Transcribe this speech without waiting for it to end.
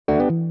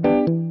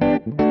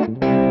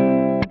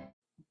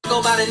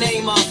go by the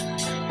name of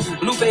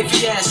Lupe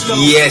Fiasco.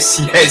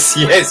 Yes,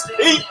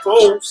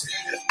 people.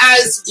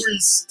 As we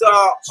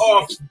start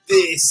off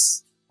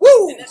this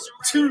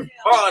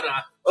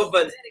two-parter of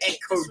an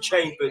echo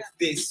chamber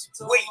this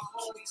week,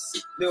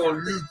 little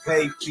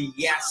Lupe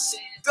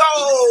Fiasco.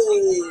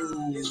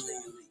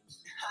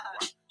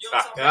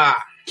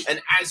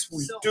 And as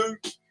we do,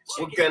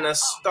 we're gonna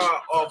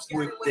start off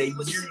with the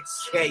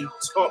UK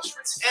top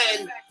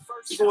 10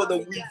 for the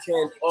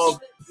weekend of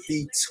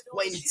the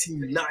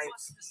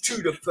 29th to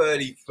the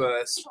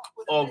 31st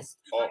of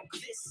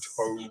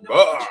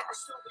October.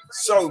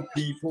 So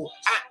people,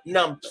 at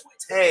number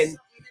 10,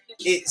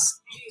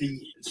 it's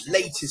the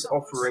latest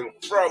offering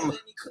from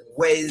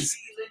Wes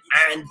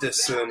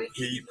Anderson,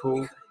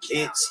 people.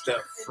 It's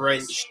the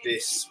French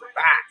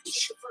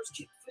Dispatch,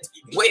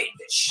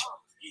 which,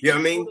 you know what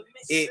I mean?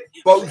 It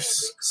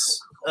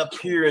boasts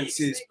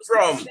appearances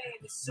from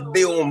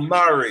Bill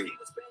Murray,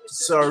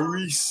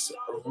 Saoirse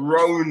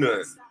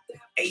Ronan,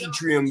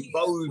 Adrian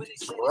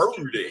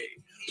Brody,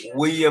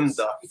 William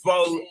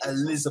Dafoe,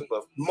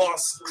 Elizabeth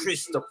Moss,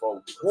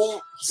 Christopher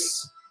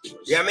Waltz, you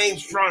know what I mean?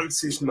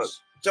 Francis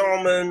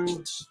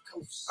McDormand,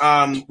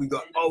 we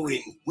got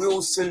Owen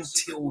Wilson,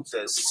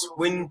 Tilda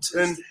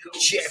Swinton,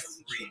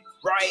 Jeffrey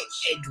Wright,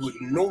 Edward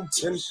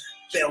Norton,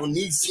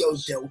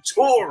 Benicio del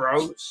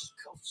Toro,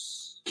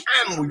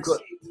 and we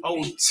got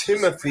old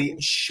Timothy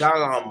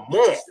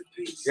Chalamet,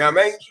 you know what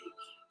I mean?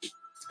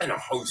 And a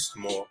host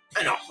more,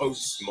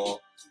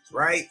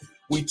 right?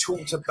 We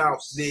talked about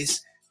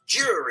this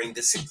during the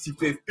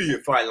 65th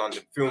BFI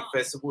London Film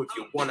Festival. If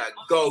you want to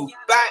go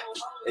back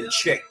and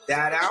check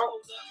that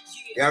out,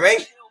 you know what I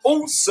mean?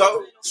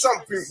 Also,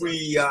 something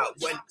we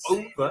went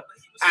over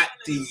at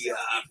the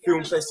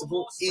film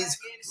festival is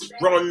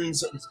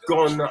Ron's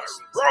Gone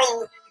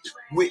Wrong,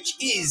 which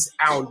is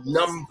our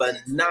number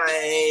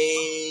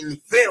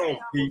 9 film,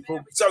 people.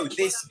 So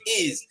this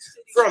is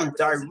from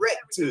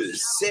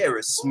directors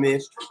Sarah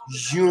Smith,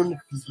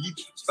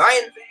 Jean-Philippe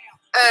Vine,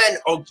 and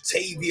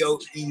Octavio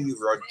E.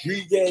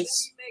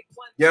 Rodriguez.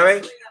 You know what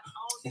I mean?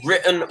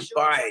 Written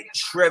by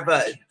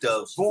Trevor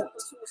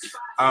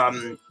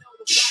DeVault,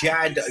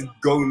 Chad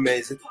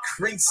Gomez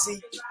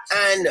Creasy,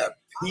 and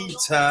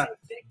Peter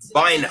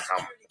Bynum.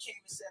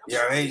 You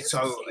know what I mean? So,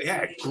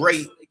 yeah,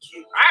 great.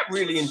 I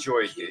really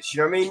enjoyed this, you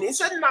know what I mean?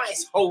 It's a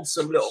nice,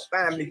 wholesome little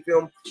family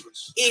film.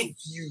 If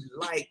you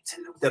liked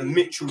The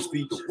Mitchells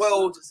v. the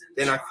World,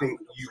 then I think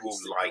you will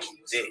like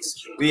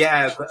this. We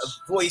have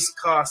voice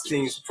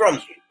castings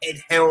from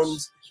Ed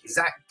Helms,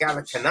 Zach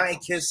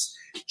Galifianakis,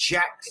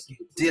 Jack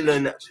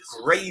Dylan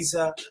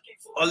Grazer,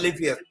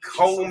 Olivia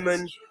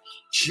Colman,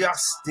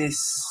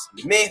 Justice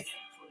Smith,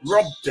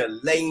 Rob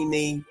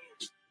Delaney,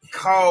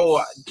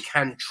 Carl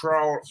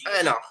Cantrell,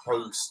 and a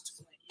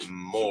host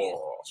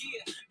more.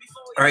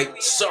 All right,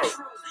 so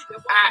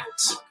at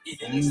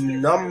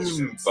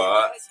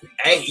number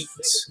 8,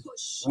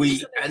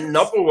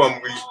 another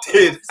one we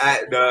did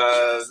at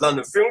the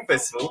London Film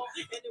Festival.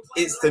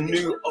 It's the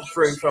new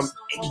offering from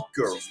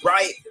Edgar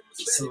Wright.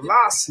 It's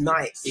Last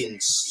Night in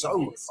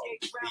Soho,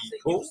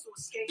 people.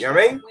 You know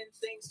what I mean?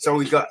 So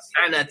we got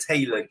Anna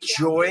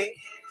Taylor-Joy,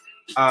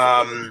 you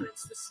know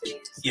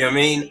what I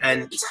mean,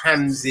 and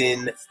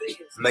Tamsin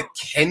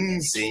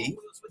McKenzie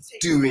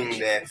doing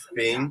their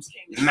thing.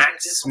 Matt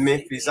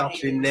Smith is up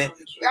in there.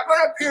 We have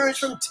an appearance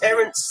from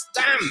Terrence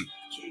Stamp,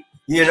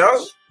 you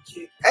know.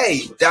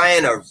 Hey,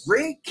 Diana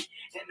Rigg.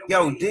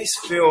 Yo, this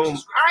film,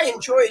 I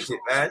enjoyed it,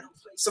 man.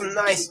 Some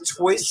nice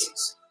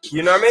twists,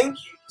 you know what I mean?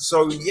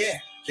 So yeah,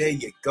 there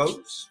you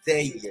go.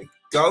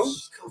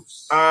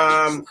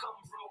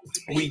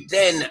 We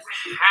then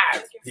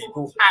have,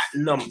 people, at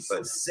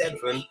number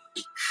 7,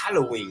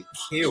 Halloween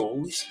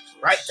Kills,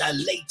 right? The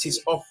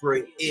latest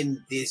offering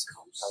in this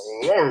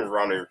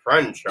long-running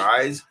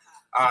franchise.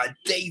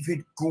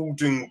 David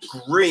Gordon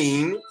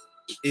Green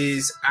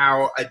is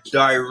our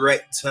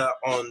director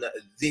on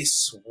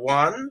this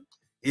one.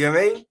 You know what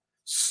I mean?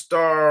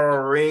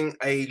 Starring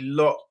a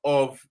lot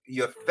of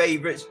your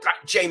favorites.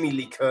 Like Jamie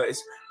Lee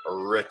Curtis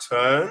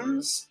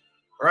returns,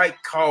 right?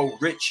 Carl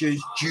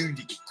Richards,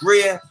 Judy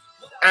Greer,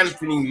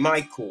 Anthony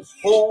Michael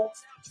Hall,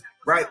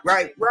 right.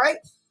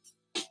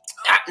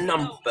 At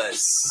number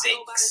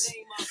 6,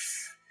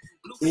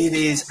 it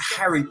is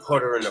Harry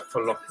Potter and the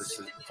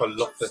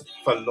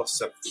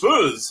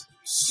Philosopher's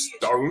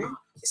Stone.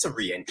 It's a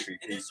re-entry,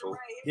 people.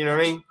 You know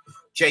what I mean?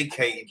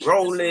 J.K.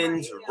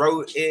 Rowling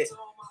wrote it,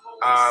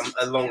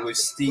 along with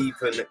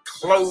Stephen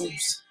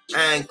Kloves,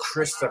 and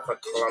Christopher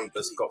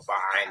Columbus got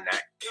behind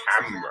that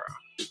camera.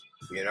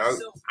 You know,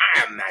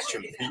 I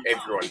imagine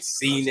everyone's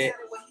seen it.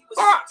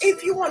 But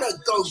if you want to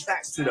go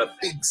back to the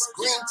big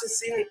screen to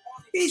see it,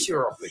 here's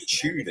your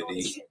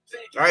opportunity.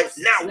 Right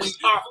now, we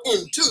are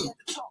into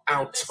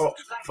our top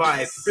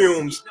 5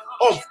 films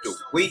of the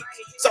week.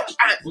 So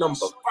at number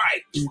 5,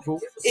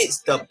 people,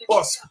 it's The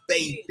Boss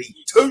Baby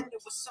 2,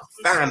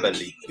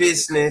 Family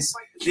Business.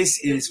 This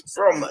is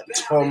from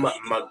Tom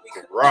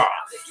McGrath.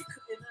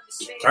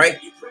 Right?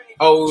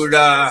 Old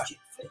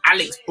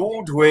Alex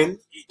Baldwin,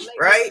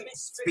 right?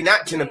 He's been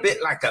acting a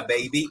bit like a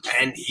baby,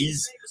 and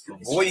he's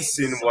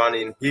voicing one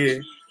in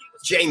here.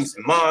 James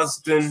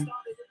Marsden,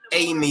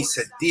 Amy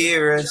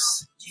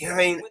Sedaris, you know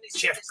what I mean?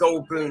 Jeff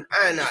Goldblum,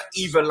 and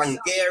Eva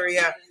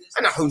Longoria,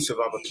 and a host of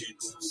other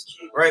people,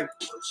 right?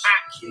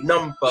 At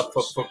number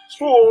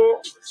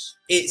 4,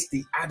 it's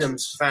The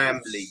Addams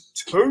Family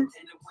 2.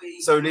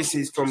 So this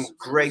is from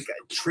Greg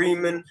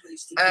Treman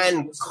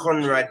and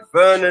Conrad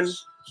Vernon.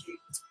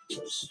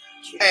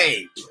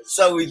 Hey,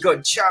 so we got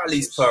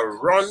Charlize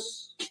Theron,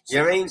 you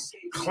know what I mean?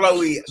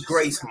 Chloe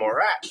Grace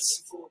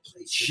Moretz,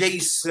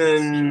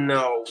 Jason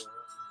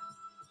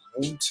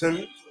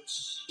Walton,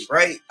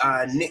 right?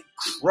 Nick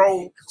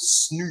Kroll,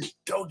 Snoop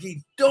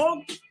Doggy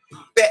Dogg,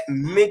 Bette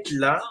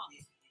Midler,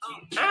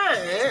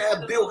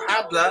 and Bill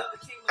Habler,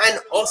 and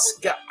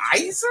Oscar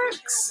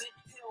Isaacs.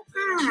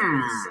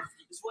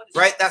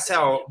 Right, that's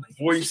our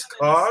voice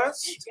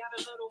cast.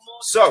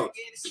 So,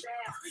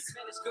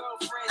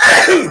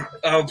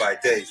 oh my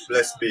days,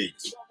 bless me.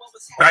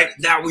 Right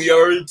now we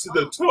are into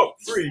the top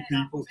 3,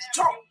 people.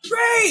 Top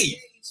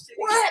 3!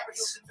 What?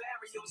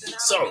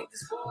 So,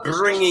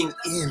 bringing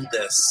in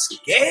the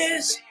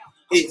scares,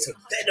 it's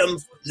Venom,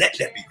 Let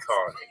There Be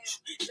Carnage.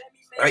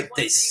 Right,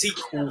 the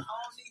sequel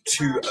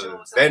to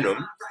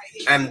Venom,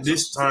 and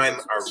this time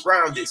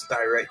around it's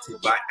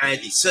directed by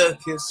Andy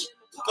Serkis.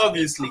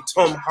 Obviously,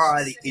 Tom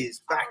Hardy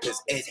is back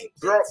as Eddie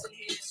Brock.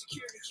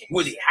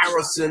 Woody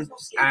Harrelson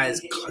as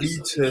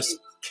Cletus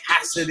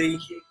Cassidy.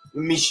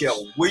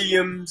 Michelle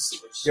Williams,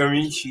 you know what I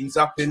mean? She's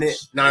up in it.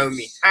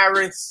 Naomi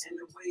Harris.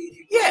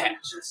 Yeah,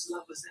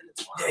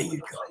 there you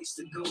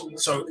go.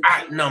 So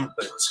at number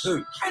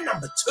 2,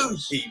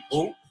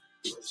 people.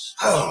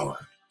 Oh,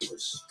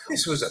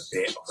 this was a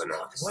bit of an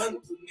odd one.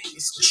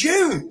 It's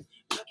June.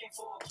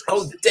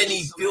 Oh,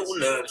 Denis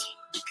Villeneuve's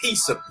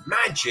piece of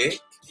magic.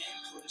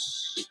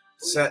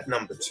 Set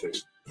number 2,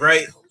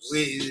 right?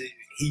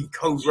 He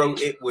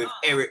co-wrote it with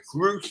Eric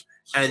Ruth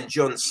and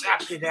John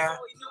Sapida.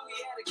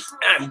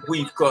 And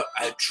we've got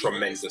a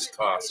tremendous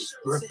cast.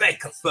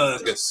 Rebecca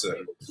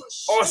Ferguson,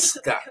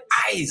 Oscar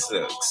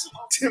Isaacs,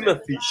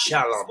 Timothy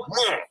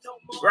Chalamet,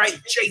 right?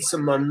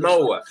 Jason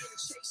Momoa.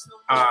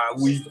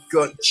 We've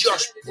got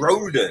Josh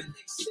Brolin.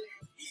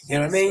 You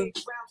know what I mean?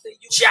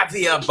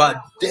 Javier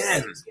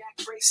Bardem,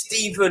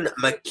 Stephen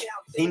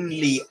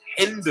McKinley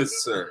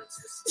Henderson,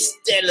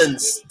 Stellan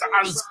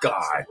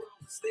Skarsgård,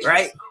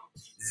 right?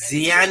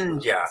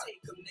 Xianja,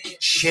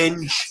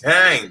 Shen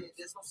Chang,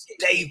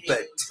 Dave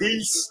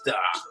Bautista.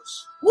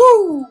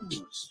 Woo!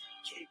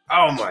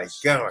 Oh my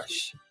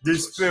gosh.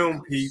 This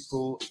film,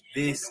 people,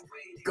 this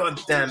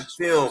goddamn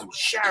film.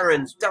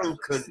 Sharon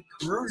Duncan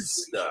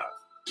Brewster.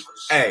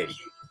 Hey,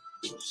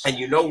 and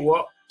you know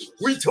what?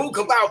 We talk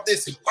about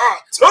this in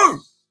part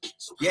 2.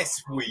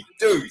 Yes, we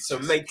do. So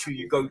make sure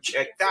you go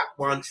check that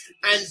one.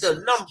 And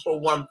the number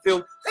 1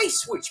 film, they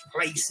switch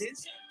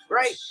places,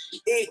 right?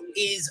 It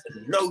is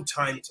No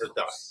Time to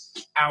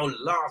Die. Our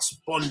last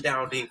Bond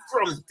outing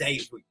from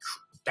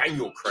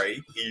Daniel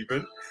Craig,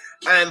 even,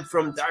 and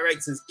from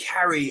directors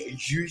Cary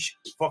Joshi.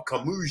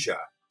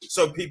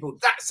 So, people,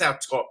 that's our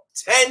top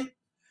 10.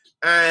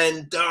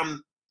 And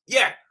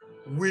yeah,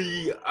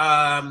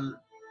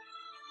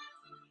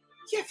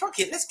 fuck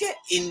it. Let's get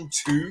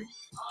into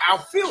our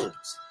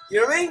films.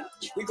 You know what I mean?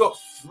 We got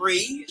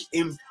 3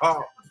 in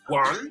part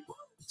 1.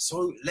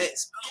 So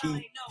let's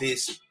keep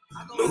this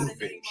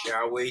moving,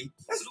 shall we?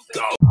 Let's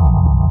go.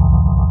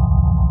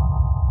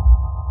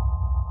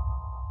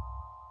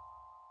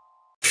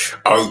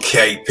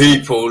 Okay,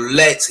 people,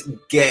 let's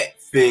get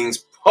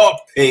things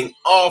popping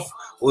off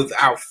with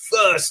our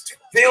first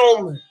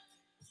film,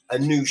 a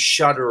new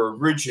Shudder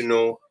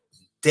original,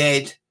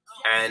 Dead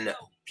and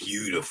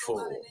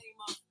Beautiful.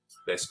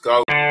 Let's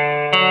go.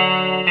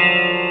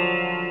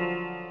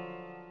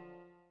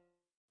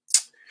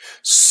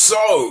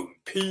 So,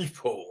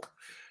 people,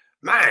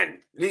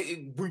 man,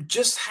 we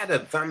just had a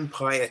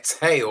vampire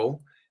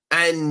tale,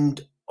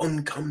 and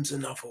on comes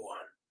another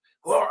one.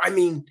 Well, I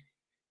mean,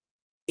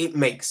 it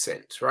makes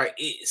sense, right?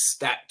 It's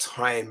that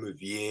time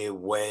of year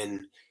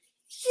when,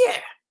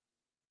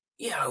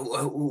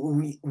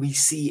 we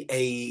see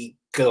a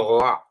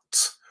glut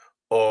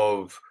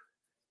of,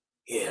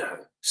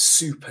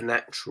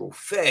 supernatural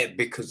fare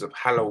because of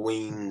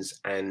Halloween's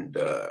and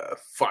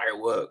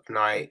firework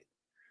night.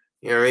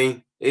 You know what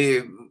I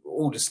mean?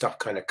 All the stuff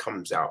kind of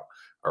comes out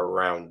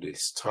around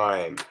this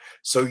time.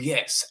 So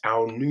yes,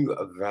 our new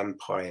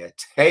vampire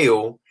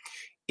tale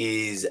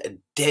is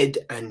Dead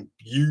and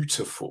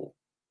Beautiful,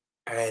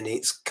 and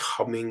it's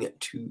coming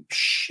to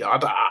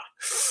Shudder.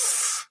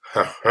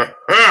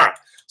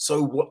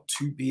 So what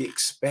to be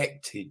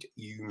expected,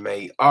 you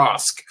may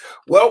ask?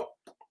 Well,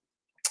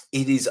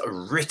 it is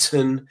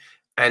written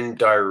and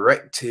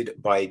directed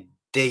by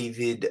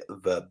David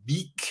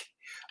Verbeek,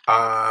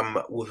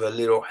 with a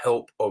little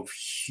help of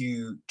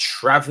Hugh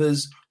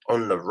Travers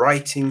on the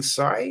writing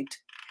side.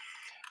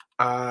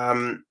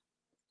 It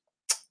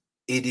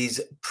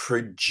is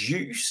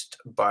produced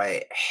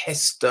by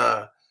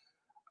Hester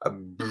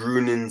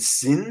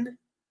Brunensin,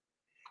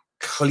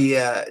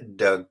 Clear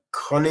de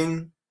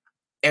Conning,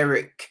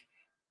 Eric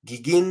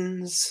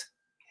Giggins,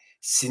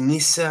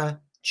 Sinisa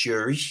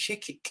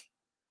Juricic,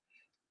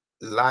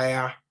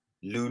 Laya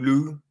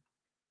Lulu,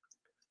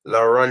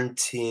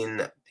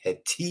 Laurentine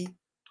Petit,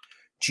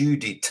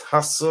 Judy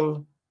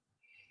Tussle,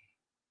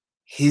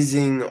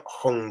 Hizing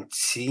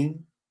Hongqi,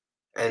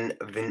 and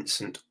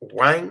Vincent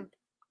Wang.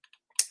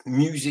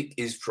 Music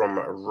is from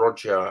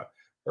Roger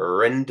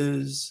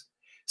Renders.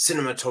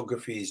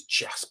 Cinematography is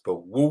Jasper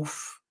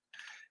Wolf.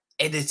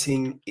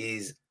 Editing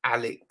is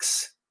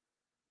Alex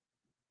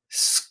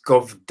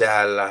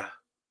Skovdala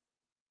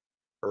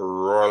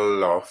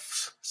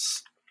Roloffs.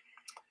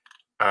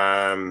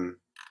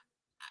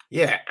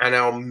 Yeah, and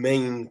our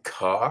main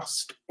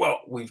cast,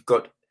 well, we've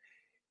got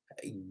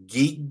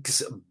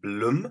Giggs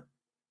Blum,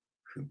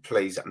 who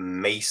plays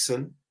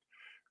Mason.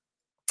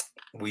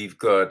 We've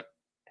got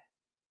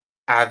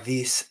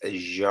Avis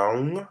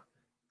Zhang,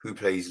 who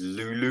plays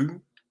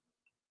Lulu.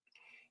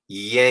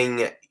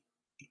 Yang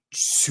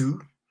Su,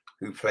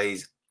 who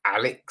plays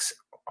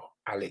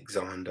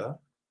Alexander.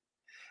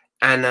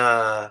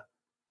 Anna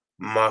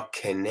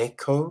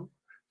Markeneko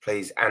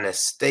plays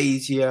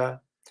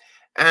Anastasia.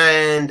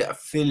 And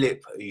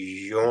Philip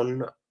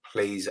Jean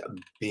plays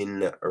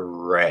Bin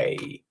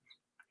Ray.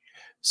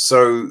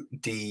 So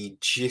the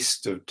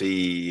gist of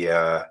the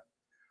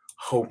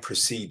whole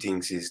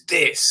proceedings is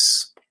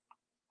this.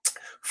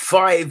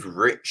 5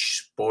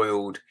 rich,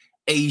 spoiled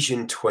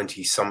Asian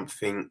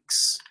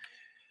 20-somethings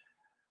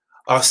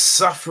are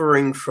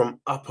suffering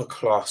from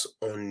upper-class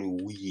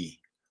ennui,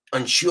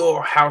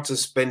 unsure how to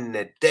spend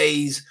their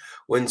days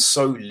when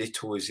so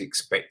little is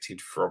expected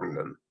from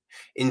them.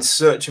 In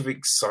search of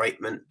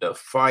excitement, the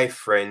 5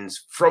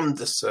 friends from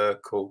the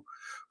circle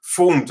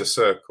formed a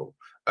circle,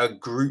 a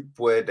group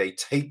where they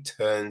take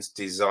turns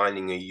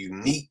designing a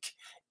unique,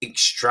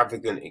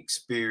 extravagant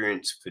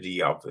experience for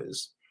the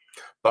others.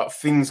 But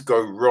things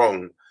go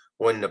wrong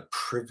when the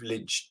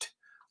privileged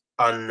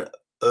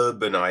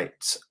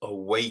urbanites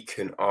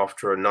awaken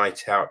after a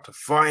night out to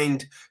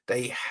find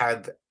they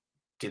have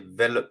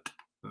developed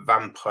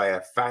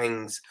vampire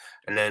fangs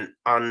and an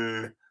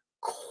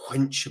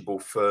unquenchable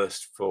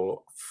thirst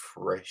for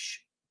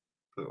fresh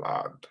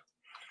blood.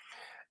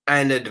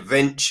 An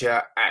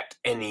adventure at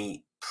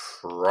any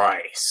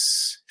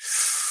price.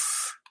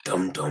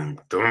 Dum dum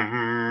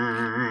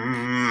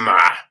dum.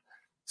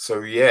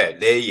 So yeah,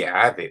 there you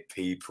have it,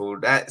 people.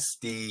 That's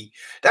the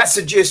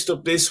gist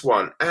of this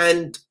one.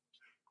 And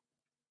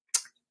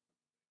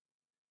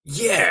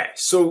yeah,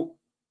 so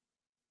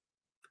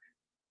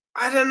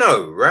I don't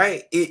know,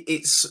 right?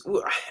 It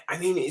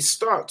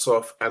starts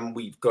off and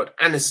we've got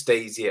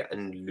Anastasia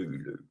and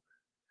Lulu.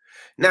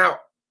 Now,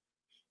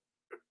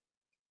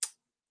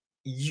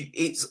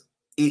 it's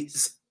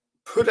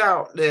put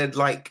out there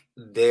like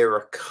they're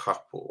a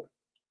couple.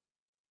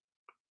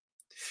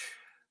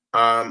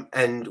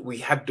 And we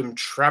had them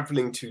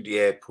traveling to the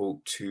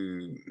airport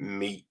to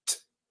meet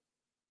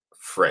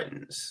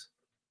friends,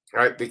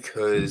 right?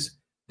 Because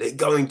they're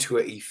going to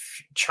a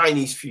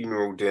Chinese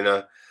funeral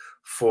dinner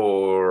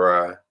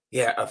for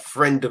a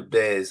friend of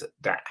theirs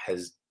that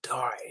has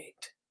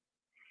died,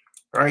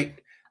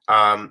 right?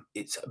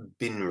 It's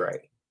Bin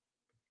Ray.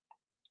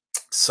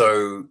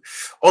 So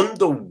on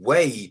the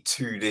way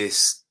to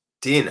this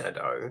dinner,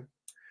 though,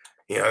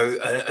 you know,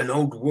 an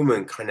old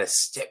woman kind of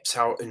steps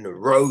out in the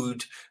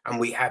road and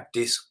we have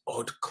this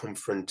odd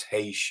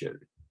confrontation.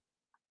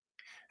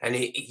 And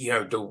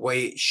the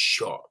way it's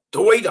shot,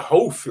 the way the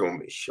whole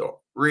film is shot,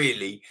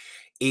 really,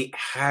 it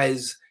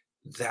has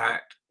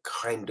that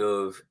kind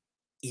of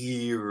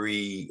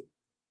eerie,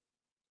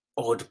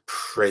 odd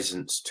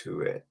presence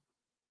to it.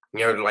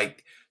 You know,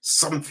 like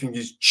something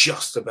is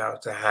just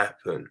about to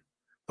happen,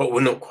 but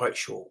we're not quite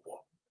sure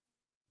what.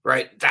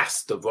 Right?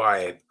 That's the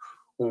vibe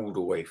all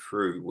the way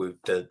through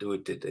with the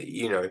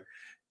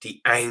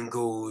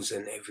angles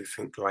and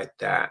everything like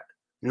that.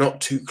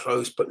 Not too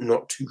close, but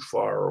not too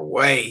far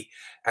away,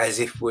 as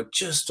if we're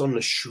just on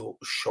the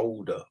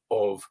shoulder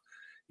of,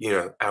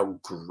 our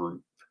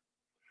group.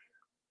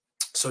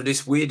 So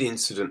this weird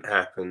incident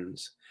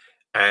happens,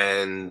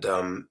 and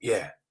then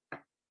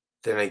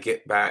I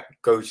get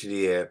back, go to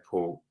the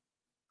airport,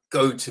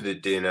 go to the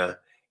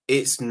dinner.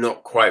 It's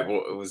not quite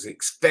what was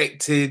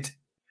expected.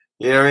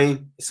 You know what I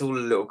mean? It's all a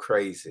little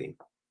crazy.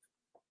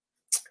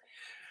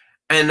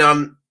 And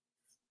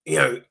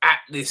at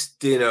this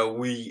dinner,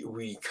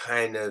 we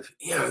kind of,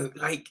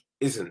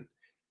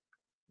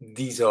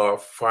 these are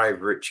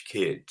 5 rich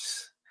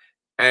kids.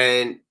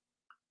 And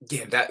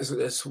yeah,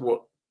 that's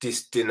what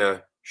this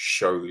dinner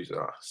shows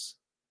us,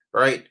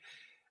 right?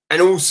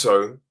 And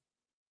also,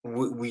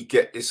 we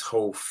get this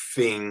whole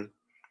thing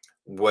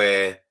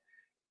where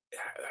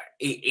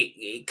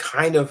it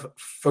kind of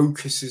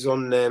focuses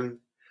on them,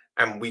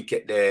 and we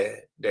get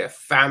their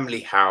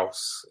family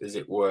house, as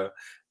it were,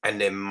 and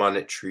their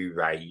monetary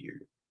value.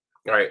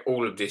 Right,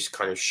 all of this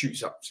kind of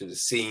shoots up to the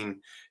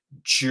scene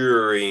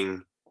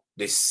during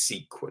this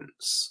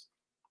sequence.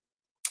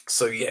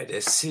 So yeah,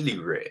 they're silly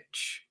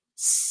rich,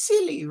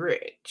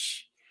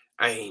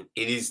 I mean,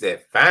 it is their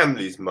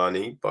family's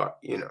money, but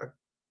you know,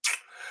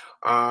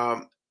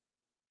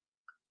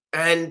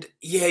 and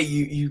yeah,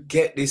 you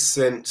get this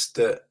sense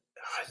that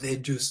they're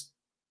just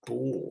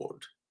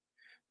bored.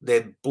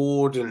 They're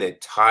bored and they're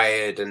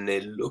tired and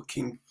they're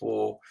looking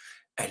for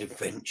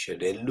adventure.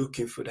 They're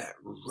looking for that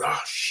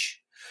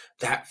rush,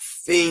 that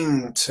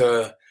thing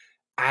to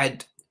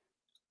add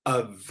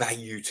a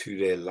value to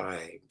their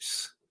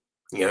lives,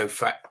 you know,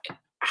 for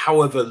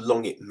however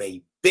long it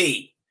may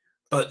be,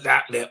 but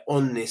that they're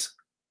on this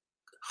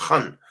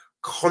hunt,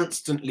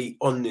 constantly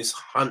on this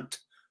hunt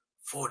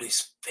for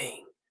this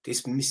thing,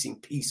 this missing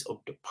piece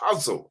of the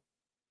puzzle.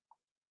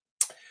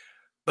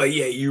 But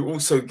yeah, you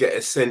also get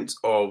a sense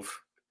of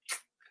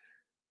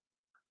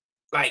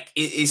like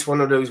it's one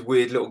of those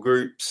weird little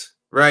groups,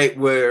 right?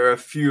 Where a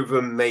few of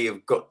them may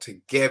have got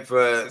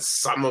together,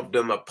 some of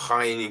them are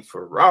pining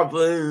for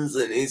others,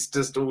 and it's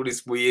just all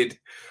this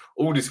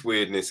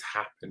weirdness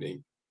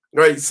happening.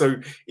 Right. So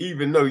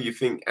even though you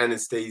think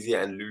Anastasia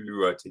and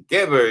Lulu are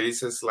together, it's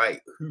just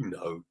like, who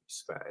knows,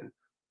 man?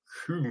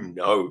 Who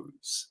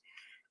knows?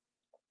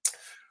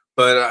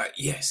 But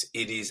yes,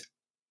 it's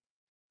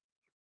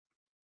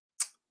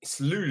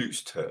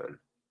Lulu's turn.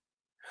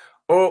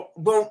 Or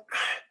well,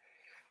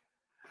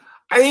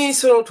 I think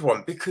it's an odd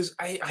one because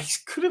I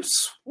could have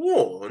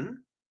sworn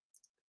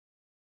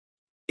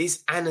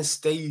it's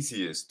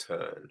Anastasia's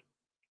turn.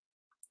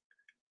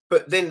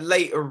 But then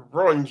later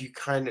on, you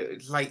kind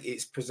of like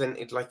it's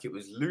presented like it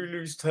was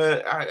Lulu's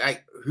turn.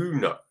 Who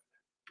knows?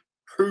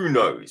 Who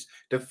knows?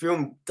 The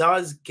film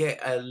does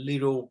get a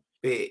little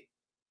bit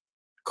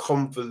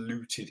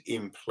convoluted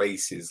in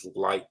places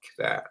like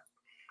that.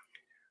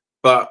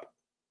 But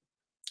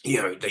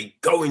you know, they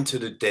go into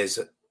the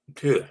desert,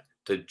 the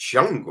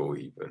jungle,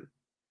 even,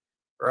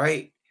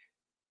 right?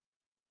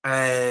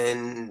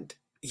 And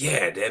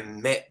yeah, they're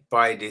met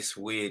by this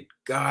weird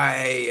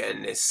guy,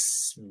 and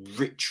this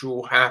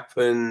ritual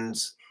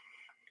happens,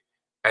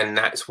 and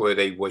that's where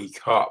they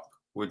wake up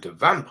with the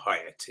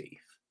vampire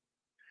teeth,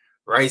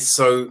 right?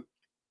 So,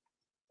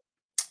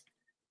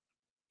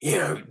 you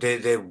know,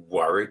 they're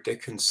worried, they're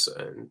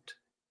concerned,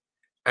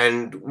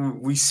 and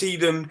we see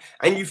them,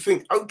 and you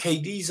think,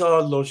 okay, these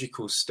are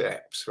logical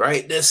steps,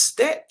 right? The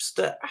steps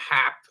that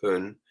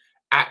happen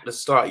at the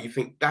start, you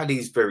think that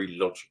is very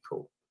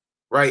logical,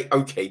 right?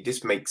 Okay,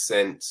 this makes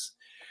sense.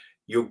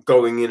 You're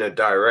going in a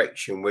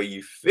direction where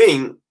you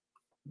think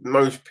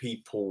most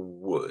people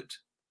would.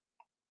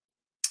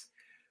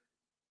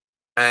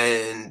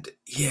 And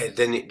yeah,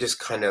 then it just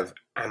kind of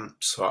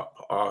amps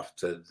up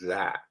after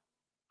that.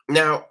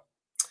 Now,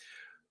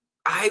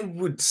 I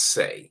would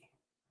say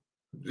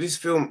this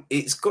film,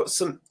 it's got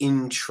some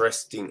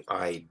interesting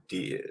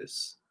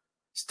ideas.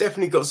 It's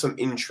definitely got some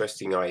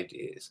interesting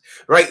ideas,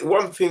 right?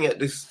 One thing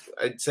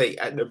I'd say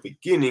at the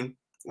beginning,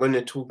 when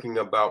they're talking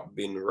about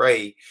Bin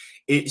Ray,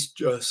 it's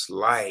just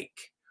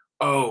like,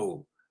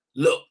 oh,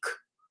 look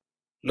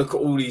at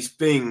all these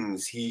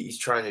things he's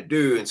trying to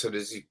do. And so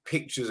there's these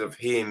pictures of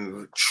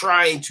him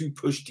trying to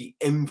push the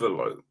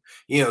envelope,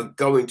 you know,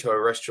 going to a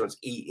restaurant,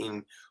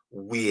 eating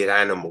weird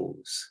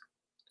animals,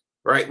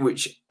 right?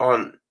 Which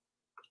aren't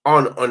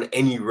on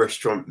any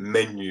restaurant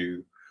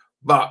menu.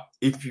 But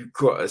if you've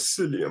got a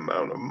silly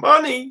amount of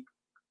money,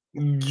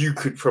 you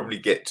could probably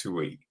get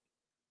to eat.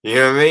 You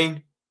know what I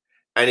mean?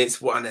 And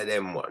it's one of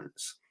them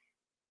ones.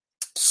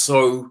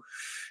 So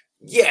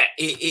yeah,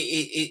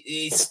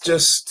 it's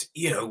just,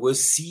 you know, we're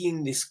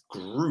seeing this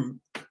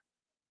group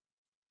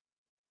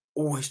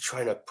always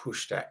trying to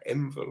push that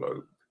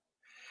envelope.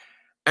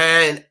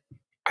 And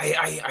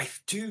I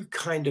do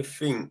kind of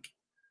think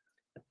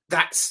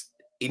that's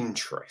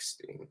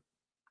interesting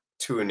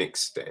to an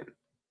extent,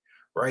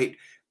 right?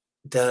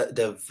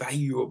 The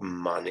value of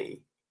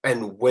money,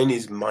 and when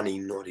is money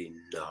not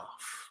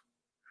enough,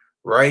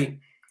 right?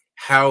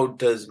 How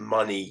does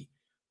money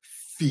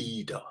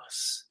feed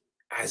us,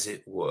 as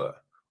it were,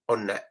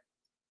 on that,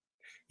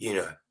 you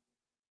know,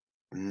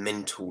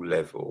 mental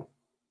level,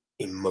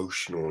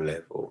 emotional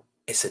level,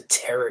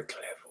 esoteric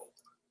level,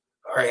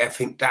 right? I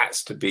think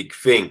that's the big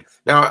thing.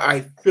 Now,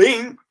 I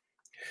think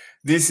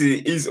this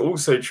is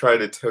also trying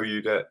to tell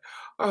you that,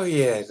 oh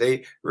yeah,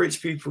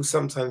 rich people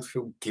sometimes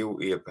feel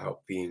guilty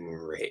about being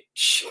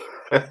rich.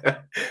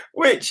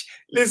 Which,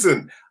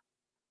 listen,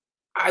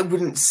 I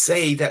wouldn't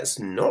say that's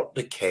not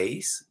the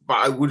case, but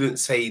I wouldn't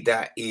say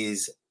that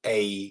is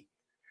a,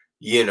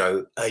 you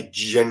know, a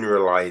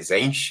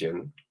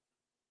generalization,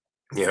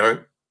 you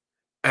know.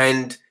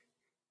 And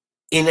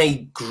in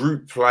a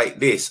group like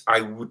this,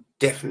 I would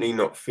definitely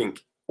not think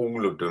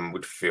all of them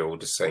would feel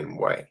the same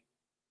way,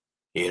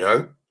 you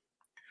know.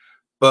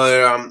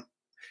 But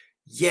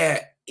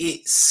yeah,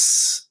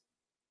 it's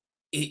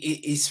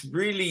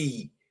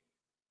really,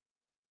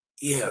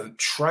 you know,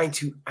 trying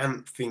to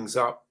amp things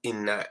up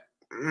in that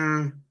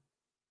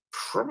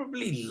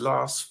probably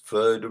last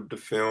third of the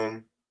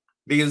film,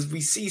 because we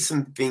see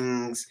some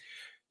things,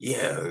 you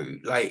know,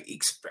 like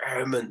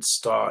experiments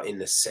start in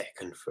the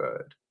second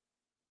third,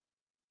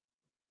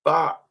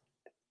 but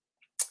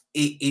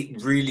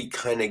it really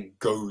kind of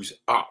goes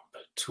up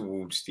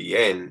towards the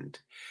end.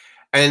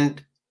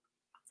 And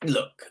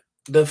look,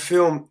 the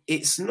film,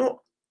 it's not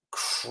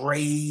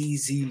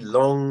crazy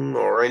long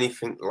or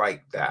anything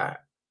like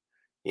that,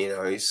 you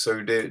know,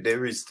 so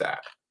there is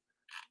that,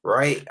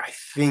 right? I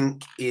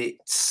think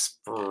it's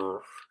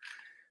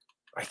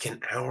like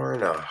an hour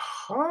and a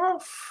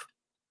half,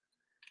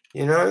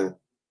 you know,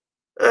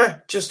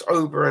 just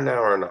over an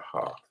hour and a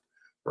half,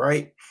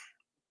 right?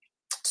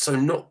 So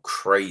not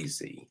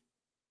crazy,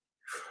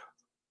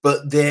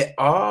 but there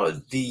are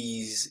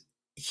these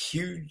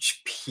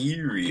huge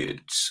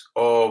periods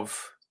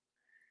of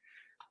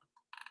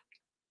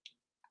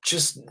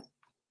just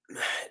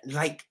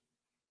like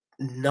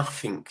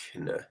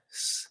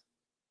nothingness.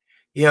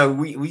 You know,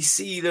 we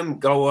see them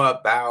go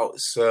about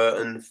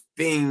certain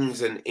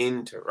things and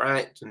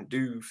interact and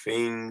do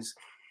things,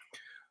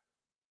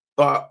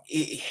 but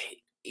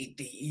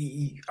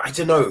I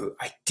don't know,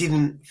 I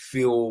didn't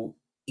feel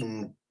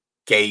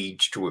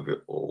engaged with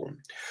it all,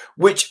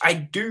 which I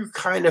do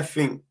kind of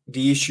think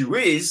the issue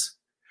is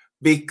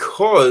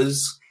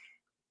because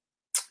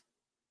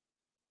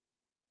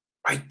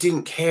I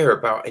didn't care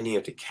about any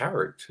of the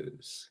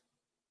characters.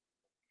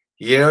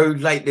 You know,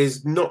 like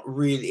there's not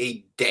really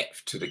a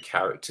depth to the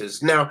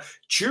characters. Now,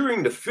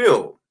 during the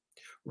film,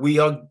 we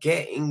are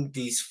getting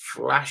these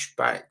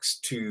flashbacks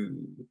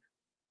to,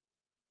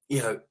 you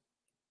know,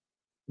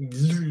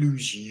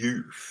 Lulu's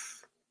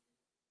youth,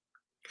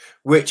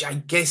 which I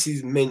guess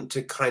is meant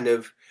to kind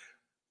of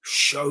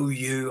show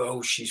you,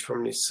 oh, she's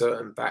from this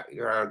certain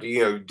background,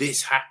 you know,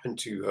 this happened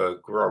to her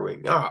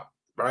growing up,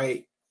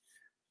 right?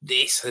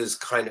 This has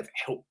kind of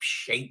helped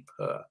shape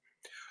her.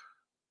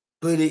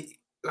 But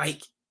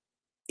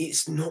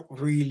it's not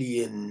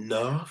really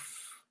enough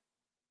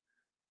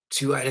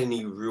to add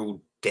any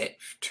real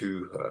depth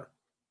to her.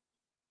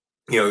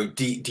 You know,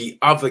 the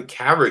other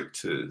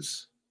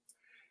characters,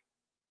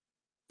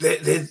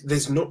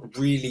 there's not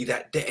really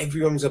that.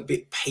 Everyone's a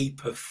bit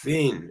paper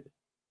thin.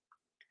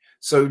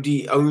 So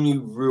the only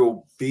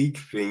real big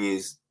thing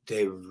is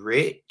they're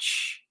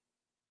rich.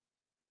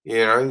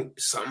 You know,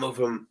 some of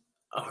them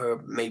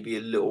are maybe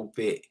a little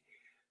bit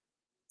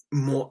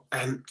more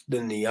amped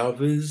than the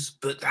others,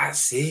 but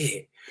that's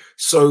it.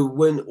 So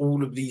when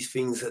all of these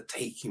things are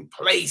taking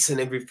place and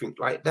everything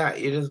like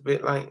that, you're just a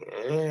bit like,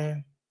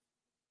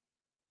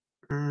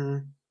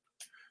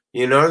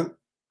 you know?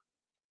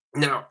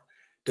 Now,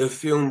 the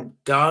film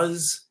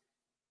does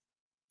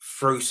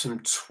throw some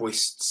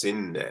twists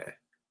in there,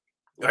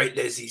 right?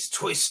 There's these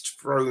twists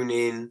thrown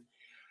in,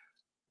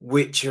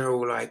 which are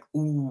all like,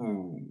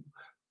 ooh,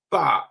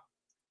 but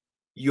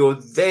you're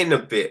then a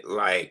bit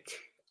like,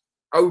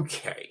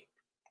 okay,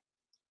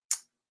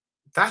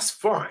 that's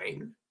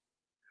fine,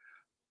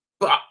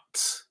 but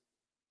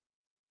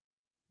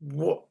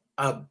what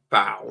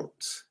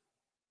about,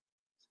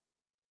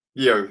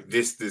 you know,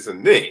 this,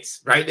 and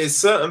this, right? There's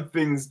certain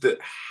things that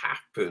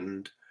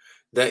happened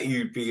that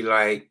you'd be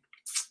like,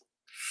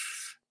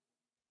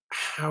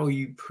 how are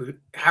you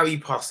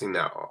passing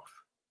that off?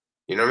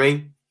 You know what I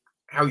mean?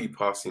 How are you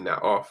passing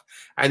that off?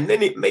 And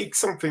then it makes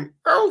something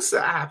else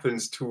that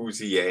happens towards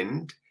the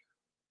end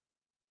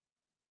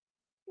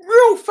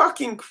real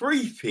fucking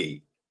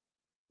creepy.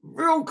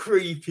 Real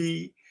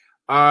creepy.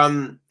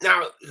 Now,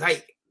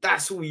 like,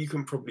 that's all you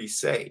can probably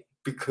say,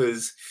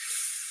 because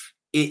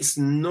it's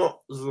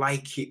not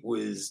like it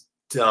was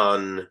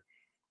done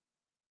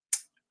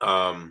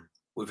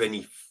with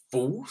any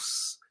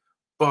force,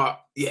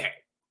 but yeah,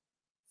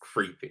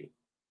 creepy.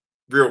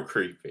 Real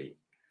creepy.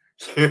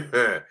 You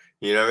know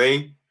what I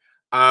mean?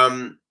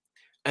 And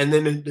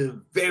then at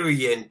the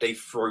very end, they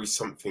throw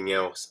something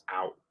else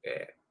out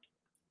there,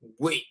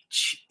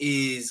 which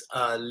is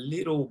a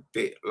little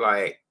bit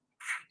like,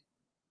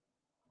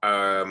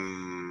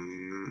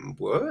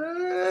 what?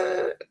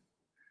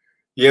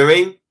 You know what I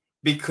mean?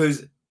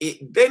 Because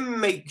it then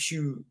makes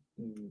you,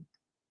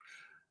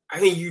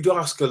 I mean, you'd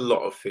ask a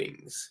lot of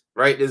things,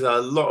 right? There's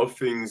a lot of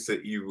things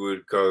that you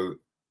would go,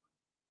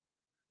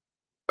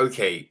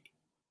 okay,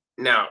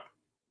 now,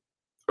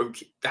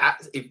 okay,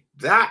 if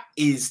that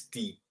is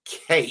the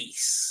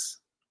case,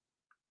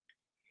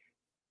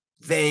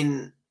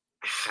 then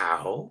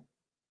how,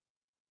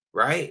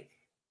 right?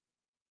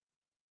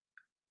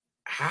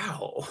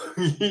 How?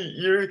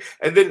 And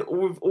then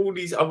with all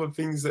these other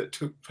things that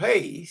took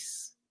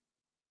place,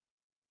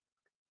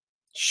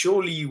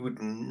 surely you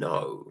would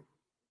know.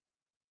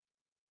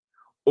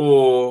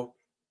 Or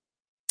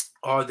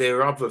are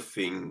there other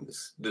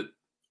things that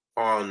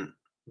aren't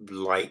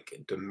like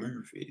the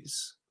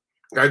movies?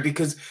 Right?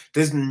 Because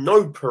there's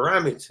no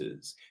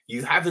parameters.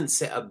 You haven't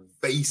set a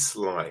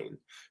baseline.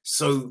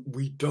 So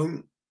we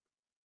don't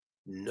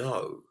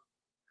know.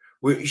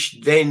 Which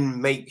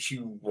then makes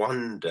you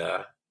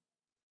wonder,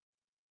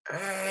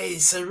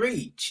 it's a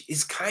reach.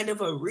 It's kind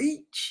of a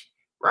reach,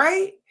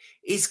 right?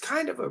 It's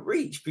kind of a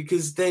reach,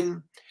 because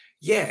then,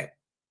 yeah,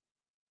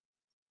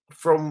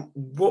 from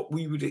what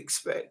we would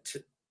expect,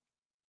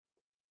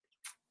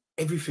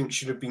 everything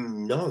should have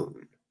been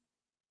known.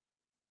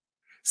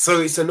 So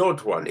it's an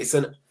odd one. It's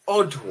an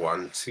odd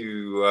one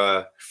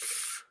to,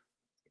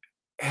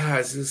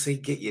 as I say,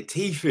 get your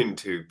teeth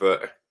into.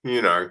 But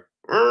you know,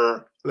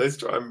 let's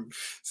try and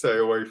stay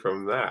away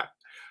from that.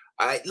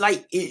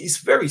 Like, it's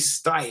very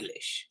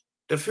stylish.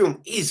 The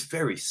film is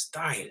very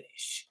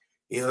stylish.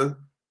 You know,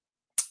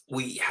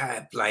 we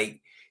have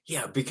like,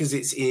 yeah, because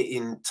it's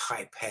in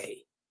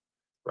Taipei,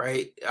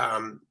 right?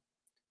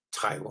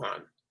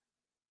 Taiwan.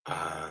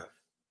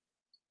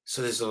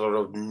 So there's a lot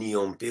of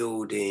neon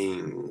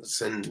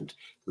buildings and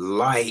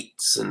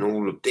lights and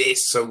all of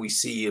this. So we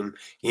see him,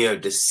 you know,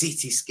 the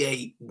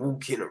cityscape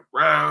walking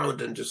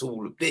around and just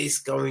all of this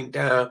going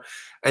down.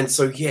 And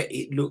so, yeah,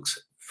 it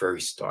looks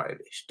very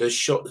stylish. The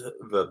shot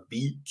of a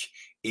beak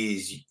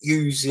is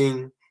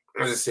using,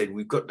 as I said,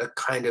 we've got the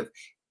kind of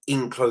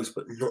in close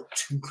but not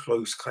too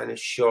close kind of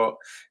shot.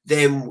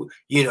 Then,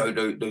 you know,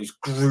 those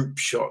group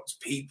shots,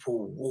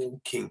 people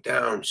walking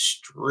down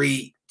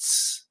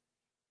streets,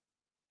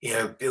 you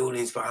know,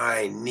 buildings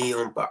behind,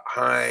 neon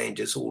behind,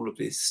 just all of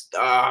this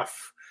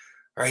stuff,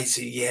 right?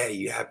 So yeah,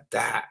 you have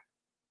that.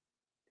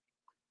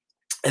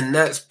 And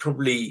that's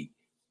probably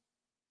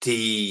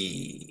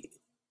the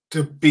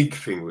big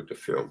thing with the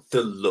film,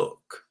 the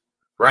look,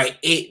 right?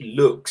 It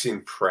looks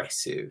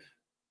impressive,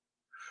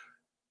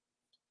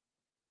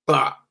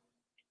 but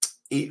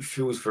it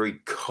feels very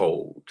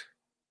cold.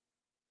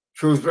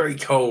 Feels very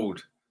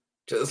cold,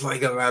 just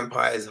like a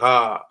vampire's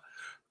heart.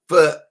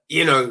 But,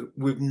 you know,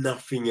 with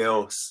nothing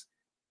else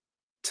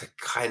to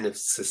kind of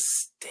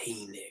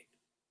sustain it,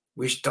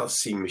 which does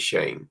seem a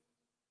shame.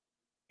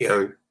 You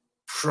know,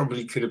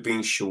 probably could have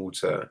been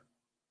shorter.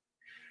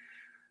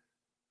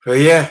 But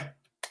yeah,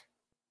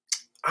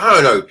 I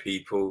don't know,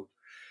 people.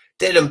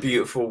 Dead and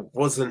Beautiful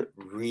wasn't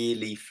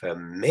really for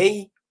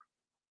me.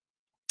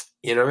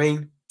 You know what I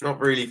mean? Not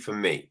really for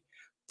me.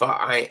 But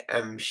I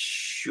am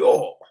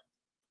sure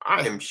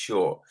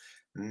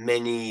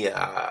many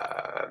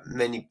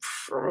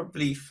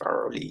probably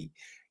thoroughly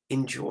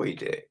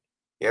enjoyed it.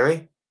 You know what I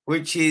mean?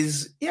 Which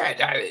is,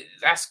 yeah,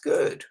 that's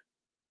good.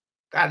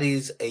 That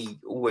is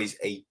always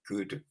a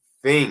good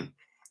thing,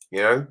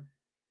 you know.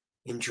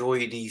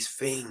 Enjoy these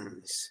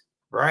things,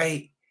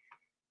 right?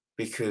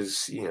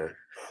 Because, you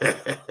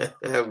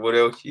know, what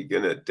else you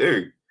gonna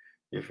do?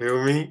 You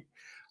feel me?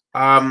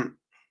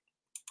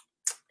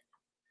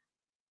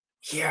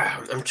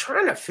 Yeah, I'm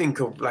trying to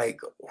think of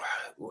like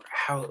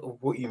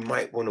what you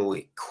might want to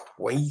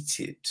equate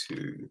it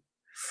to.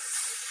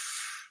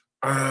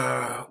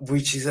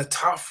 Which is a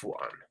tough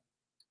one,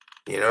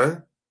 you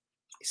know?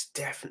 It's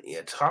definitely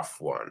a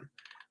tough one.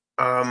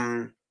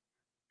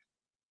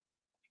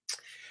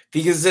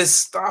 Because there's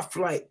stuff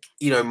like,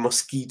 you know,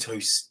 Mosquito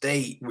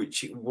State,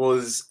 which it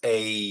was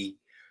a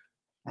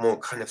more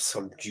kind of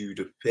subdued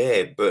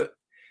affair, but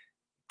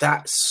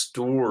that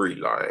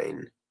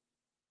storyline,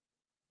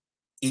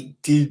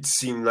 it did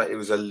seem like it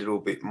was a little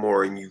bit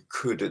more, and you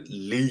could at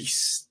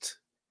least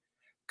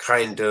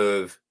kind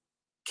of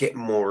get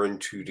more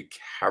into the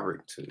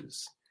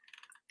characters.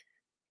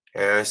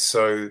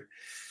 So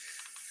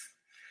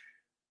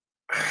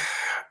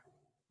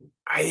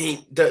I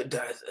mean,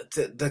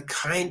 the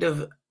kind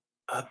of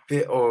a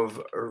bit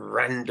of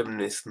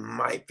randomness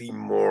might be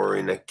more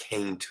in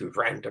akin to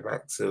random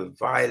acts of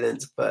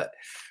violence, but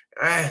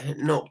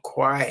not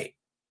quite.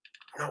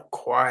 Not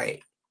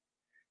quite.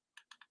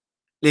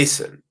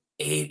 Listen,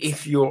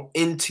 if you're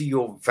into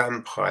your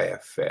vampire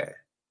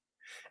fare,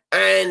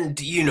 and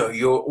you know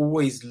you're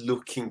always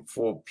looking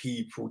for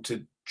people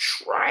to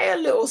try a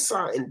little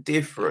something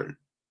different,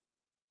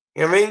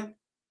 you know what I mean?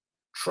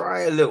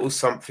 Try a little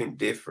something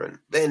different,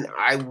 then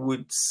I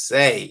would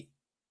say,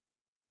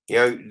 you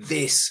know,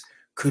 this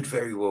could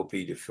very well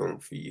be the film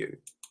for you,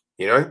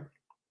 you know?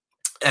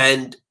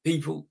 And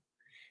people,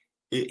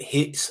 it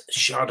hits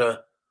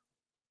Shudder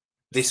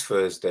this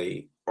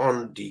Thursday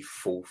on the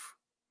 4th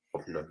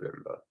of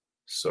November.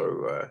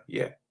 So,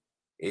 yeah,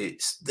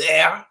 it's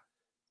there.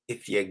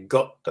 If you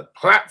got the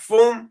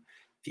platform,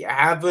 if you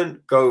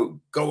haven't, go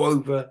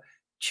over,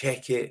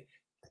 check it,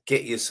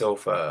 get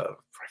yourself I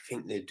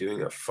think they're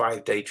doing a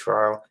 5-day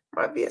trial,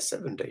 might be a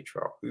 7-day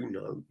trial, who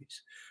knows?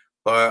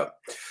 But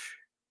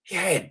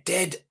yeah,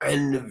 Dead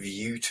and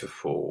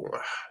Beautiful,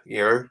 you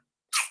know,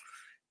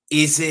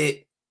 is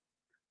it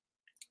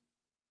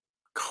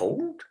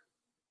cold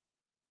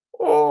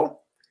or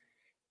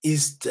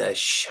is the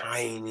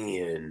shiny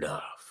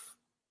enough?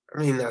 I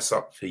mean, that's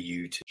up for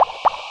you to.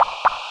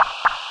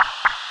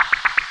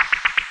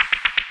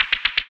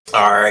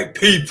 All right,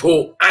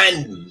 people,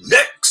 and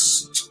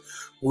next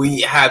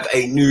we have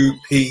a new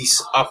piece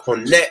up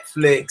on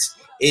Netflix.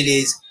 It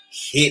is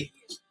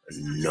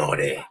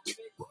Hypnotic.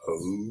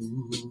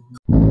 Oh.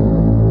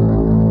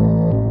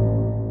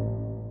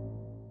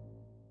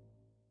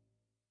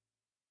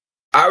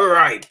 All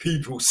right,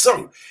 people.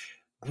 So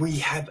we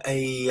have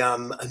a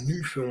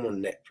new film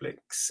on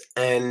Netflix,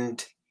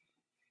 and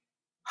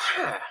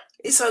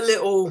it's a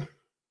little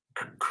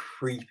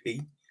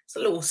creepy. It's a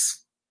little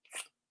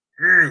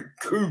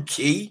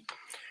kooky,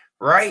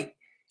 right?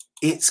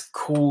 It's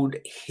called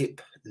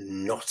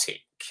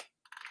Hypnotic.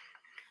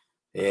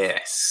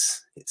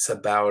 Yes, it's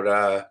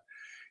about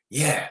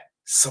yeah,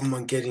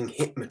 someone getting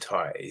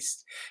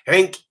hypnotized. I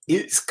think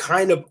it's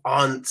kind of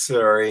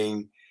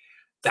answering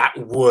that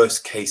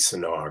worst case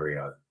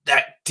scenario,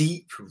 that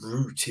deep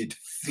rooted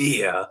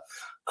fear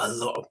a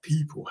lot of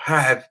people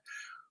have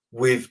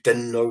with the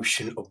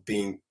notion of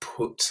being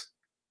put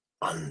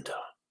under.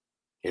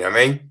 You know what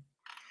I mean?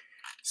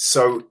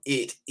 So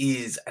it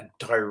is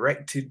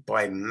directed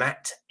by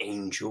Matt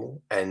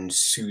Angel and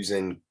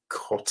Susan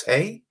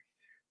Cote.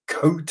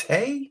 Cote?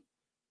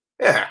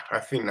 Yeah, I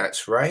think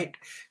that's right.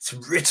 It's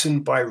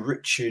written by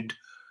Richard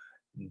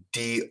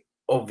D.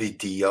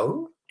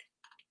 Ovidio,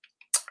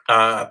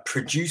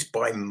 produced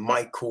by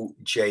Michael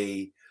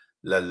J.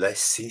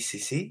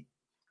 Lalesi.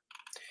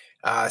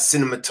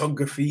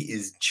 Cinematography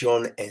is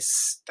John S.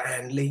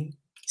 Stanley.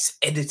 It's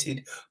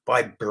edited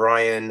by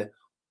Brian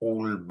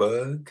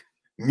Allberg.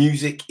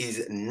 Music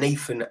is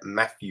Nathan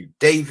Matthew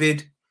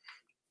David.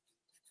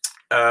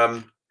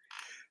 And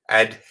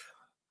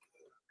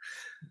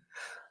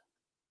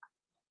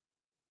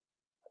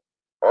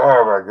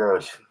oh my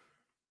gosh.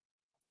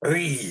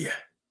 Eee,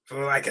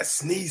 feel like a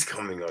sneeze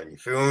coming on, you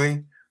feel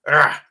me?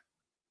 Ah.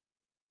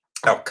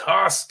 Our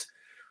cast,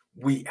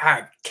 we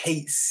have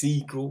Kate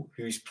Siegel,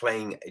 who's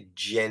playing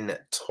Jen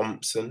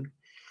Thompson.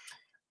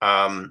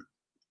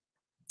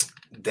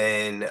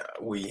 Then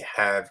we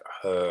have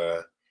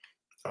her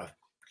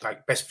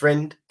like best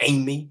friend,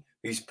 Amy,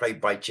 who's played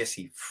by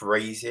Jessie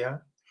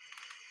Frazier.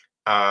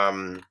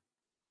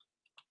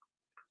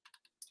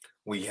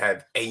 We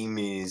have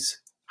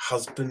Amy's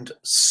husband,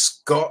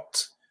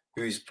 Scott,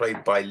 who's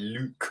played by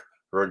Luke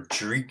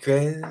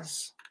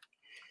Rodriguez.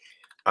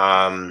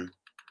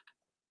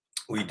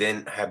 We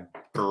then have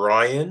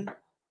Brian,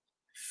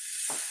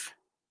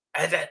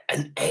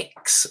 an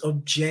ex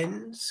of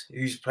Jen's,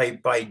 who's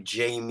played by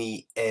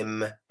Jamie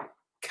M.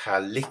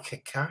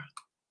 Kalikaka.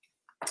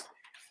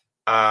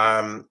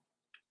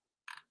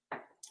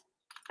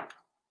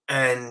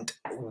 And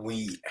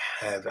we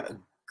have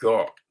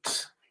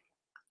got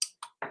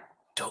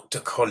Dr.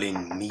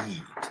 Colin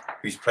Mead,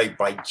 who's played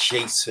by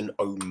Jason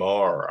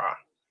O'Mara.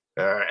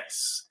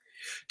 Yes.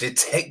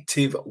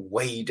 Detective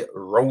Wade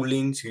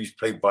Rawlings, who's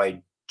played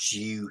by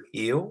Jew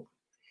Hill.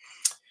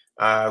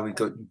 We've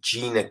got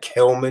Gina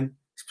Kelman,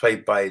 who's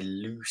played by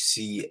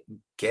Lucy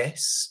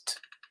Guest.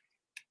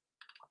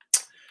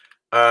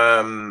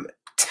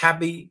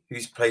 Tabby,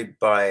 who's played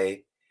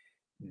by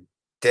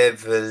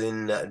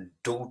Devlin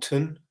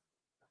Dalton.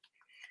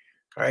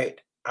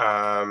 Right.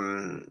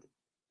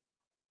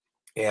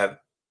 We have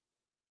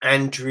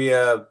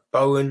Andrea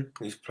Bowen,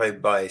 who's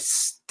played by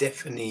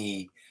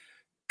Stephanie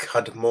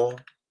Cudmore.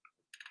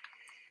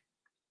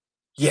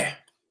 Yeah,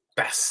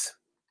 that's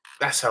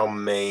our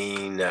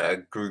main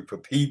group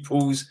of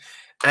peoples.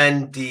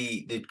 And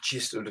the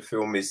gist of the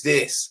film is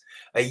this: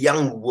 a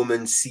young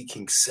woman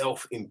seeking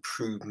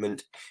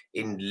self-improvement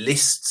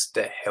enlists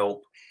the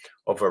help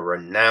of a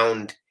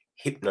renowned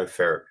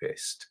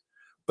hypnotherapist.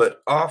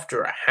 But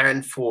after a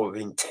handful of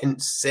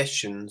intense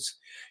sessions,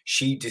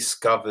 she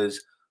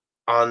discovers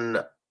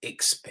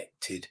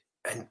unexpected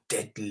and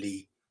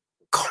deadly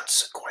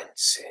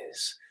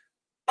consequences.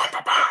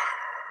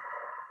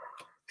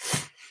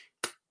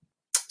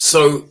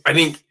 So I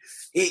think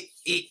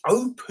it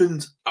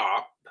opens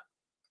up,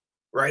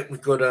 right?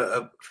 We've got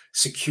a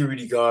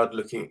security guard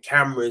looking at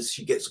cameras.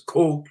 She gets a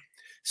call.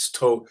 It's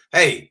told,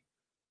 hey,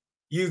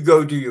 you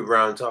go do your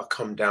rounds. I'll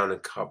come down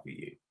and cover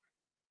you.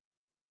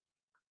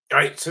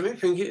 Right? So I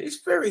think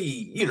it's very,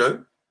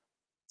 it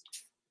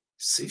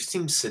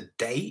seems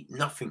sedate,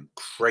 nothing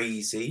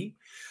crazy.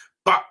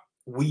 But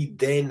we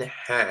then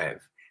have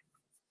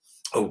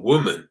a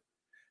woman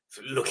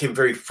looking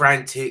very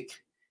frantic.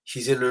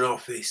 She's in an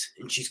office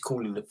and she's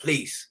calling the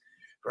police,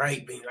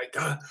 right? Being like,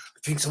 I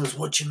think someone's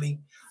watching me.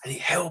 I need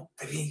help.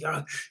 I think,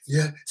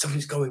 yeah,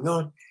 something's going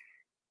on.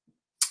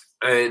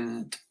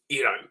 And,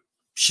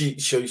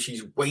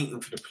 she's waiting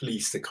for the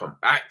police to come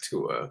back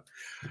to her.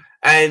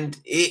 And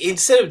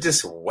instead of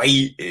just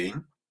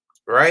waiting,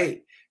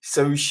 right?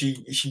 So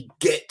she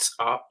gets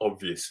up,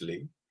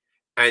 obviously,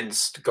 and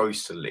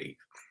goes to leave.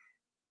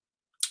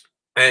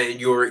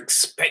 And you're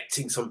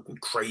expecting something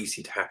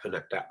crazy to happen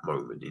at that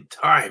moment in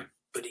time,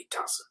 but it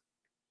doesn't.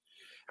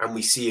 And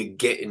we see her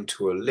get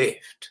into a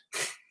lift.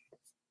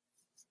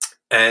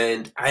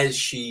 And as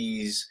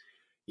she's,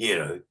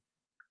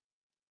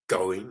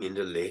 going in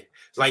the lift,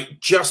 like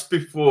just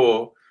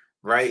before,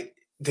 right,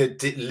 the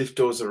lift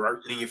doors are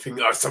opening, you think,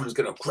 oh, someone's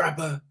going to grab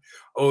her.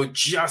 Or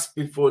just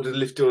before the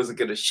lift doors are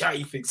going to shut,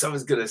 you think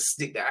someone's going to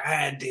stick their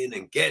hand in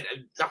and get her.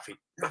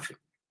 Nothing.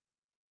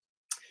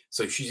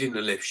 So she's in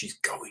the lift, she's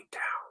going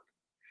down.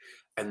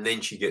 And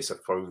then she gets a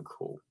phone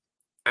call.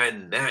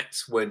 And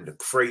that's when the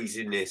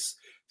craziness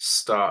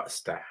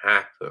starts to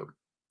happen.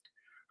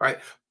 Right?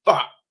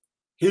 But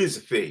here's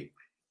the thing.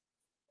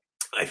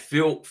 I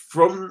feel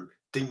from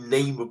the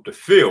name of the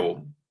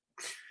film,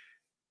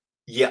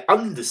 you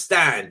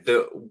understand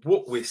that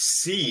what we're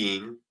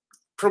seeing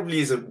probably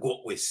isn't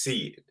what we're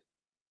seeing.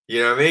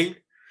 You know what I mean?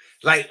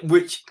 Like,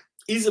 which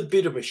is a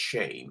bit of a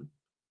shame,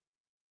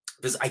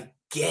 because I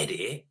get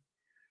it.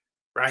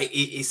 right?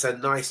 It's a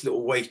nice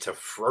little way to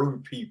throw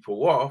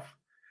people off,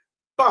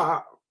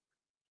 but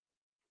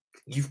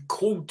you've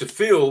called the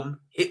film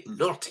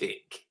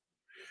hypnotic.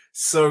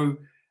 So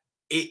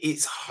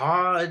it's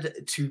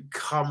hard to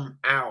come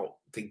out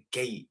the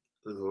gate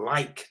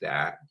like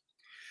that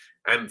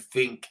and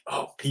think,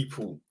 oh,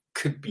 people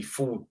could be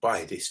fooled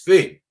by this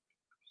thing.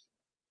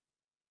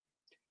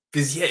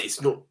 Because, yeah, it's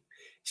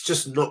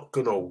just not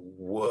going to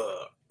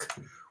work.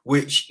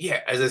 Which,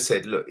 yeah, as I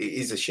said, look, it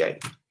is a shame.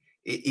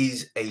 It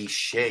is a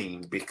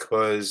shame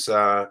because,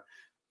 I'm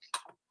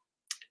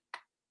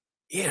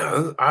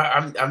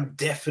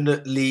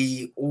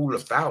definitely all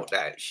about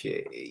that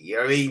shit. You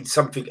know what I mean?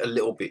 Something a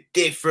little bit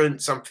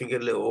different, something a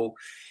little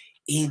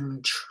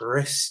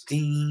interesting.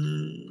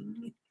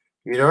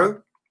 You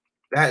know,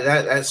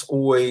 that's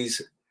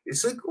always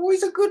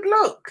always a good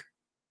look,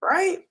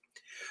 right?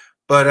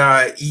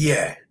 But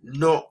yeah,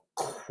 not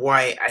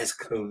quite as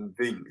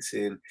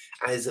convincing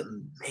as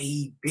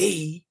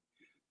maybe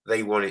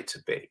they want it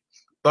to be.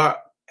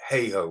 But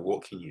hey ho,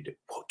 what can you do?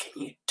 What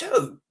can you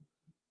do?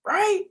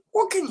 Right?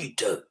 What can you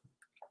do?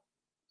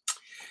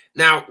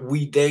 Now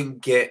we then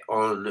get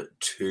on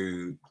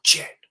to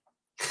Jen.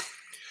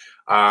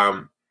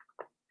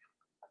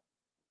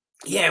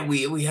 Yeah,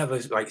 we have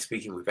us like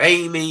speaking with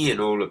Amy and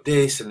all of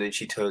this, and then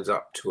she turns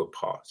up to a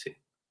party.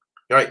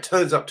 Right,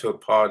 turns up to a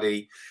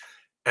party,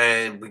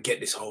 and we get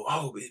this whole,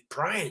 oh,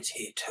 Brian's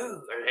here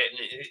too, and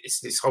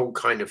it's this whole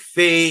kind of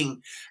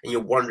thing, and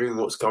you're wondering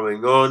what's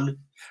going on.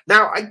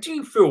 Now, I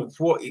do feel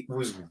what it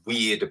was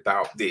weird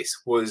about this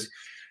was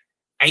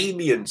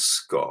Amy and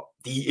Scott,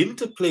 the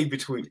interplay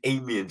between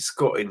Amy and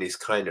Scott in this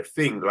kind of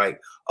thing, like,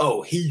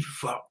 oh, he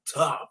fucked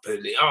up,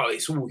 and oh,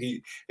 it's all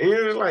he, and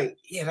you're like,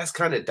 yeah, that's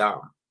kind of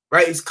dumb,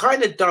 right? It's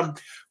kind of dumb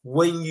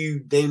when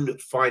you then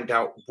find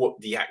out what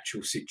the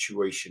actual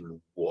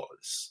situation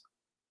was.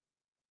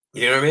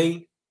 You know what I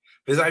mean?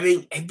 Because I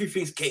mean,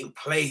 everything's getting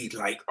played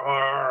like,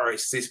 oh,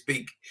 it's this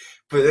big,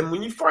 but then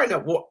when you find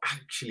out what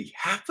actually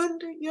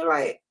happened, you're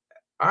like,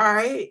 all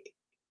right,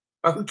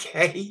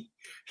 okay.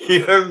 You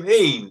know what I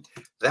mean?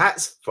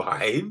 That's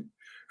fine.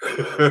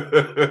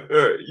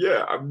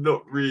 Yeah, I'm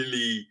not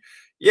really,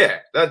 yeah,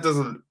 that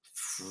doesn't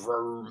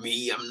throw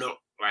me. I'm not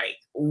like,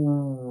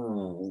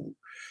 ooh.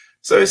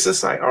 So it's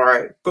just like, all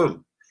right,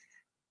 boom.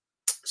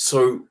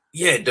 So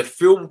yeah, the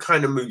film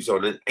kind of moves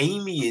on, and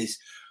Amy is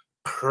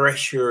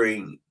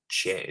pressuring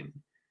Jen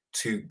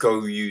to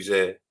go use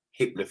a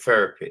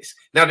hypnotherapist.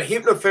 Now, the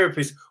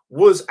hypnotherapist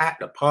was at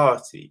the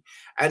party,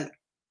 and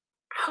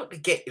how to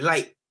get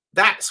like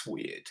that's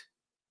weird.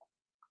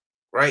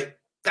 Right?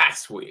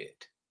 That's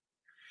weird.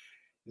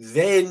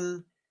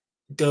 Then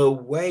the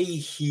way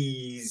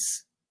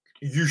he's,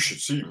 you should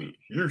see me.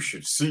 You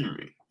should see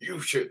me. You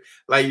should,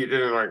 like, you're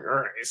doing like, all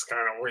right, it's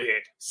kind of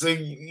weird. So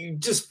you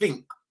just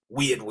think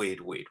weird.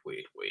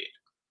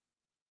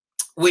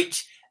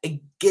 Which,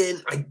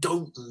 again, I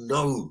don't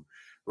know,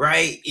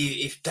 right?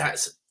 If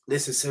that's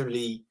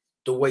necessarily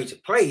the way to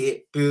play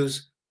it,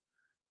 because,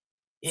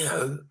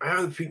 I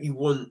don't think you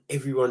want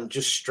everyone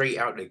just straight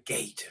out the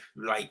gate,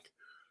 like,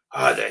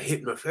 the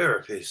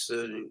hypnotherapist,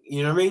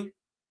 you know what I mean?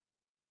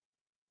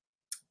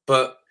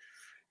 But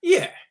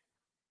yeah,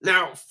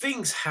 now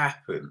things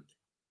happen,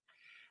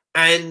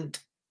 and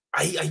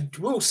I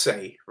will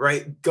say,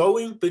 right,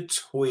 going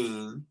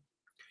between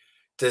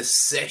the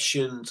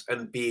sessions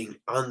and being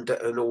under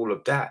and all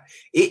of that,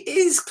 it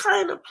is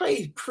kind of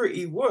played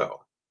pretty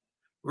well,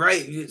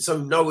 right? So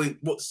knowing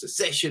what's the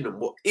session and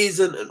what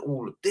isn't, and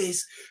all of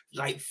this,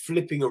 like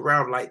flipping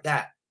around like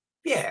that,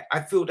 yeah, I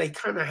feel they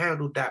kind of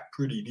handled that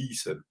pretty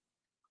decent.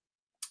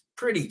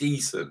 Pretty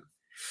decent.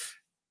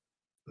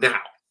 Now,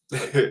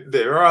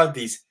 there are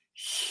these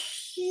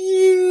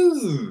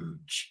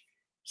huge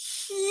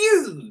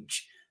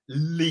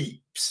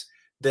leaps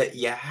that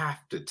you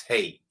have to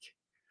take,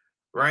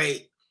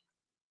 right?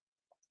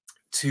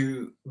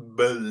 To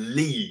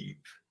believe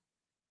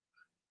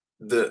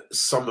that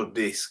some of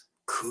this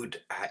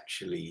could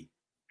actually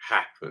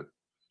happen.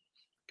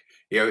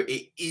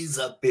 It is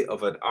a bit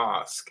of an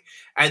ask.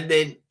 And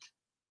then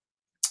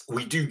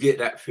we do get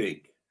that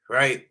thing,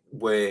 right?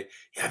 Where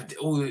you have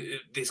all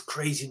this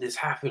craziness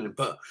happening,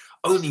 but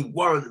only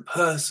one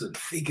person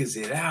figures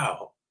it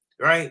out,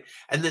 right?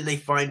 And then they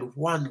find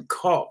one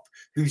cop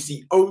who's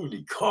the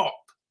only cop,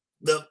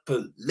 the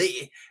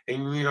police,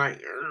 and you're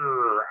like,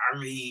 I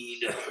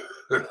mean,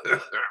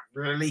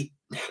 really?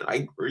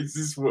 Like, is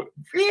this what?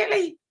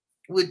 Really?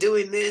 We're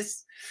doing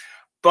this?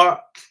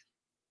 But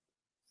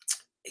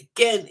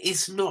again,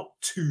 it's not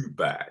too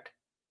bad,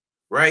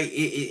 right?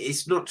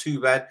 It's not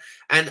too bad.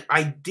 And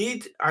I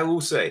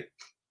will say,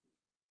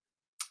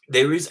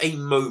 there is a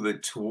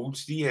moment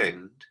towards the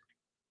end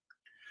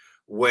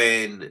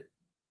when,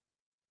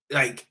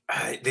 like,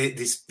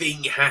 this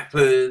thing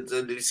happens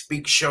and this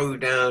big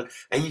showdown,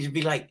 and you just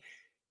be like,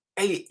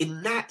 hey,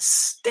 in that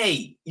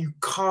state, you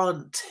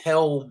can't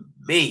tell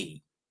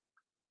me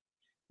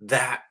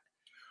that.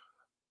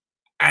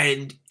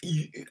 And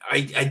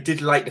I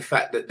did like the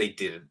fact that they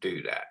didn't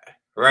do that,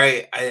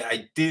 right?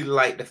 I did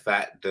like the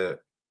fact that,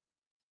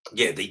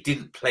 yeah, they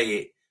didn't play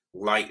it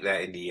like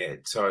that in the end.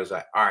 So I was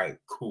like, all right,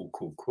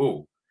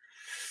 cool.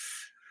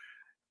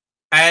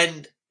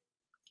 And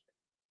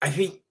I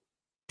think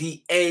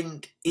the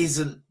end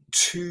isn't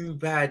too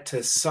bad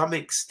to some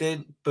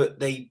extent, but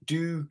they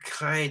do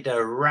kind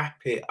of wrap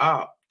it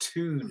up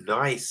too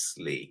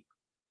nicely,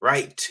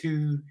 right?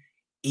 Too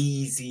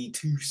easy,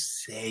 too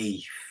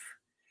safe,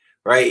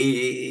 right?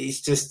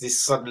 It's just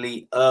this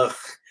suddenly,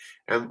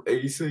 and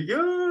you say,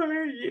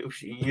 oh,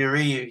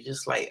 you're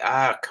just like,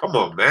 come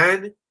on,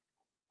 man.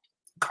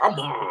 Come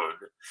on.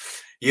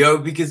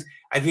 Because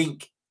I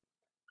think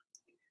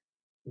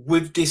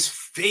with this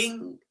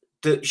thing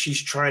that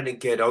she's trying to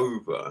get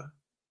over,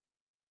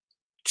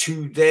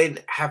 to then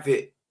have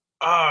it,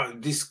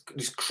 this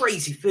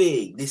crazy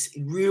thing, this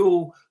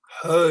real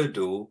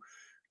hurdle,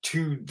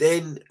 to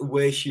then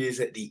where she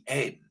is at the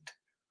end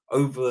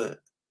over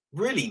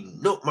really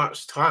not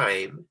much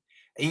time,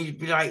 and you'd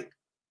be like,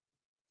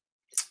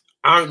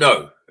 I don't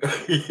know.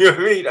 You know what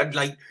I mean? I'm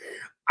like,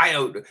 I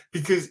don't know,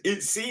 because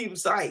it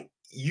seems like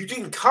you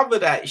didn't cover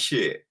that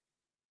shit.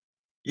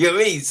 You know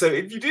what I mean? So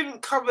if you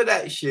didn't cover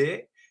that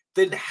shit,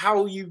 then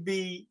how you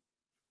be,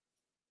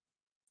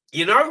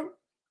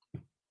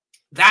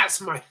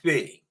 that's my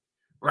thing,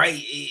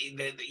 right?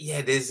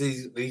 Yeah, there's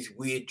these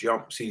weird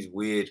jumps, these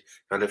weird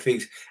kind of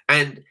things.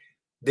 And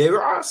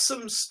there are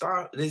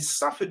there's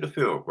stuff in the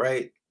film,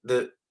 right,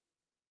 that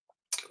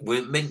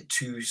we're meant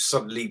to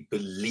suddenly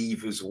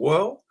believe as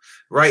well,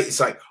 right? It's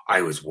like,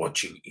 I was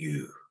watching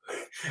you.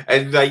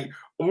 And like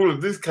all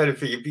of this kind of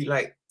thing, it'd be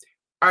like,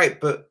 all right,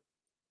 but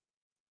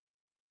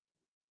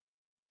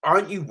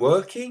aren't you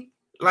working?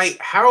 Like,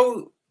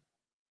 how?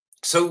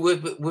 So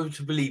we're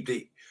to believe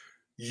that are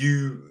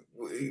you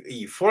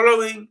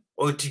following,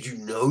 or did you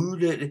know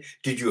that?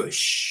 Did you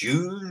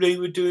assume they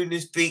were doing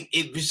this thing?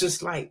 It was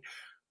just like,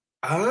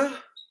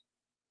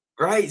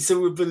 right? So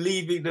we're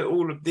believing that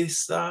all of this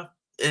stuff,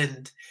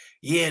 and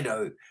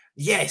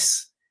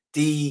yes,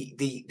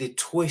 the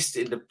twist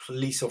in the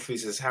police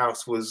officer's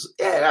house was,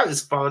 that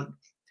was fun,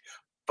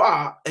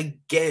 but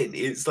again,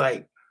 it's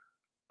like,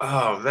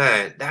 oh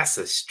man, that's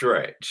a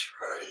stretch.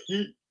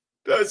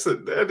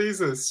 That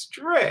is a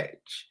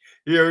stretch.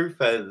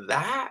 For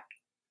that.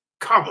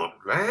 Come on,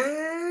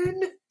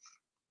 man.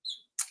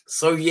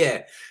 So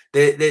yeah,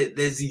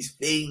 there's these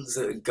things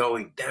that are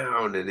going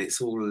down, and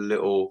it's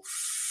all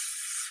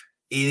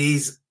it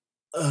is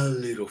a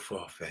little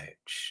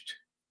far-fetched,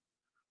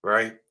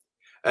 right?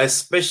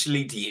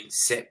 Especially the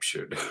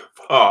inception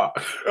part.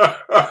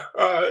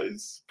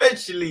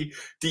 Especially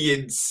the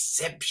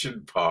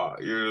inception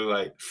part. You're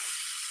like,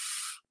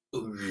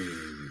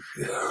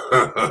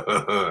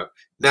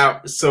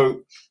 now,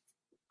 so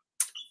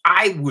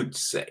I would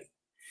say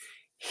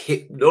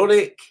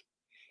Hypnotic,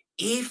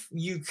 if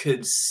you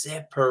can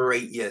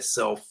separate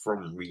yourself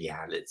from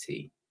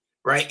reality,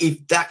 right?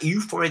 If that you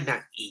find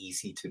that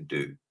easy to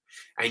do,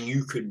 and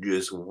you can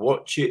just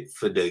watch it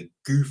for the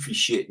goofy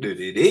shit that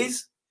it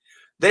is,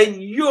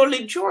 then you'll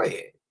enjoy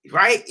it,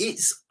 right?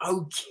 It's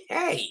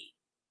okay.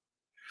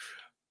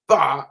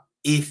 But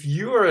if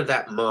you're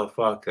that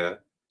motherfucker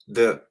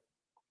that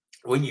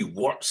when you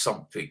watch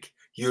something,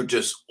 you're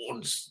just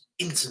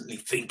instantly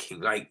thinking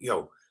like,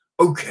 yo,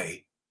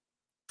 okay,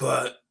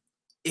 but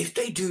if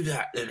they do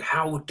that, then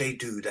how would they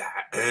do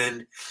that?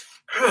 And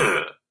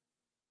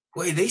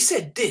wait, they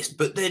said this,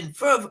 but then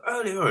further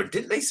earlier on,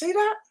 didn't they say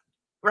that?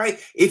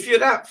 Right? If you're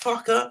that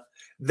fucker,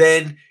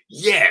 then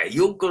yeah,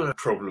 you're gonna have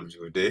problems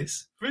with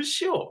this for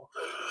sure.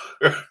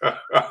 I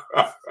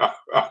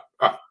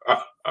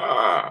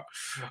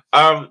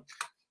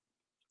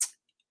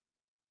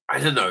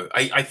don't know.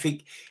 I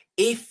think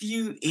if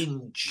you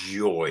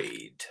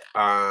enjoyed,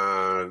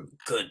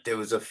 good, there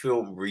was a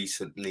film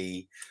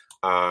recently,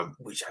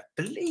 which I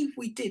believe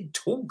we did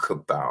talk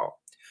about,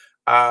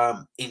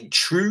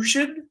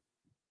 Intrusion,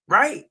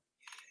 right?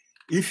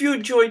 If you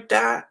enjoyed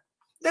that,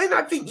 then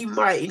I think you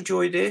might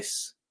enjoy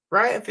this,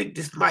 right? I think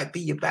this might be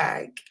your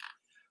bag.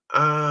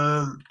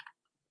 Like,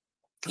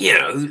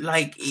 yeah,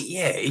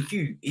 if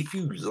you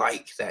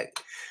like that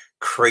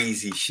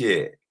crazy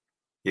shit,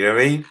 you know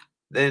what I mean?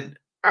 Then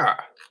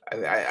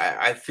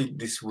I think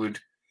this would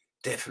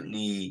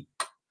definitely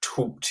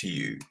talk to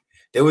you.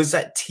 There was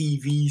that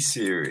TV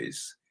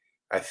series,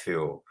 I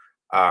feel,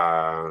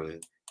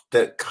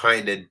 that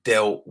kind of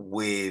dealt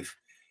with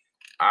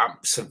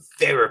some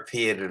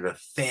therapy and an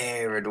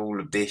affair and all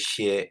of this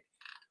shit,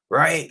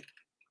 right?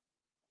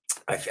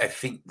 I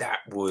think that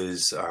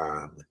was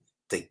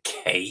the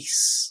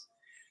case,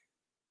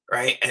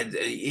 right? And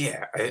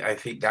I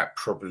think that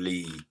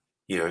probably,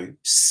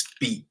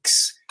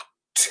 speaks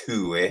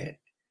to it.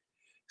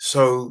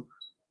 So,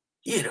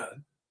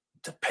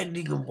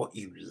 depending on what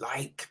you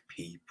like,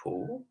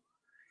 people,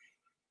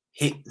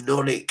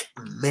 Hypnotic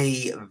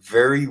may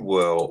very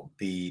well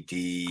be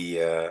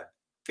the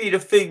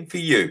thing for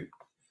you.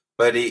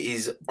 But it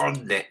is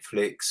on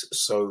Netflix.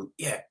 So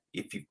yeah,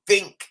 if you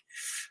think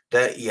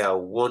that you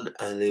want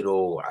a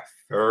little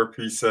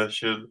therapy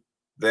session,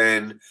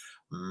 then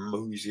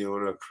mosey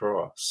on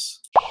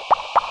across.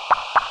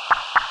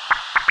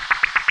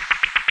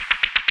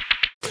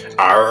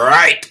 All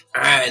right.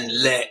 And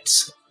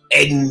let's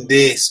end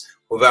this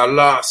with our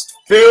last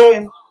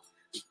film,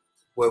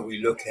 where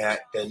we look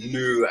at the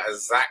new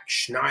Zack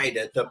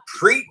Snyder, the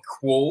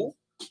prequel,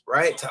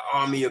 right, to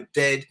Army of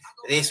Dead.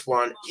 This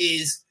one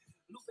is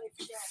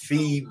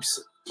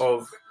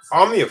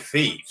Army of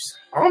Thieves.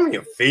 Army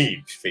of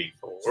Thieves,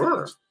 people.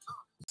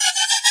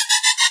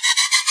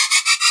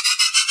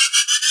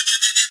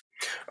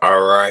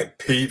 All right,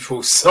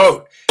 people.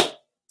 So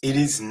it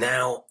is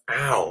now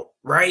out,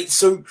 right?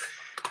 So,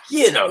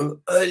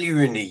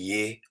 earlier in the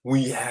year,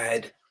 we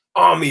had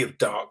Army of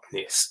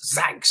Darkness,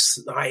 Zack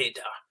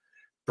Snyder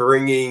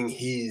bringing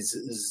his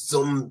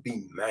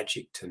zombie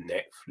magic to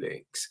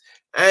Netflix.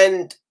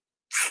 And,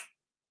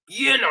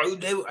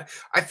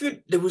 I feel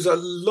there was a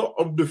lot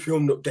of the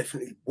film that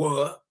definitely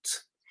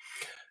worked.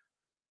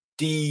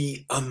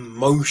 The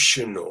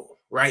emotional,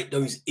 right?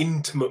 Those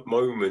intimate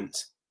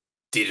moments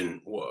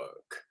didn't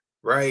work,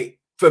 right?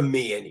 For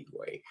me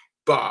anyway.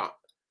 But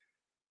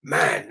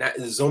man, that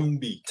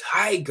zombie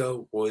tiger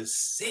was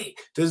sick.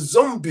 The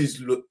zombies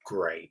looked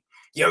great.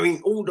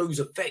 All those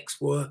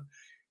effects were,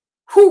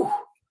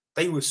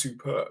 they were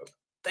superb.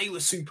 They were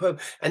superb.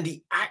 And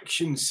the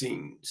action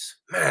scenes,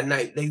 man,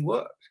 they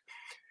worked.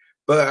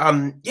 But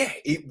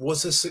it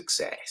was a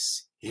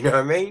success. You know what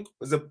I mean? It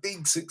was a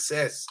big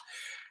success.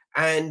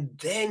 And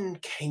then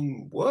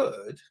came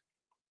word,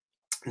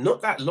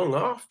 not that long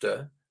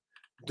after,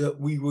 that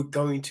we were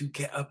going to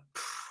get a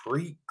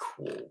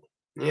prequel.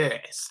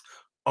 Yes,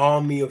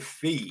 Army of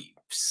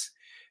Thieves.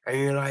 And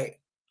you're like,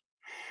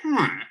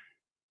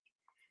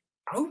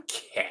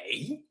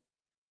 okay,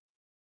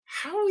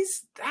 how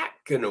is that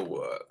gonna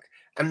work?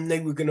 And they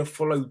were gonna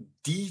follow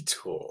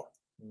Dita.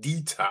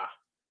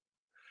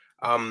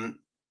 And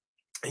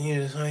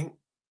you're just like,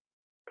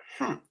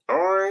 all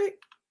right.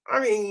 I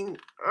mean,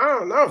 I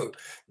don't know.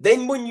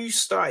 Then when you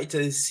started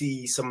to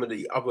see some of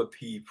the other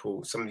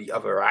people, some of the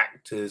other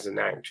actors and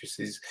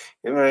actresses,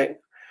 you're like,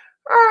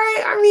 all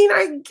right, I mean,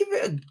 I give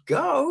it a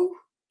go,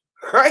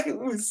 right?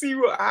 We'll see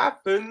what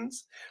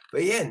happens.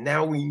 But yeah,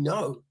 now we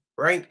know,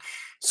 right?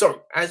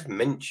 So, as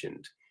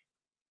mentioned,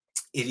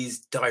 it is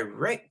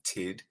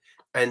directed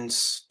and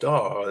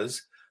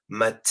stars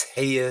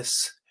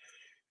Matthias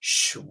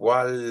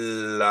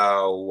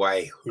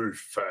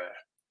Schweighöfer.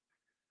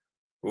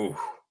 Ooh,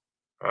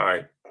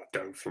 I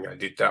don't think I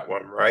did that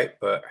one right,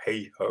 but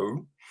hey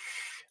ho.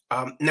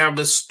 Now,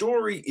 the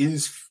story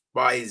is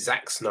by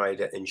Zack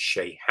Snyder and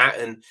Shay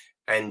Hatton,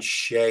 and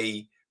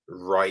Shay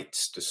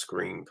writes the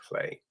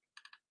screenplay.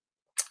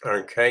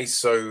 Okay,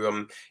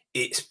 so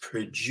it's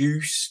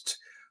produced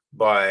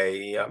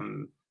by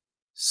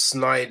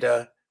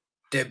Snyder,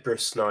 Deborah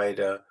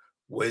Snyder,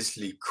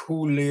 Wesley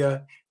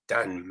Collier,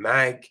 Dan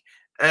Mag,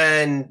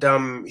 and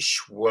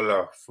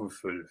Schwoller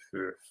Fufel.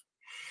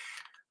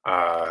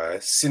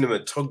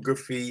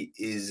 Cinematography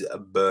is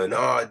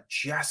Bernard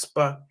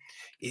Jasper.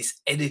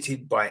 It's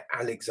edited by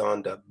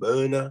Alexander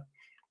Berner.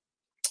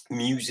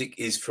 Music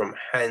is from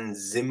Hans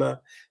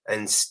Zimmer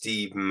and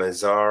Steve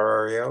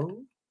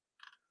Mazzario.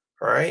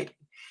 All right.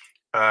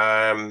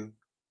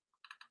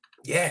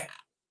 Yeah.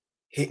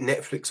 Hit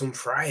Netflix on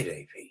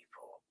Friday,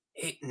 people.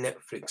 Hit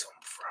Netflix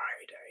on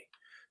Friday.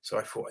 So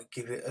I thought I'd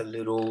give it a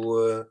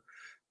little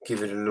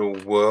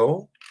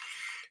whirl.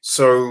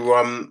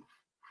 So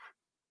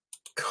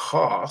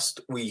cast,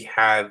 we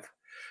have,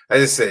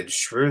 as I said,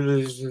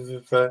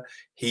 Schroeder,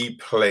 he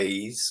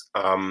plays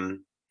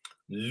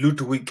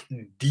Ludwig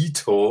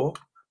Dieter,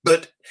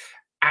 but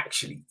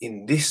actually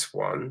in this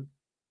one,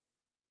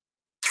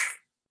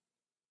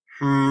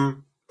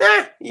 you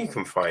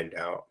can find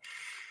out.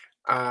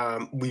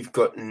 We've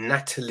got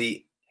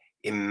Natalie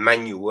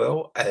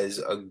Emmanuel as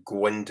a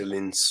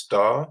Gwendolyn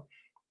Starr.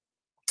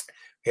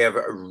 We have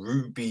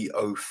Ruby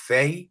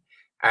O'Fay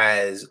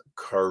as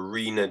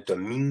Karina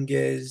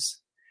Dominguez.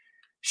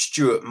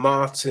 Stuart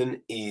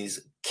Martin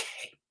is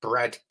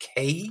Brad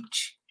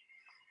Cage.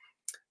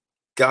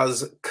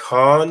 Guz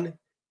Khan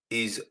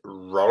is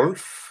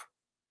Rolf.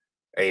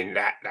 And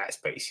that's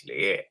basically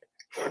it.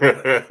 You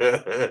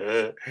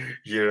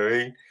know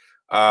what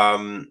I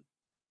mean?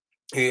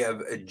 We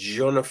have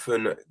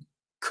Jonathan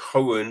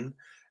Cohen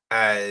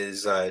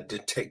as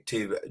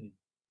Detective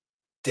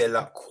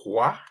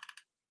Delacroix.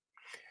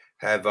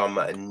 Have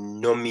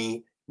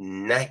Nomi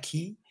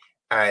Naki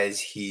as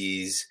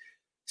his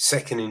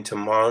second in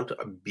command,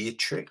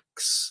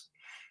 Beatrix.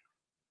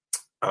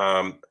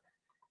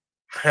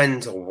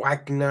 Hans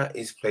Wagner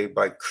is played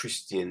by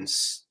Christian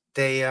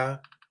Steyer.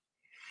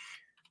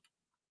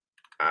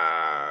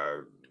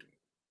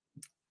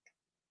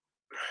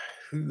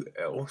 Who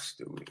else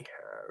do we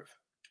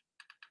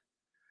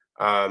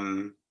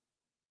have?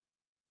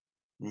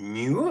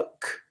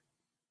 Newark.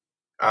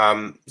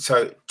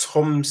 So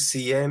Tom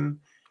CM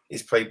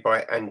is played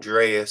by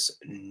Andreas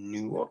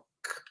Newark.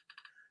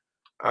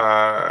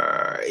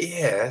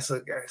 Yeah,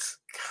 that's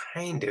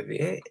kind of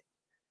it.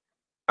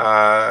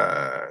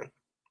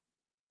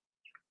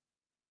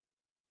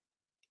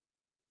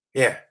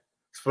 Yeah,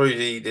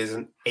 supposedly there's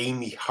an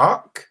Amy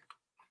Huck,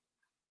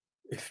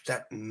 if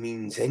that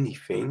means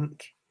anything.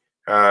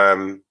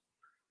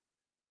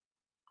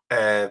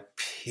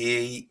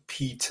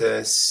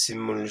 Peter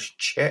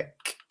Simulchek.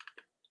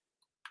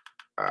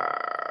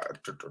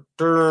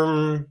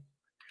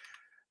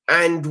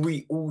 And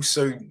we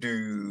also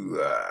do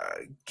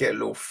get a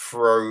little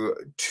throw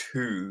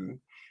to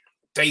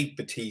Dave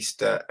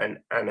Bautista and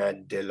Ana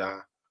de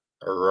la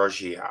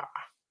Roggia.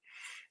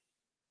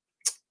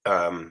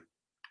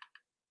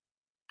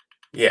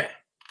 Yeah,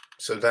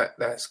 so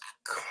that's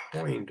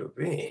kind of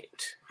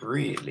it,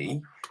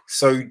 really.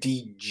 So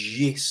the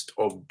gist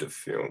of the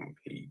film,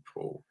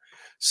 people.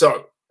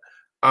 So,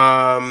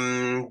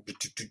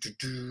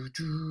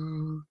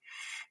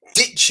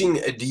 ditching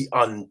the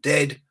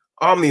undead,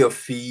 Army of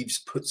Thieves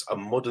puts a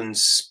modern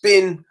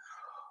spin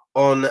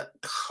on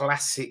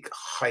classic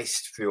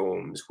heist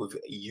films with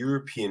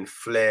European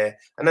flair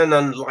and an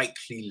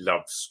unlikely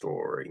love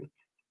story.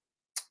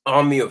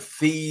 Army of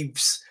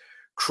Thieves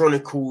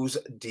chronicles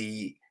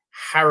the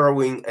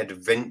harrowing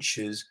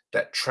adventures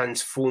that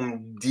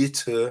transformed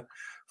Dieter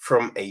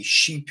from a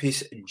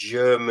sheepish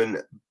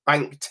German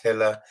bank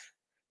teller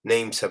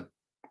named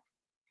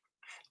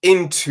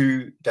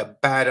into the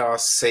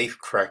badass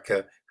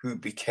safecracker who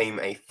became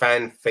a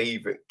fan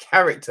favorite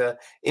character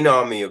in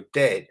Army of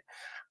Dead.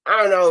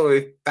 I don't know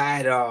if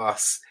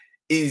badass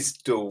is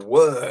the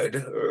word,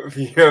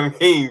 you know what I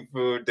mean,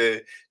 for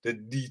the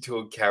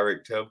Dieter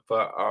character,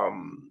 but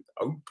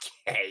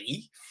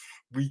okay,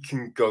 we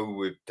can go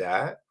with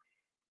that.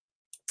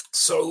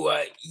 So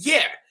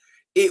yeah,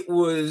 it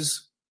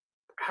was,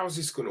 how's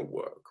this gonna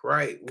work,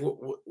 right?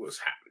 What's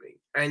happening?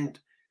 And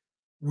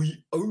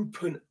we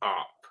open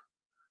up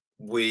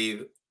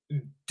with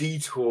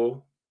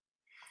Dieter.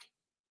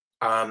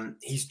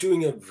 He's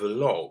doing a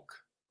vlog,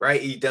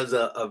 right? He does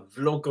a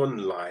vlog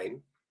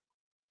online,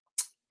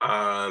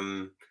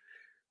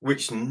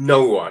 which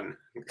no one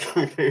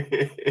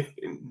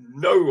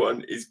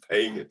is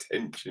paying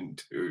attention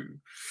to,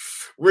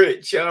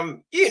 which you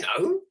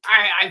know,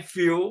 I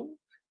feel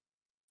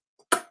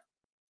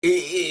it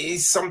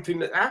is something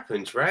that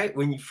happens, right?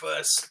 When you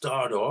first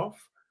start off,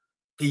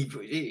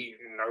 people,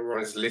 no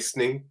one's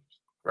listening,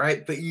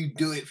 right? But you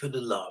do it for the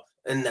love,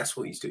 and that's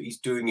what he's doing. He's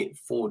doing it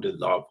for the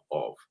love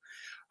of.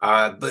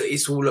 But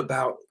it's all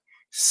about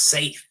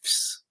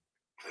safes,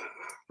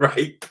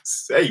 right?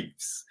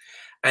 Safes.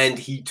 And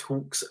he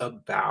talks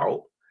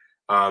about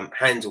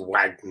Hans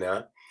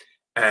Wagner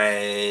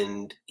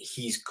and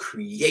his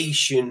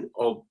creation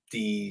of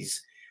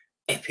these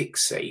epic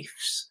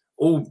safes,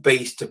 all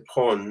based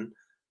upon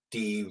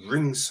the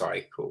ring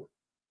cycle,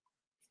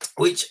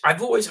 which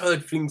I've always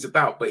heard things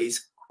about, but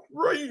it's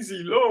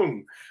crazy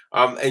long.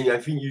 And I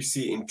think you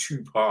see it in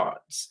 2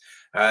 parts.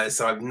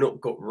 So I've not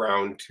got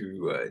round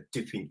to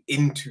dipping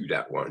into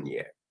that one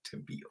yet, to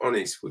be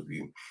honest with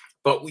you.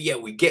 But yeah,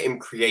 we get him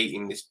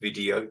creating this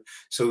video.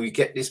 So we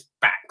get this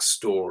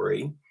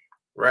backstory,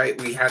 right?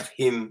 We have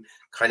him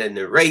kind of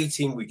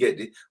narrating.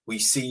 We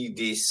see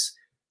this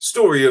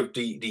story of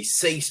the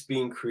safes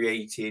being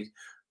created,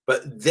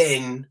 but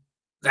then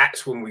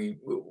that's when we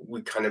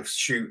kind of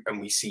shoot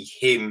and we see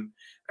him,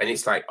 and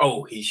it's like,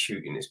 oh, he's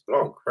shooting this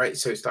blog, right?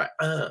 So it's like,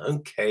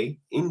 okay,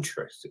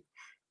 interesting.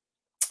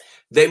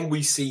 Then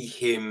we see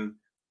him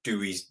do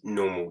his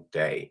normal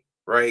day,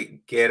 right?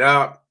 Get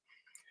up,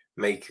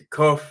 make a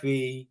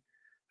coffee,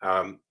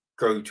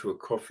 go to a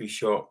coffee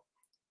shop,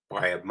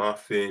 buy a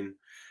muffin.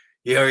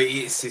 You know,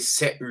 it's his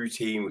set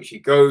routine, which he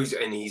goes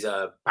and he's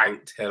a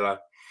bank teller,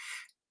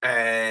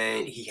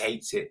 and he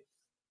hates it.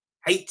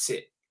 He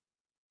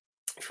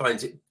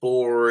finds it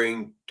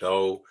boring,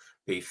 dull.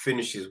 But he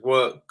finishes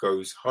work,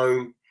 goes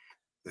home.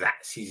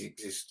 That's his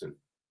existence.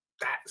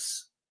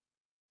 That's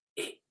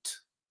it.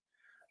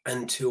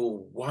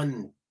 Until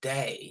one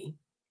day,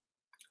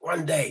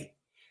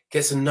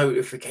 gets a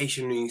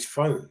notification on his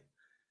phone.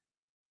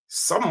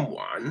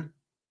 Someone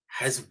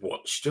has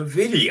watched a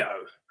video,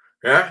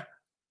 yeah,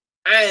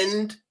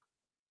 and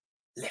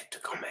left a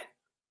comment,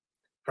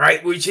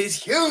 right? Which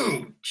is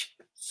huge.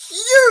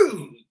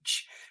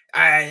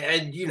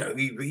 And you know,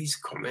 he reads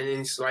the comment and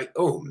it's like,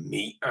 oh,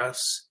 meet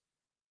us.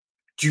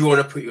 Do you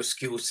want to put your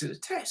skills to the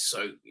test?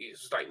 So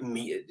it's like,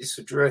 meet at this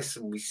address,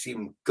 and we see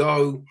him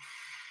go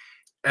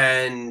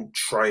and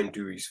try and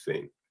do his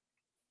thing,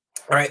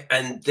 right?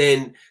 And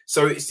then,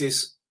 so it's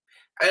this,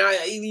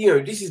 and you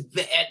know, this is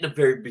at the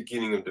very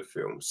beginning of the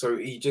film. So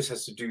he just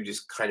has to do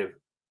this kind of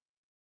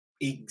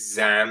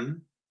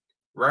exam,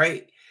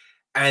 right?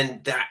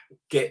 And that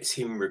gets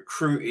him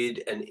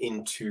recruited and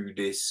into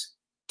this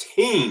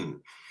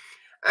team.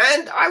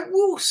 And I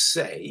will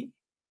say,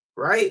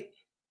 right,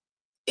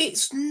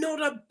 it's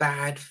not a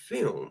bad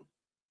film.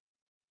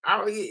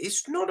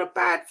 It's not a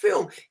bad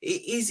film.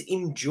 It is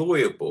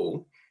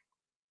enjoyable.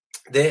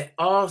 There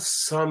are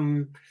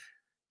some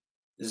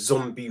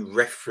zombie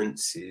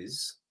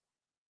references,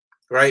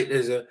 right?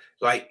 There's a,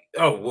 like,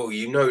 oh, well,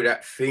 you know,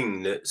 that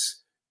thing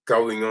that's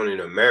going on in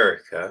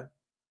America.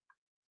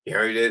 You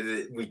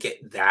know, we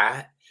get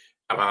that.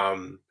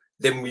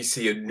 Then we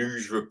see a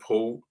news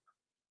report.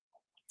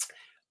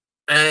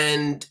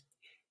 And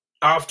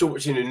after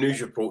watching the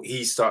news report,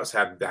 he starts to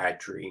have bad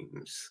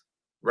dreams,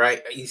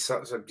 right? He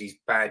starts to have these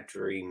bad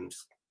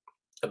dreams.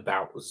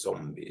 about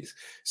zombies.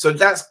 So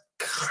that's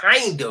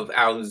kind of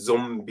our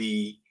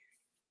zombie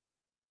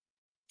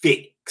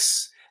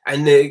fix.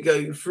 And they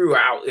go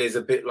throughout, there's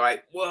a bit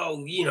like,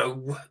 well, you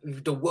know,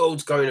 the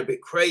world's going a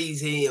bit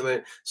crazy. I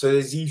mean, so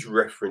there's these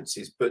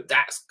references, but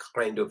that's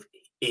kind of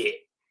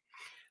it.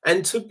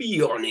 And to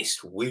be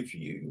honest with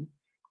you,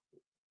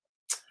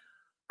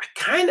 I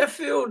kind of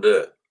feel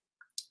that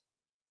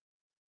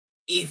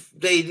if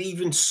they'd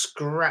even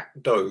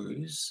scrapped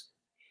those,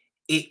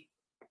 it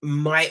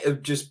might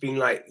have just been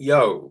like,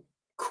 yo,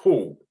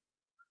 cool.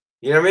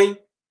 You know what I mean?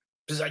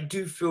 Because I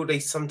do feel they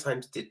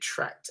sometimes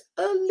detract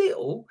a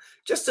little,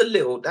 just a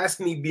little. That's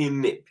me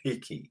being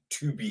nitpicky,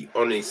 to be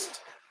honest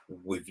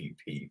with you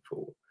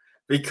people.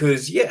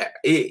 Because, yeah,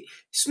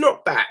 it's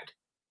not bad.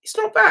 It's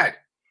not bad.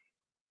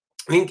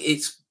 I think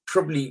it's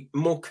probably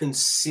more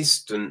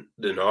consistent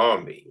than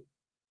Army,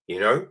 you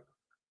know?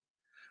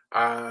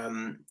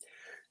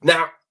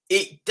 Now,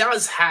 it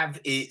does have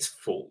its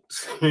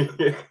faults.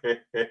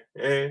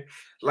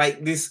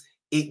 Like this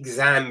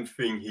exam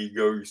thing he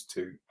goes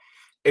to.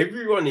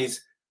 Everyone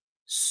is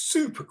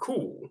super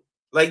cool,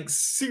 like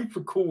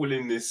super cool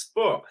in this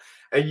spot.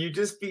 And you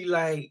just be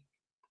like,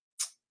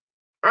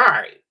 all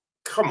right,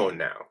 come on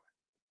now.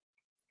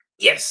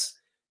 Yes,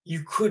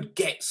 you could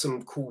get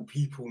some cool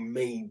people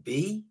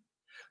maybe,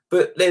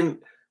 but then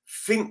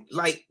think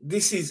like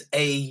this is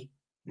a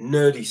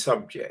nerdy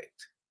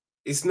subject.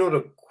 It's not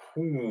a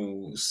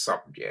cool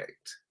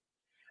subject.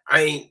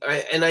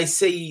 I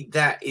say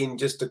that in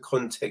just the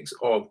context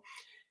of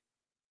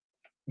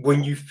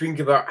when you think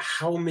about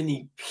how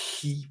many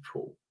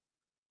people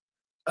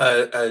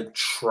are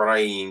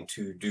trying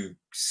to do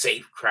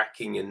safe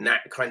cracking and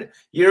that kind of,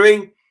 you know what I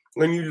mean?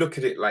 When you look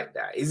at it like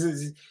that,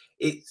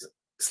 it's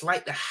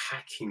like the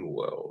hacking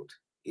world.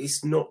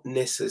 It's not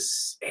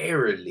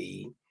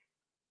necessarily,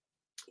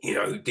 you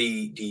know,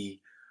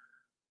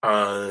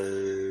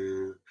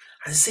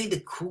 I'd say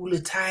the cooler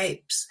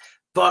types,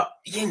 but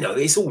you know,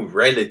 it's all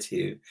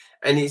relative,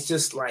 and it's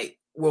just like,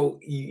 well,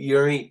 you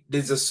know, what I mean?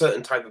 There's a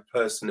certain type of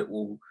person that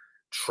will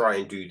try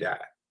and do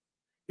that,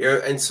 you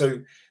know, and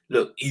so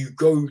look, you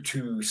go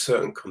to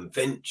certain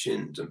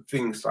conventions and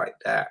things like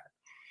that.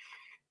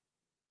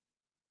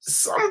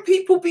 Some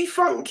people be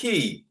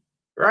funky,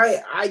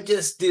 right? I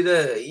just did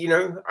you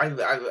know,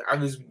 I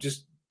was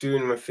just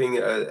doing my thing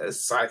at a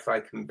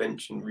sci-fi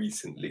convention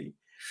recently.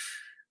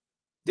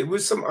 There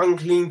was some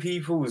unclean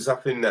people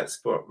up in that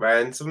spot,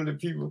 man. Some of the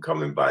people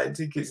coming buying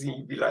tickets, and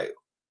you'd be like,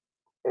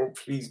 "Oh,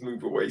 please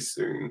move away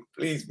soon.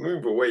 Please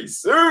move away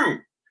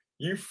soon.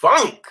 You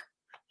funk.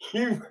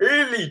 You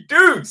really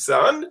do,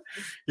 son."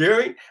 You know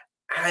what I mean?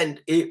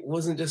 And it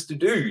wasn't just the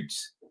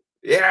dudes.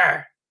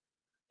 Yeah.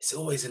 It's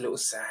always a little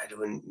sad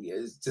when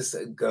it's just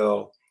a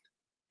girl.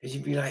 And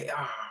you'd be like,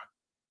 "Ah, oh,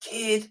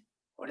 kid,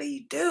 what are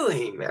you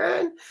doing,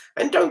 man?"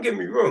 And don't get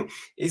me wrong,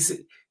 it's,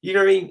 you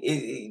know what I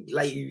mean?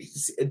 Like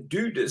a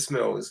dude that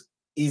smells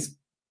is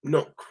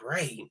not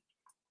great,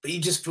 but you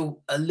just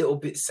feel a little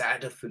bit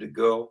sadder for the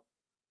girl,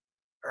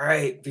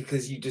 right?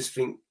 Because you just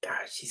think,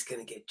 she's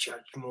gonna get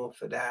judged more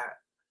for that.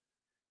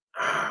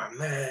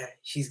 Man,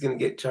 she's gonna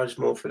get judged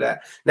more for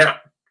that.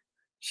 Now,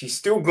 she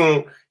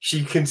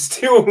can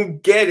still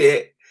get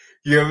it.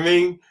 You know what I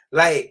mean?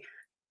 Like,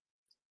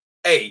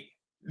 hey,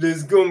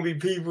 there's gonna be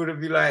people to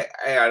be like,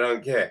 "Hey, I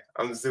don't care.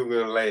 I'm still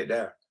gonna lay it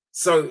down."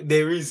 So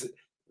there is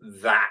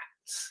that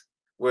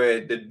where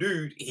the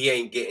dude, he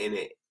ain't getting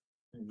it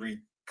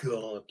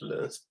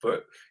regardless.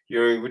 But you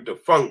know, with the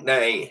funk,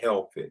 that ain't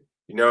helping.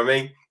 You know what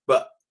I mean?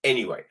 But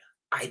anyway,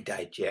 I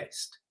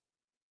digest.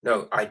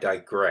 No, I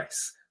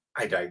digress.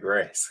 I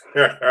digress.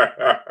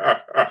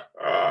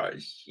 Oh,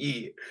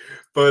 shit.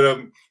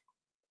 But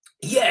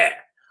yeah.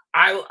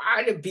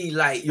 I'd be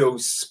like, yo,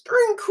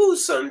 sprinkle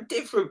some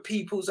different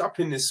peoples up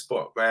in this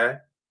spot,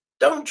 man.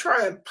 Don't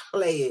try and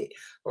play it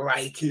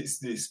like it's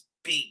this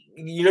big,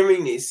 you know what I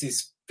mean? It's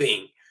this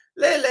thing.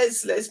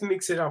 Let's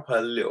mix it up a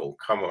little.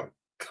 Come on,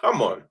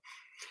 come on.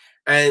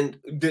 And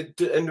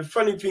the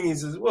funny thing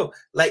is as well,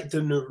 like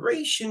the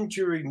narration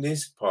during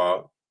this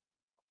part,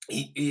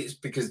 it's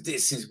because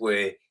this is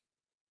where,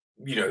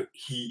 you know,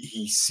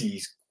 he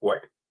sees Gwen,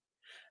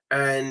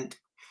 and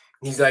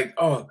he's like,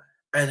 oh,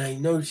 and I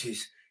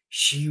noticed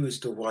she was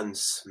the one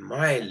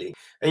smiling.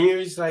 And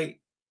you're just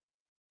like,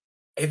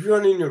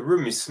 everyone in the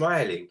room is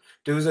smiling.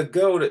 There was a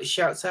girl that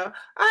shouts out,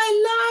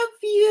 "I love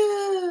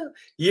you."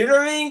 You know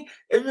what I mean?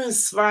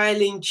 Everyone's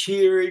smiling,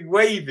 cheering,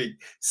 waving.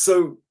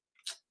 So,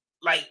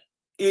 like,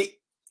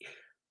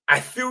 I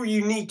feel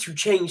you need to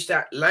change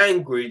that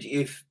language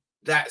if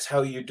that's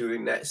how you're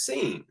doing that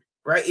scene,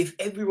 right? If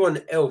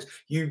everyone else,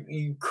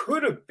 you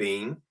could have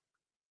been,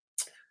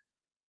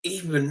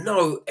 even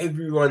though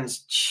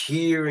everyone's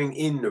cheering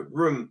in the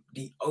room,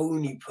 the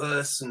only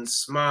person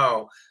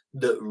smile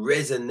that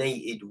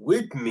resonated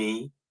with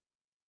me,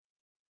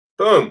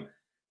 boom,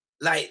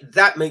 like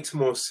that makes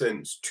more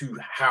sense to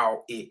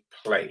how it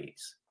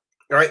plays,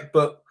 right?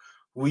 But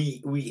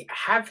we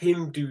have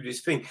him do this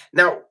thing.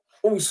 Now,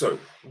 also,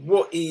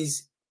 what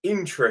is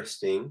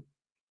interesting,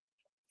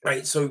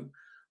 right? So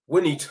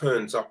when he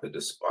turns up at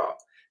the spot,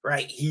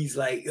 right? He's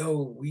like,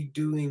 yo, we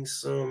doing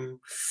some,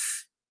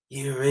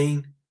 you know what I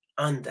mean,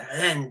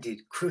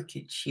 underhanded,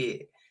 crooked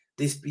shit.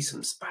 This be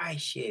some spy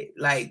shit.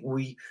 Like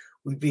we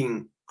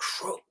being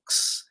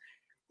crooks.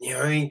 You know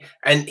what I mean?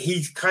 And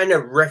he's kind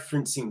of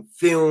referencing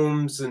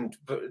films and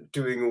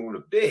doing all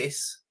of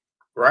this,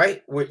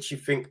 right? Which you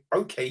think,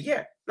 okay,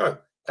 yeah, no,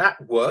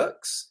 that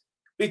works.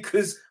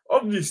 Because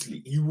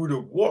obviously he would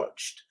have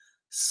watched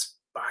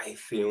spy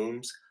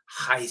films,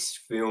 heist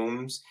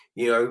films,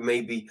 you know,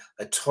 maybe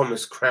a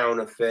Thomas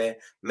Crown Affair,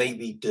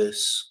 maybe The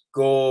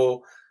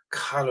Score,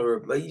 Color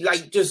of,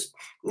 like just,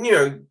 you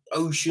know,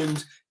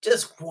 Oceans,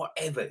 just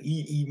whatever.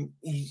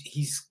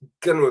 He's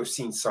gonna have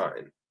seen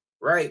something,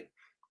 right?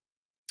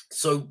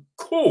 So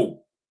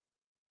cool.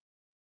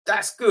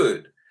 That's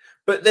good.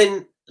 But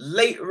then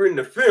later in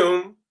the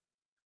film,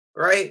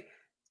 right,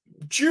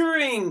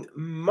 during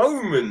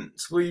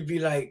moments where you'd be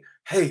like,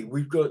 hey,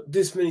 we've got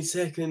this many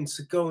seconds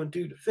to go and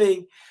do the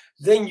thing,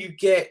 then you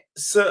get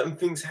certain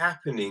things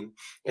happening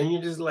and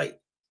you're just like,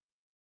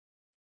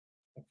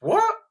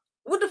 what?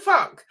 What the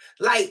fuck?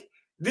 Like,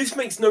 this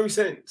makes no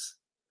sense.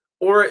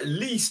 Or at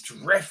least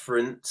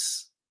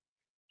reference,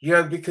 you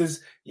know,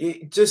 because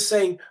you just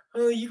saying,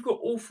 oh, you've got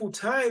awful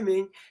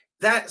timing,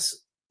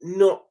 that's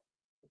not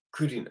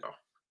good enough,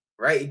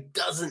 right? It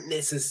doesn't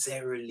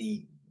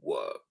necessarily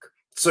work.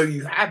 So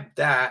you have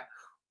that.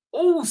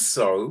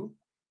 Also,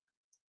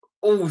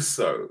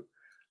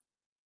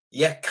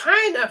 you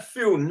kind of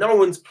feel no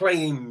one's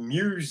playing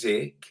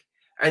music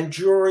and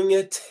drawing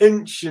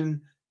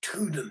attention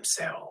to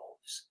themselves.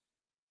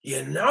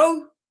 You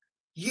know?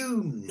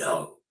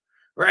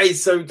 Right?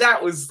 So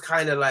that was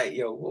kind of like,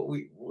 yo,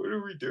 what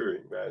are we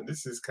doing, man?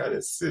 This is kind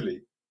of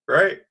silly,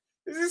 right?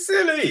 This is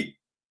silly.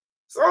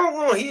 So I don't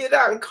want to hear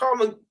that and come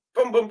and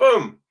boom, boom,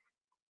 boom.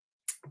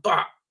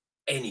 But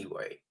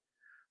anyway,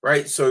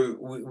 right? So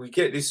we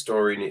get this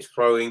story and it's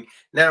flowing.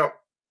 Now,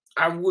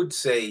 I would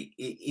say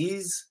it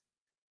is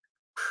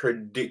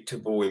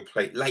predictable in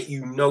play, like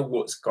you know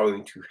what's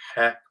going to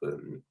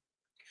happen,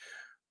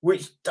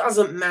 which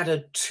doesn't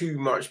matter too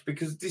much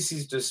because this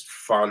is just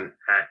fun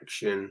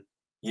action.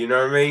 You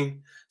know what I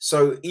mean?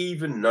 So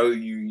even though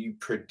you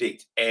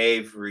predict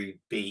every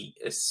beat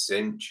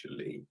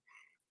essentially,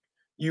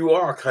 you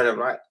are kind of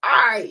like,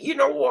 you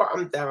know what?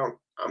 I'm down.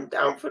 I'm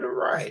down for the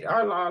ride.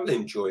 I'll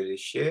enjoy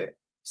this shit.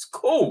 It's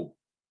cool.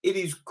 It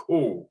is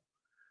cool.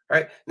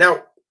 Right?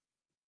 Now,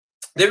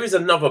 there is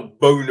another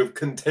bone of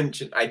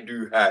contention I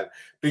do have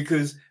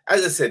because,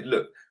 as I said,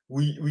 look,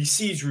 we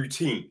see his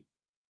routine.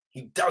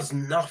 He does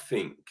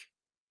nothing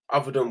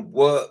other than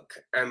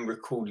work and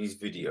record his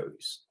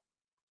videos,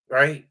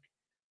 right?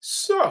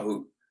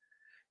 So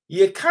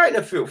you kind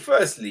of feel,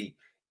 firstly,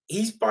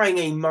 he's buying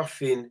a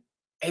muffin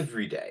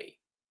every day.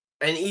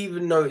 And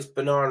even though it's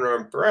banana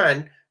and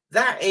bran,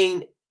 that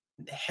ain't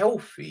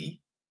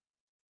healthy.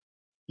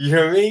 You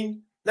know what I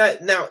mean?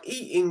 Now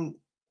eating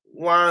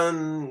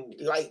one,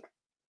 like,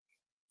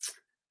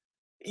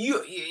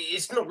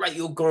 it's not like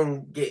you're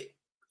gonna get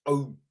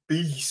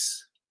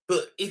obese,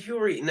 but if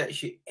you're eating that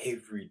shit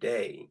every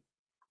day,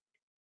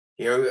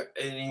 you know,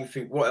 and you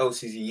think, what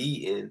else is he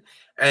eating?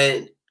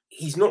 And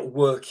he's not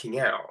working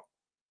out,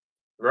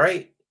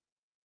 right?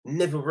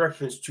 Never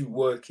reference to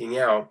working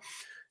out.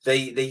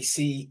 They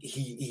see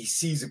he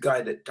sees a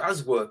guy that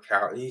does work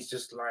out, and he's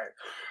just like,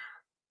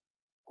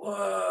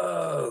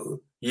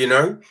 whoa, you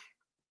know.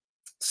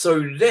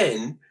 So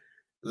then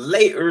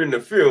later in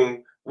the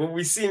film, when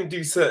we see him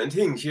do certain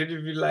things, you'd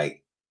be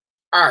like,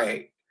 all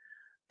right,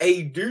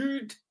 a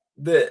dude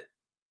that,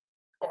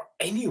 or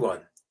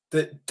anyone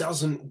that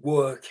doesn't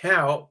work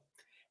out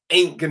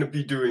ain't gonna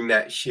be doing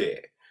that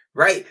shit,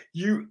 right?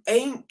 You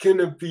ain't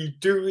gonna be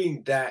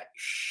doing that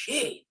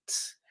shit.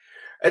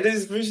 And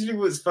especially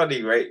what's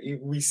funny, right?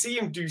 We see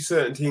him do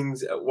certain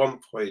things at one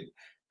point,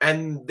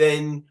 and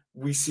then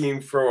we see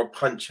him throw a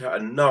punch at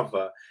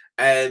another,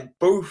 and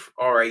both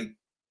are a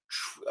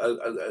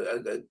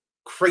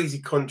crazy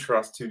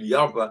contrast to the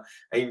other.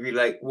 And you'd be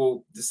like,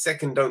 well, the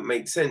second don't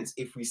make sense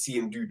if we see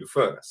him do the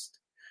first.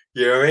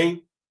 You know what I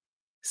mean?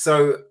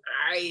 So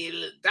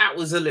that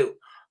was a little.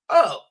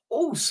 Oh,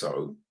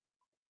 also,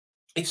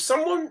 if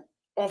someone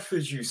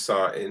offers you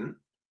something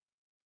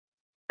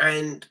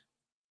and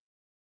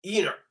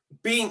you know,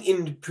 being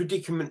in the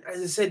predicament,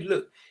 as I said,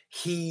 look,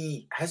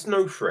 he has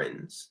no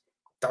friends,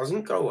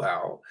 doesn't go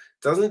out,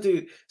 doesn't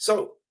do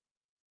so.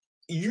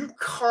 You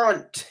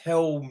can't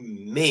tell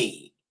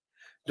me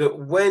that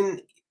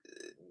when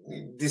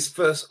this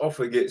first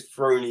offer gets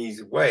thrown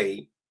his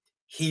way,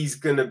 he's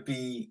gonna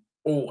be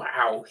all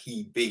how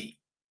he be.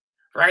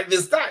 Right?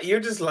 There's that. You're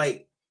just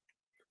like,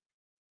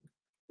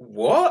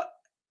 what?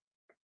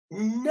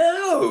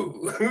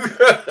 No.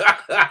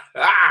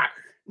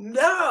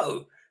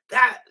 No.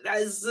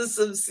 That's just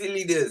some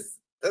silliness.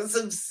 That's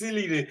some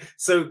silliness.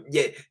 So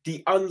yeah,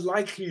 the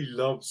unlikely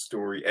love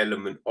story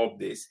element of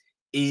this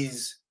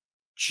is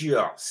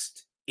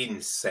just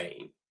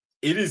insane.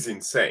 It is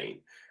insane.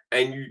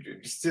 And you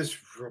just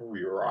roll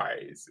your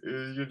eyes.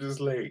 You're just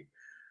like,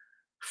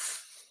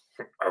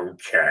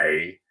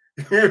 okay.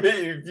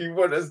 If you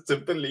want us to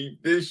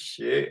believe this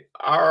shit,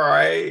 all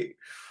right.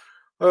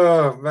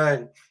 Oh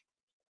man,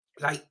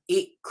 like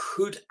it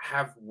could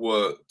have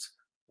worked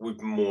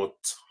with more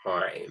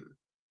time,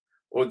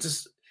 or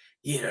just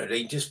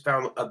they just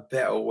found a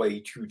better way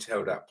to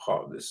tell that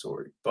part of the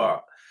story.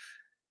 But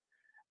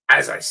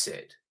as I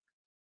said,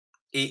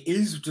 it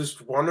is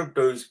just one of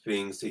those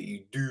things that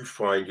you do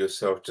find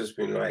yourself just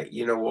being like,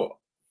 you know what,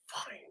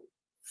 fine,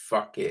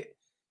 fuck it,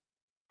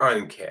 I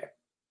don't care.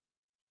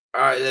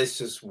 All right, let's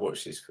just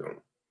watch this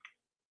film.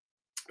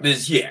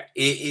 Because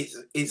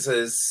it's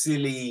a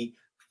silly,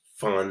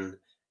 fun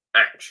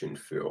action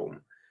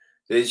film.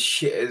 There's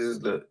shit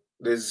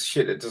there's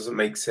shit that doesn't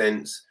make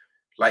sense,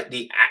 like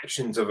the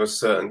actions of a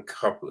certain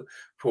couple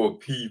for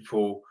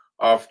people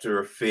after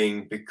a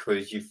thing,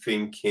 because you're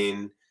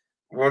thinking,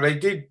 well, they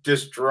did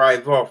just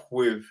drive off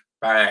with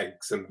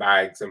bags and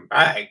bags and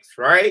bags,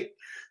 right?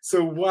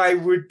 So why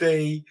would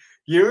they?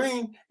 You know what I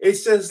mean?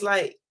 It's just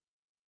like,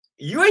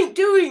 you ain't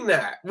doing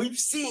that. We've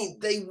seen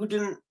they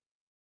wouldn't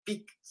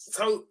be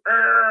so.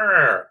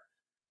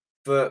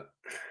 But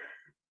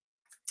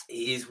it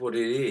is what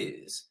it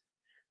is.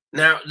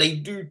 Now they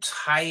do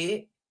tie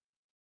it.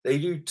 They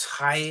do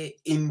tie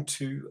it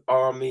into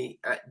Army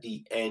at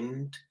the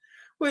end,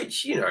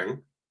 which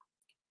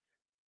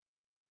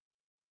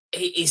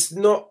it's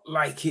not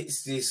like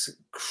it's this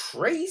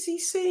crazy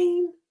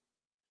scene,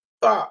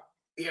 but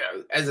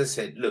as I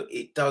said, look,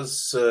 it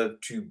does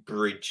serve to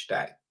bridge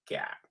that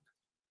gap,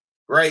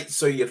 right?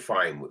 So you're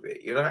fine with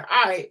it. You're like,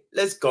 all right,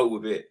 let's go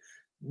with it.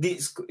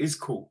 This is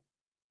cool.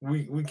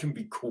 We can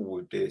be cool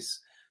with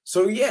this.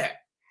 So yeah,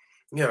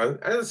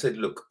 as I said,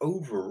 look,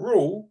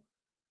 overall,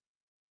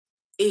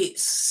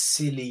 it's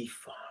silly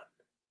fun.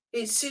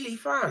 It's silly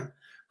fun,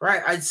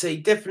 right? I'd say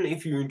definitely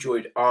if you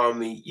enjoyed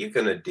Army, you're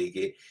gonna dig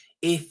it.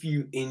 If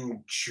you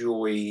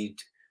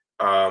enjoyed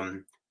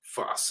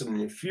Fast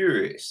and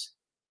Furious,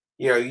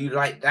 you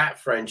like that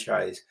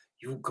franchise,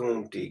 you're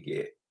gonna dig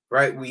it,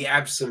 right? We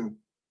have some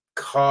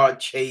car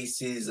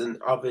chases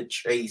and other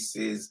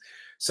chases,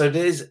 so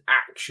there's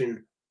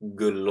action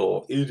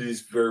galore. It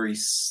is very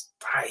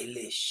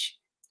stylish.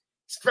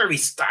 It's very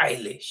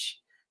stylish.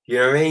 You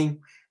know what I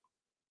mean?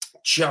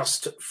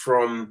 Just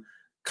from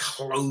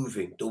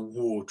clothing, the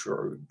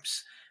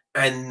wardrobes,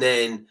 and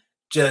then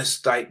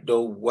just like the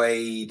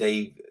way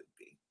they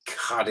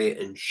cut it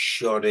and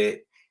shot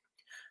it.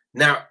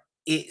 Now,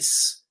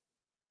 it's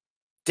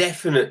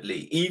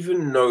definitely,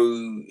 even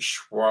though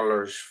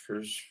Schwaller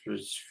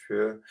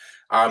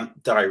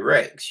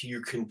directs,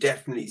 you can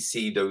definitely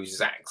see those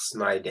Zack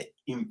Snyder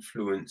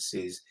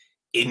influences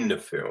in the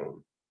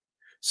film.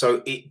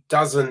 So it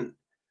doesn't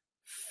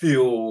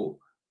feel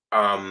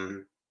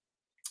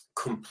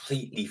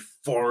completely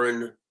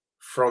foreign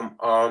from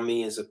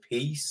Army as a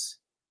piece.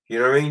 You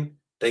know what I mean?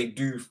 They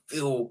do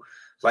feel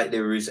like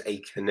there is a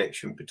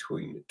connection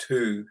between the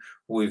two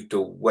with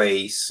the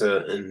way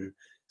certain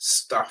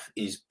stuff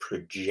is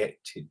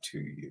projected to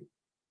you.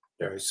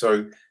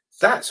 So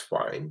that's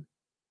fine,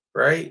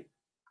 right?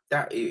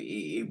 That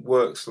it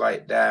works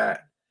like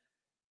that.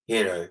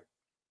 It's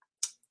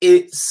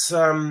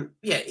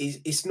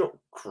it's not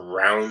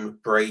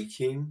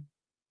groundbreaking,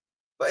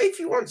 but if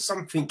you want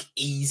something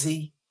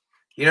easy,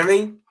 you know what I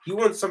mean? You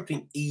want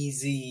something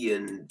easy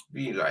and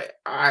be like,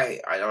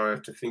 I don't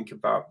have to think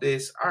about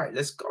this. All right,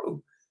 let's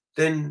go.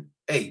 Then,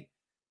 hey,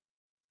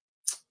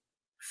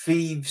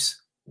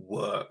 Thieves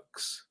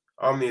works.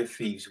 Army of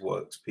Thieves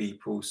works,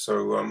 people.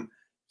 So,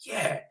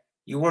 yeah,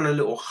 you want a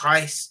little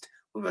heist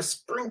with a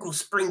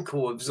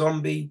sprinkle of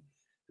zombie,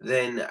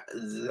 then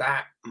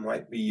that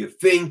might be your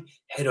thing.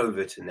 Head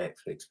over to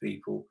Netflix,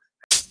 people.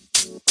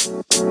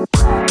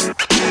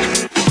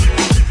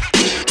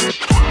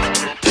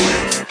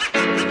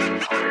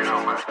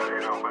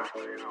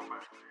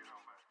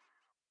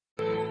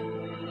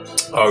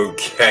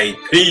 Okay,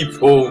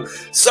 people,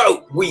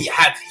 so we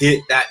have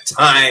hit that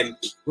time.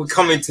 We're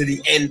coming to the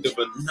end of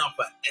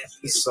another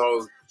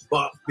episode,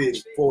 but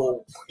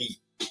before we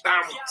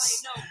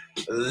bounce,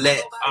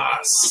 let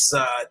us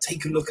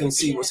take a look and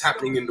see what's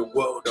happening in the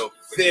world of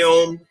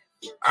film.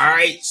 All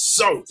right,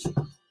 so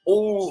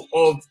all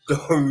of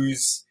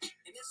those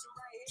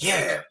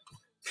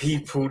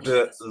people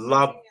that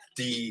love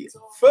the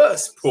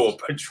first Paw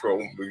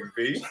Patrol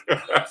movie,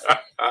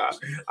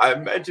 I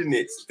imagine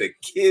it's the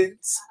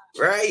kids,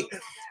 right?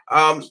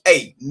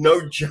 Hey,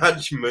 no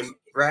judgment,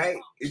 right?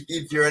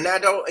 If you're an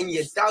adult and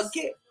you dug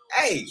it,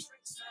 hey,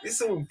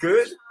 it's all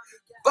good.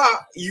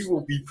 But you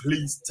will be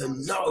pleased to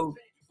know,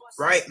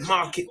 right?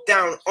 Mark it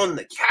down on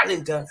the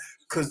calendar,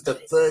 because the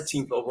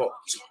 13th of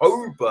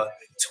October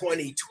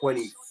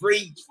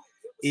 2023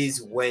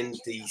 is when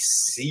the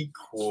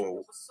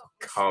sequel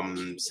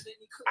comes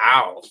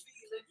out.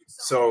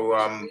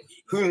 So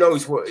who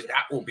knows what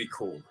that will be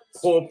called?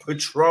 Paw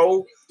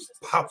Patrol,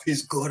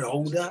 Puppy's Got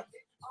Older.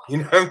 You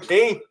know what I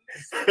mean?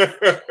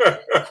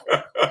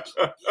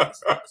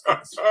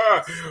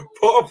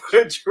 Paw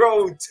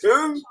Patrol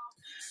 2,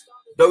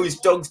 those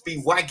dogs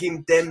be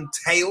wagging them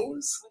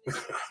tails.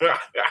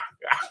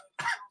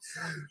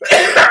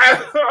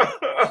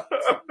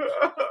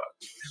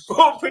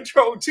 Paw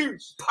Patrol 2,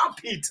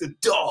 puppy to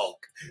dog.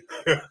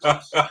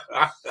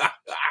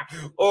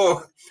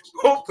 Or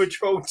Paw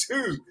Patrol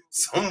 2,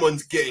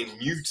 someone's getting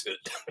muted.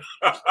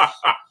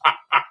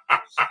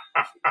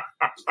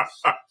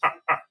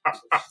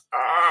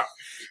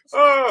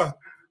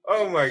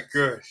 Oh my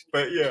gosh.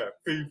 But yeah,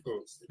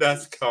 people,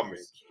 that's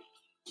coming.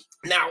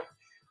 Now,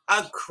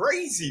 a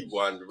crazy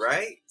one,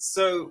 right?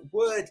 So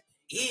word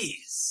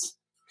is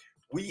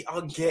we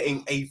are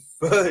getting a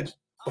third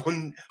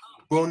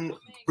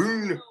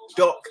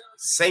Boondock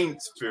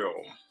Saints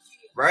film,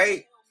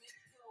 right?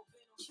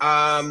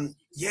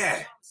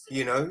 Yeah,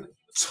 you know,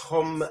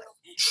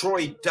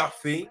 Troy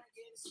Duffy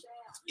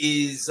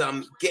is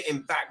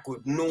getting back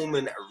with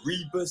Norman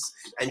Rebus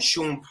and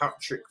Sean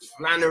Patrick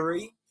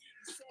Flannery,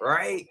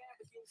 right?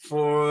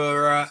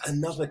 For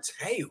another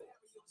tale,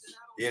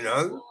 you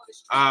know?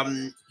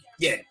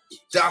 Yeah,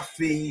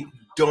 Duffy,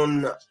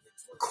 Don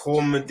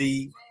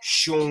Comedy,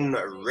 Sean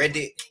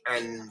Reddick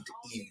and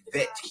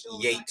Yvette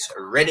Yates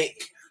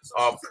Reddick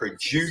are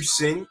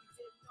producing,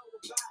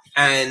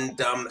 and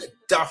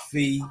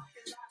Duffy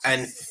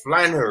and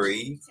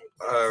Flannery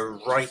are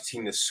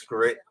writing the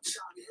script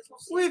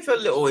with a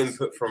little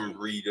input from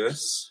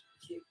readers,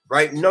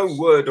 right? No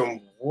word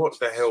on what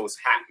the hell's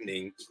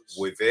happening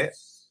with it,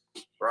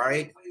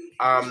 right?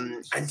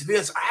 And to be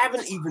honest, I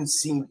haven't even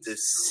seen the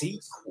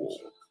sequel,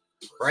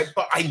 right?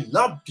 But I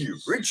love the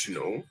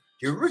original.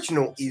 The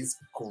original is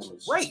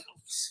great.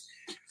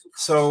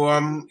 So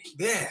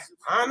yeah,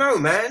 I don't know,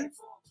 man.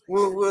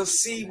 We'll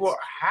see what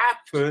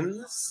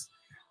happens.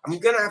 I'm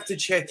gonna have to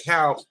check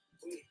out.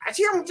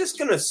 Actually, I'm just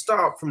gonna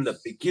start from the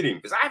beginning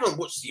because I haven't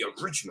watched the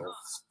original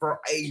for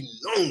a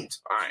long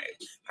time,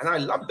 and I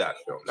love that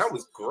film. That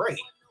was great.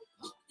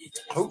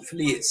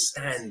 Hopefully, it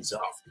stands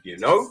up. You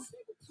know.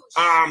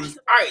 All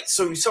right.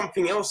 So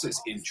something else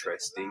that's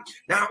interesting.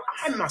 Now,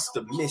 I must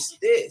have missed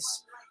this.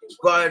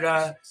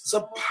 But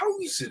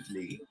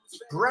supposedly,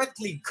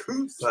 Bradley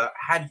Cooper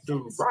had the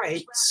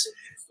rights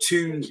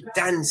to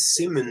Dan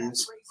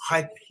Simmons'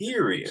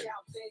 Hyperion,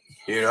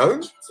 you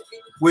know,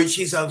 which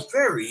is a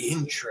very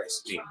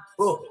interesting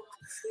book.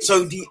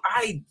 So the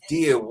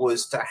idea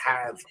was to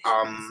have,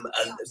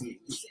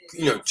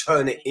 you know,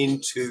 turn it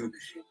into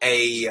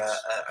a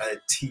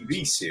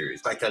TV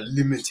series, like a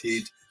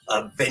limited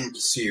event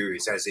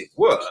series, as it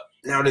were.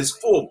 Now, there's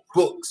 4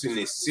 books in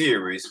this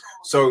series,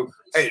 so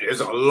hey,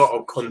 there's a lot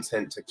of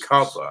content to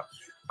cover.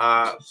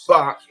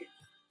 But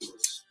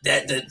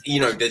you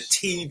know, the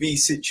TV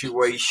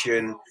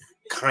situation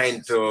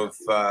kind of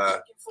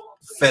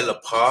fell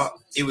apart.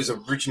 It was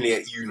originally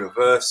at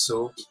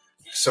Universal,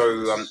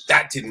 so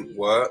that didn't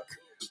work.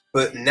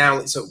 But now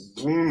it's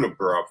at Warner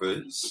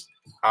Brothers,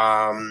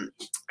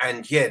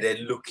 and yeah, they're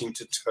looking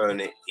to turn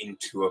it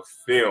into a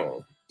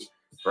film,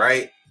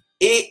 right?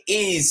 It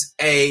is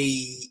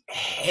a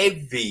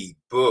heavy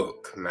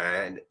book,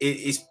 man. It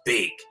is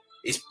big.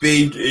 It's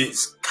big.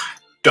 It's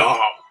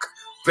dark.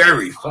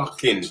 Very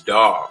fucking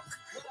dark.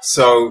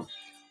 So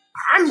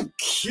I'm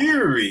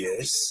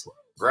curious,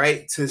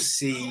 right, to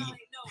see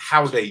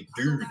how they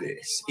do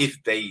this. If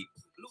they,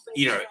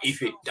 you know,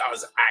 if it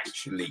does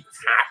actually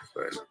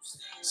happen.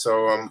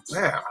 So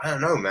yeah, I don't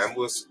know, man.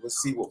 We'll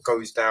see what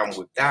goes down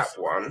with that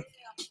one.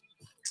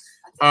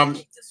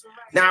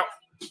 Now,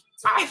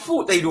 I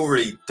thought they'd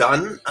already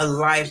done a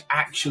live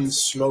action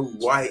Snow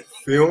White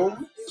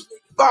film,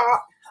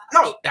 but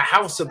no, the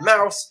House of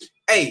Mouse,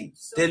 hey,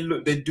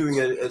 they're doing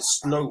a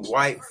Snow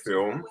White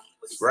film,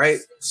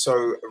 right?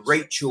 So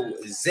Rachel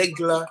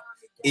Zegler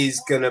is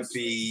gonna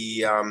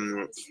be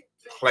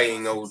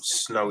playing old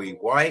Snowy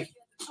White,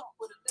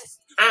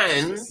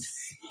 and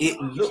it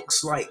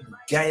looks like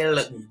Gal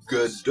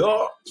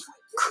Gadot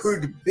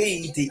could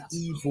be the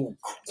evil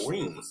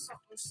queen.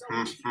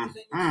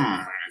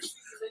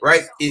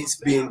 Right, it's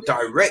being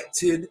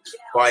directed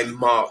by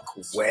Mark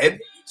Webb,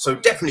 so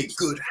definitely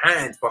good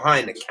hands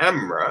behind the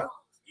camera,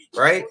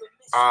 right?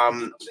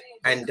 And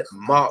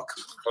Mark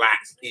Platt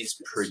is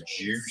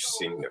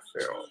producing the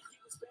film.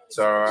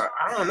 So I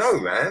don't know,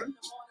 man.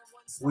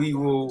 We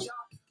will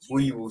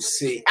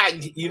see.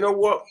 And you know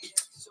what?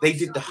 They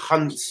did The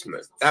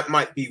Huntsman. That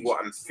might be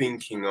what I'm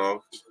thinking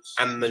of.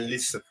 And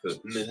Maleficent.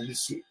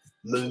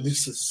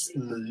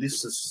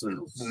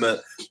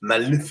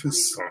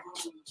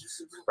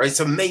 Right,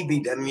 so maybe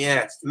then,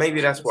 yeah, maybe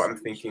that's what I'm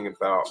thinking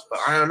about, but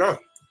I don't know.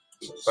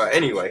 But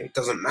anyway, it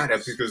doesn't matter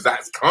because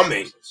that's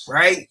coming,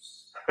 right?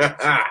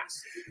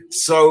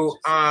 So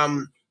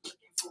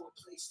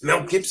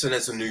Mel Gibson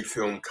has a new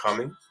film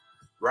coming,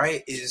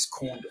 right? It is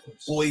called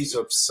Boys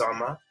of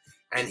Summer,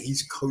 and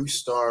he's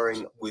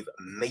co-starring with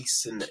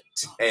Mason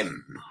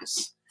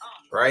Thames,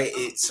 right?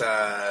 It's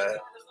a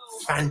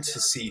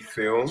fantasy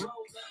film,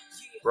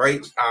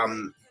 right?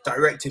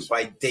 Directed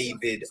by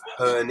David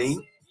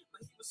Hurney,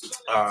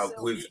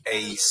 with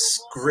a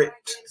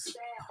script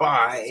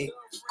by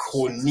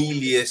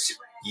Cornelius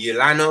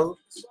Yolano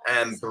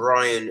and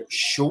Brian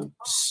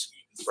Schultz,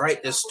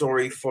 right? The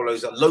story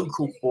follows a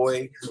local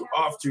boy who,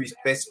 after his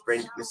best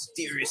friend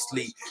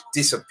mysteriously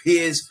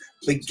disappears,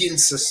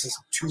 begins to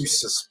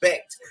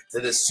suspect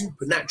that a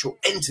supernatural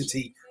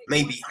entity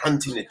may be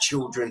hunting the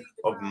children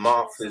of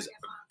Martha's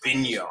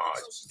vineyard.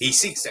 He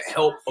seeks the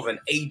help of an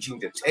aging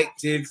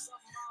detective,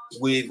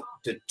 with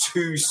the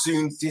two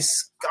soon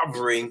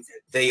discovering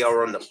they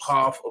are on the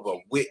path of a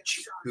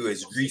witch who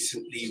has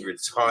recently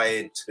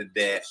retired to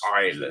their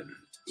island.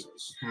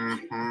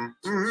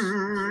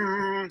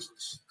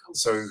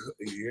 So,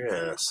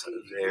 yes,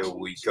 there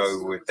we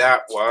go with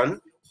that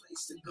one.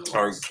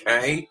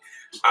 Okay.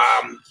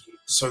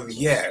 So,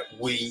 yeah,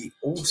 we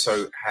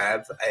also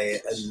have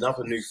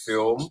another new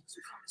film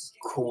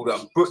called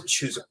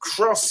Butcher's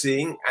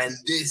Crossing, and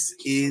this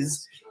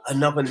is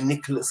another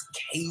Nicolas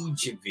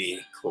Cage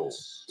vehicle,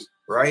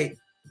 right?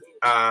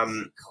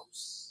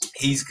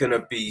 He's going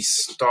to be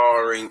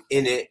starring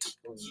in it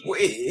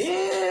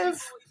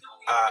with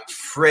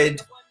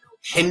Fred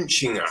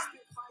Hechinger,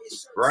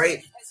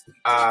 right?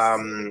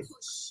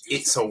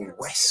 It's a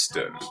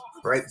Western,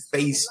 right?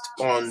 Based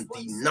on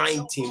the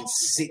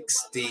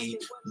 1960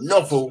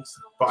 novel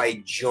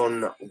by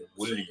John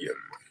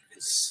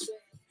Williams,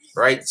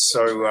 right?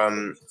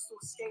 So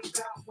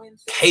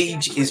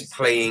Cage is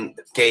playing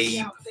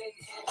Gabe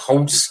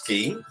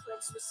Polsky,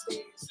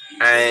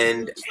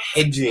 and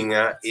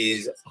Hechinger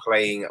is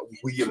playing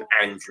William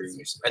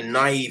Andrews, a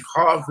naive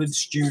Harvard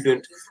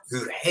student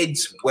who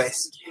heads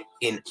west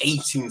in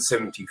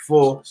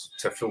 1874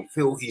 to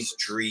fulfill his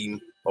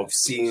dream of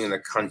seeing the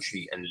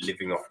country and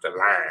living off the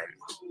land.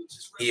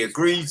 He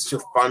agrees to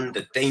fund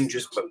a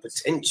dangerous but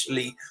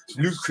potentially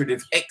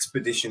lucrative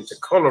expedition to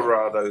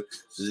Colorado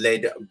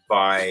led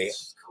by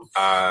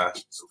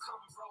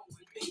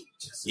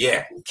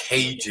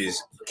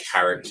Cage's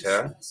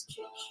character.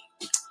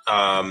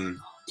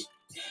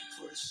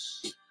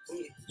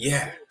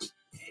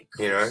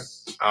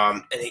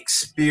 An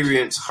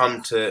experienced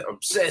hunter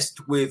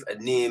obsessed with a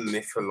near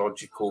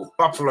mythological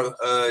buffalo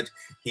herd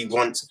he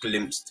once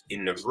glimpsed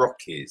in the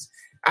Rockies.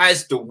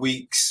 As the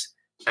weeks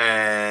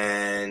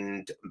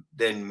and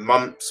then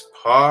months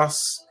pass,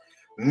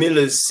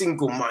 Miller's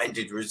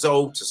single-minded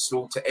resolve to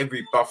slaughter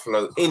every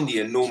buffalo in the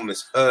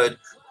enormous herd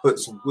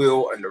puts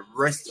Will and the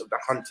rest of the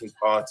hunting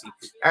party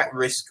at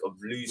risk of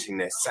losing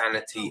their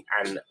sanity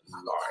and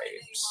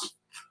lives.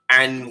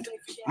 And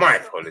my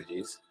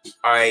apologies,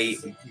 I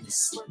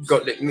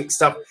got it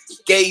mixed up.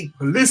 Gabe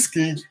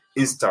Polsky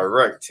is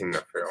directing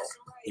the film.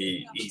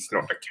 He's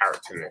not the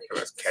character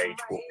Nicolas Cage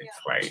will be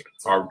playing.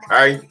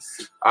 Okay.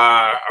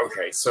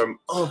 Okay, some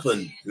other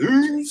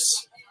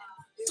news.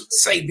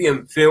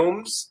 Sabian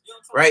Films,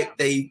 right?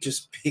 They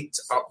just picked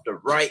up the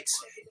rights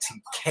to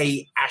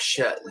Kay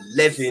Asher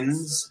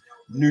Levin's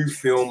new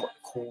film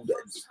called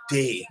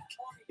Dig.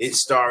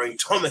 It's starring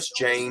Thomas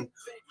Jane,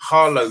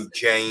 Harlow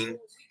Jane,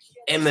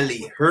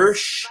 Emily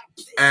Hirsch,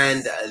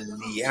 and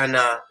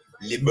Liana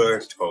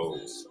Liberto.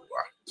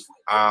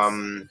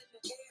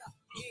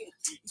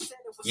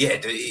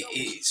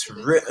 It's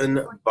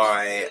written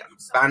by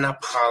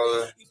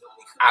Banapal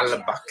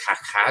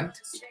Al-Bakahad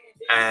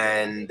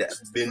and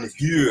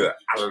Benhur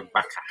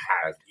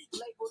Al-Bakahad,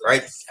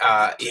 right?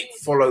 It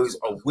follows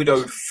a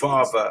widowed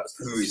father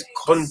who is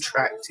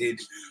contracted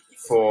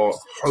for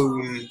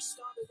home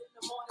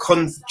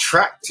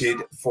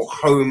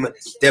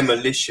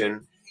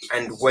demolition,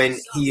 and when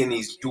he and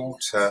his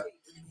daughter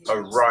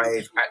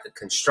arrive at the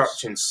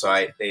construction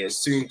site, they are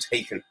soon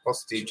taken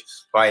hostage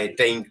by a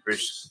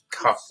dangerous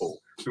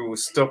couple who will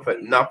stop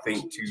at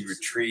nothing to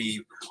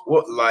retrieve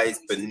what lies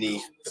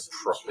beneath the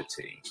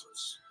property.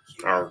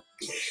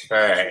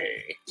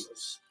 Okay.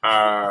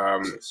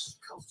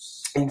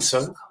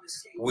 Also,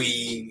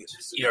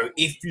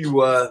 if you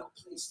were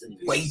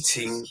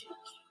waiting,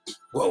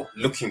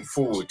 looking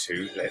forward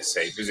to, let's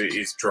say, because it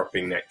is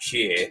dropping next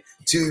year,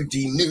 to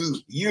the new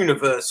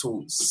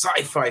Universal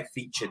sci-fi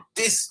feature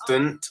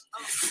Distant,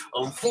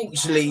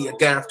 unfortunately, you're going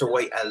to have to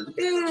wait a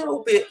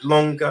little bit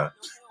longer,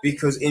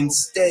 because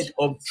instead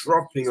of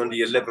dropping on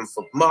the 11th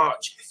of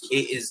March,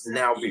 it is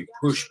now been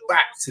pushed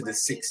back to the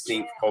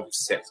 16th of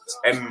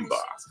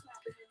September,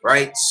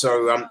 right?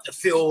 So the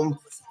film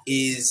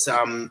is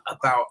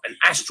about an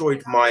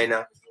asteroid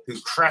miner who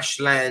crash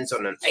lands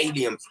on an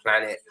alien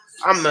planet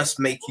and must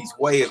make his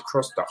way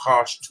across the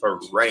harsh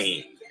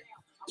terrain.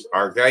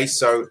 Okay,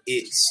 so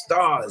it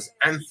stars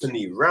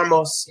Anthony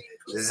Ramos,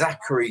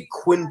 Zachary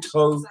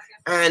Quinto,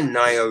 and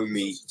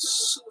Naomi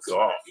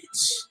Scott.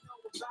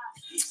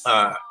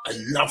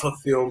 Another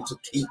film to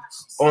keep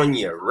on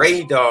your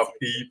radar,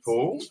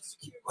 people.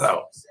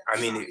 Well, I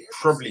mean, it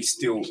probably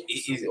still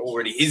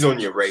already is on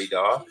your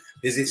radar.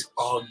 Is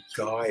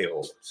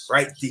Argyle,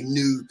 right? The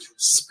new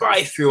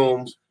spy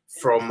film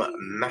from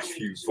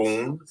Matthew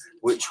Vaughn,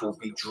 which will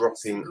be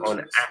dropping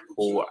on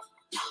Apple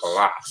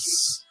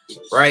Plus,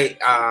 right?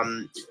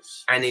 And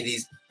it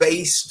is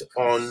based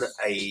on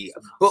a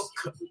book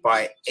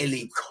by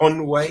Ellie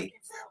Conway,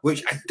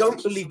 which I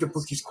don't believe the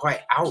book is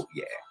quite out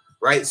yet,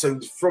 right? So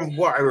from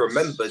what I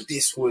remember,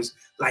 this was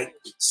like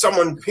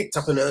someone picked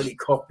up an early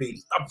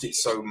copy, loved it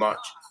so much,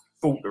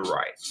 bought the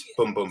rights.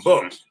 Boom, boom,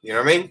 boom. You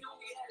know what I mean?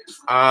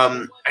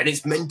 And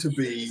it's meant to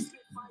be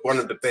one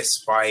of the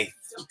best spy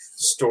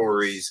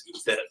stories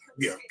that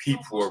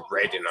people have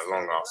read in a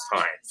long ass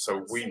time.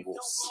 So we will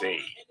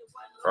see,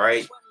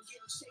 right?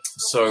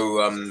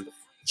 So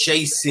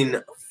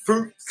Jason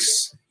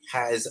Fuchs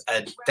has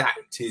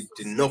adapted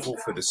the novel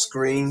for the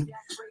screen,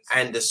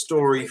 and the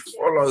story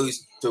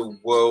follows the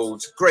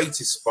world's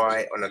greatest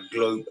spy on a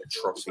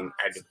globe-trotting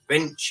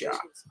adventure.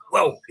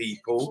 Well,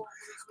 people,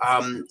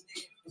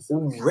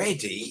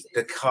 already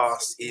the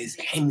cast is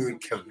Henry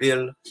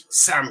Cavill,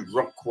 Sam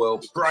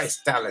Rockwell,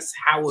 Bryce Dallas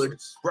Howard,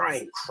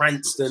 Bryan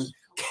Cranston,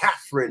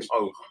 Catherine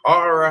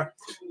O'Hara,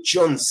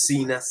 John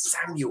Cena,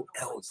 Samuel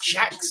L.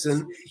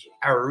 Jackson,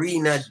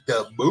 Arena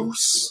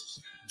DeBose,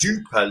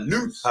 Dupa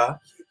Lupa,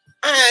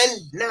 and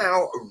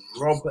now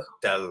Rob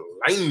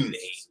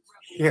Delaney.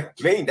 Yeah,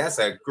 I mean, that's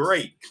a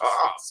great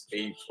cast,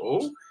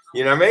 people.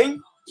 You know what I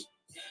mean?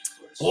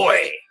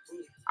 Boy,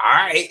 all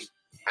right.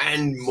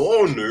 And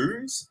more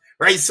news,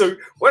 right? So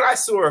when I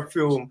saw a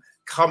film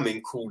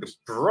coming called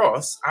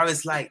Bros, I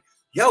was like,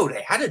 yo,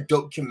 they had a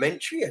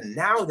documentary and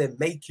now they're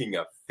making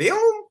a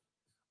film?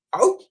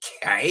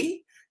 Okay.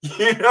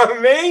 You know what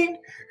I mean?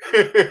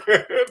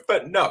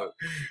 But no,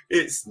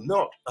 it's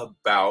not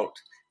about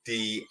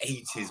the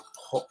 80s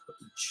pop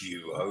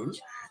duo,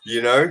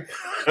 you know?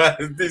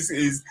 This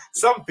is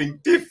something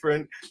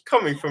different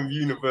coming from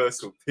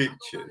Universal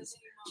Pictures,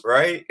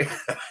 right?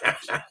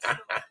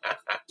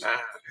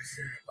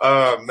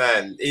 Oh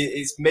man,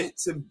 it's meant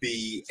to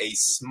be a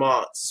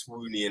smart,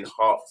 swoony, and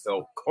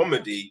heartfelt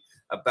comedy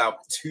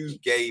about two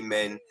gay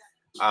men,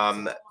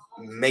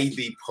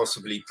 maybe,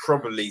 possibly,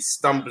 probably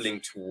stumbling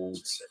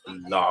towards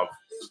love.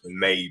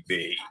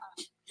 Maybe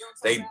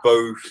they're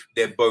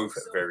both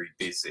very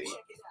busy.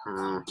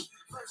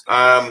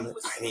 I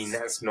mean,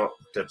 that's not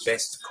the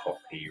best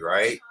copy,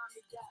 right?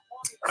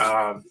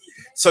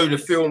 So the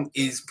film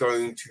is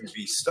going to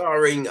be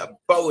starring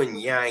Bowen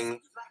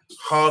Yang,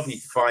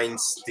 Harvey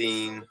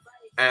Feinstein,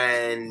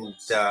 and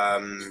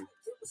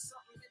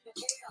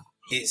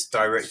it's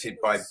directed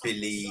by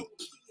Billy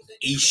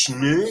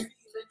Ishnu,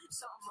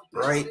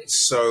 right?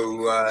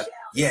 So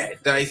yeah,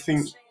 I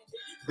think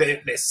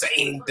they're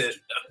saying that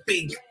a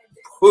big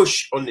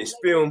push on this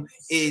film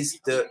is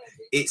that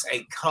it's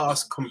a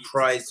cast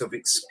comprised of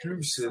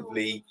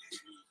exclusively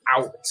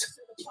out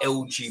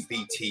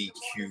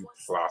LGBTQ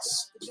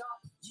plus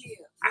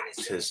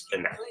actors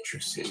and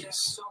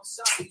actresses,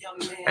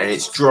 and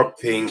it's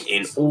dropping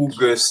in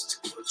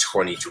August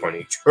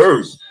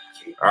 2022.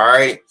 All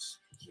right,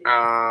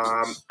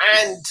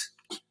 and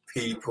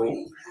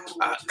people,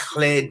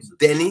 Claire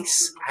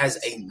Denis has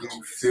a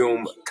new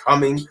film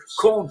coming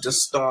called The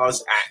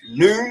Stars at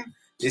Noon.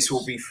 This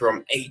will be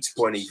from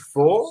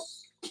A24,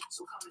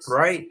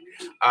 right?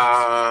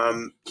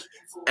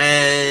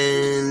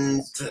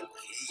 And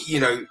you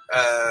know,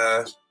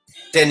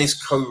 Dennis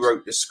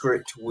co-wrote the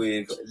script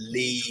with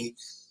Lee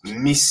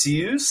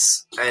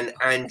Misius and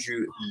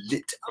Andrew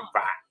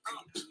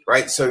Litvak,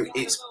 right? So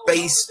it's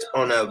based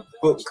on a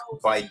book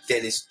by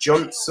Dennis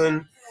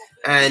Johnson,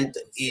 and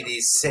it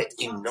is set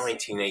in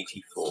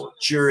 1984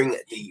 during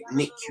the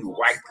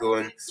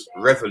Nicaraguan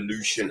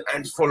Revolution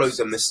and follows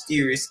a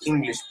mysterious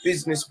English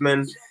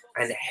businessman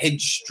and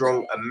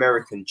headstrong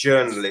American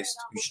journalist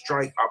who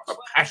strike up a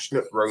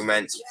passionate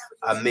romance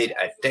amid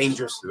a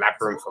dangerous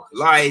labyrinth of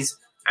lies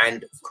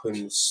and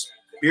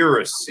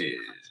conspiracies.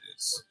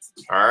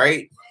 All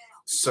right.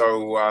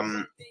 So,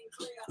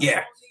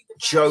 yeah,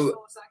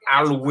 Joe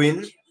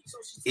Alwyn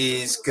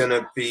is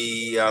gonna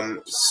be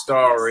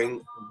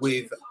starring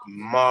with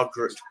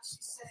Margaret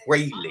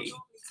Qualley.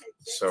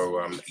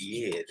 So,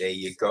 yeah, there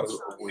you go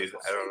with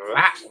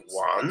that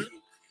one,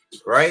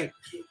 right?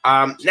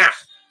 Now,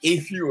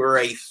 if you are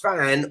a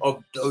fan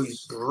of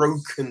those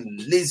Broken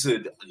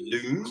Lizard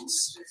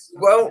loons,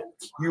 well,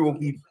 you will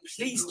be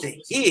pleased to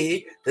hear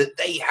that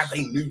they have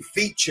a new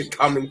feature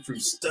coming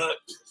through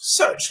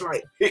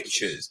Searchlight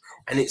Pictures,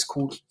 and it's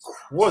called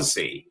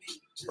Quasi,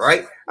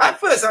 right? At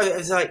first, I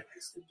was like,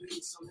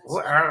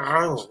 what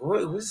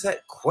was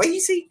that?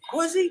 Quasi?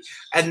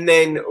 And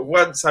then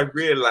once I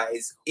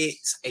realized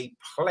it's a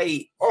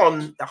play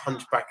on The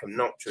Hunchback of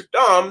Notre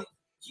Dame,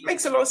 it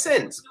makes a lot of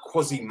sense.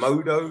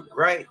 Quasimodo,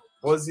 right?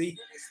 Quasi.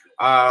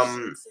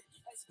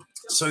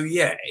 So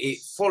yeah, it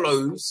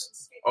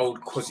follows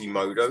old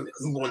Quasimodo,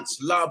 who wants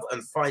love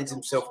and finds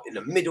himself in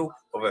the middle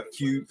of a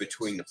feud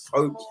between the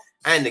Pope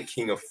and the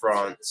King of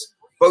France,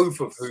 both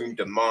of whom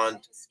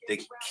demand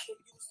that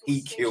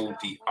he kill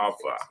the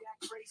other.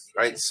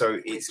 Right,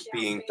 so it's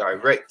being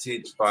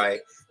directed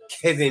by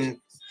Kevin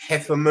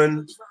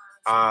Heffernan,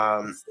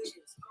 and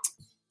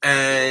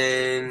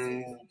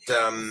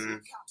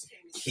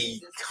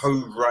he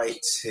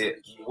co-writes it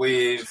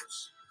with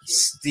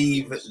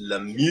Steve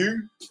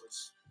Lemieux.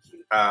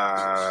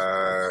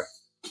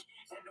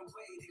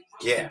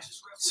 Yeah,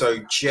 so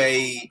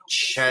Jay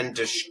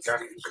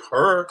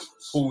Chandrasekhar,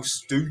 Paul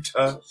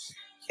Stuter,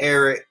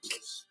 Eric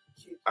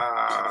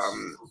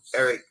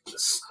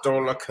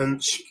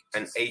Stolokhansk,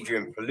 and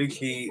Adrian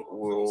Palicki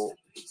will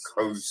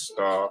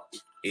co-star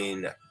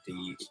in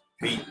the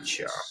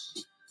feature.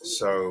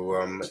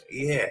 So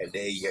yeah,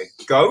 there you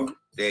go.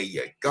 There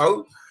you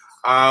go.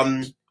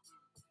 And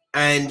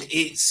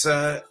it's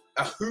a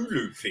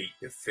Hulu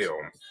feature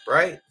film,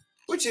 right?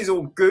 Which is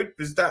all good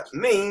because that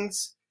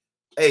means,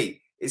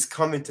 hey, it's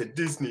coming to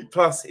Disney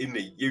Plus in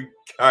the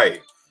UK,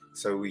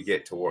 so we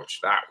get to watch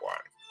that one.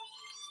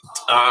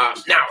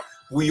 Now,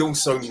 we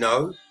also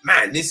know,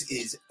 man, this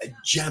is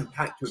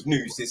jam-packed with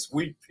news this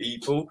week,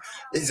 people.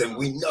 Listen,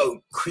 we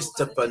know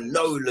Christopher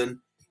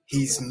Nolan,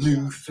 his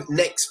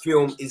next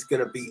film is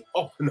going to be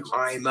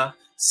Oppenheimer,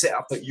 set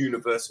up at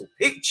Universal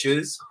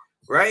Pictures,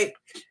 right?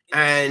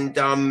 And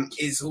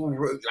it's all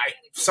like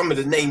some of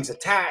the names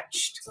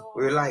attached.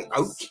 We're like,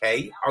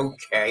 okay,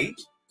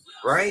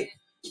 right?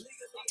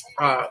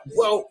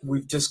 Well,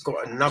 we've just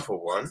got another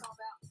one,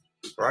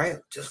 right?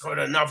 Just got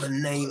another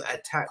name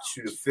attached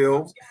to the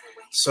film.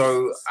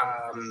 So,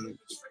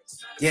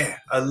 yeah,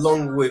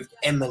 along with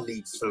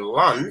Emily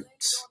Blunt,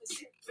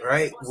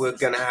 right, we're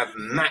going to have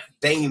Matt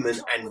Damon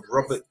and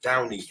Robert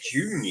Downey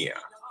Jr.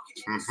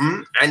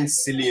 And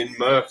Cillian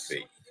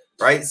Murphy,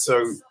 right?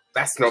 So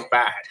that's not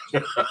bad.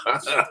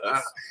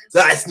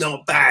 That's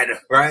not bad,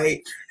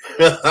 right?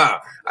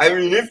 I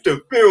mean, if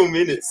the film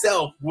in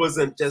itself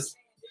wasn't just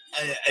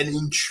an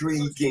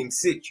intriguing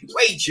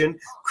situation,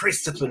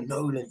 Christopher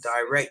Nolan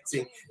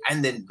directing,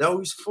 and then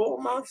those four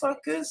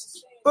motherfuckers,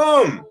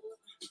 boom,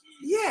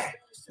 yeah,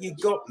 you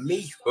got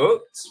me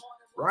hooked,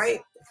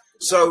 right?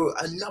 So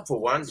another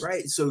one,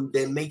 right? So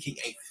they're making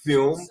a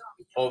film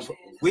of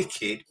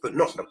Wicked, but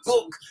not the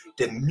book,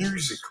 the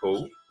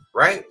musical,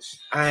 right?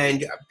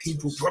 And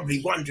people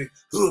probably wondering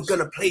who are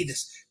gonna play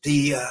this.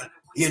 The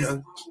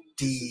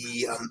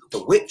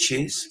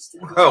witches.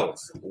 Well,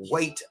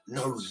 wait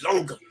no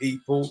longer,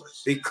 people,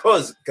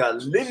 because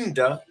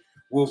Galinda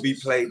will be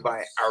played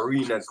by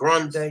Ariana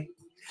Grande,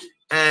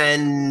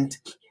 and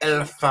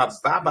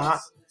Elphaba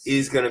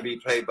is going to be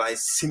played by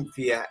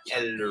Cynthia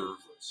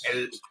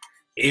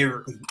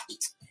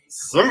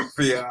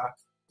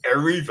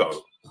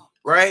Erivo,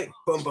 right?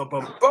 Boom, boom,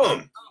 boom,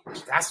 boom.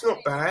 That's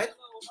not bad.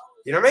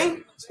 You know what I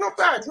mean? It's not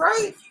bad,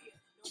 right?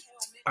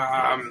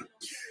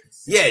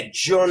 Yeah,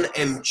 John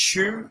M.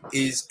 Chu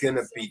is going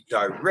to be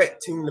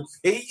directing the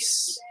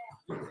piece.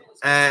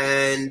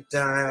 And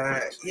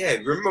yeah,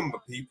 remember,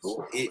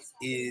 people, it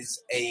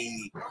is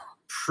a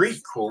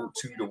prequel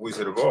to The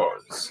Wizard of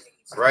Oz,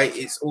 right?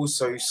 It's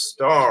also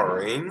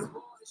starring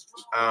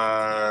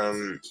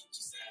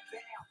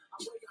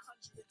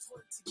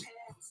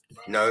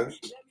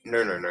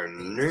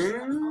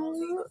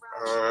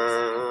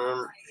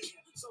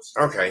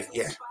okay,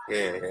 yes.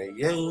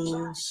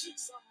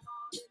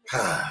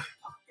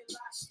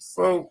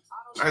 Well,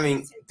 I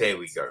mean, there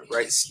we go,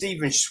 right?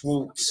 Steven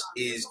Schwartz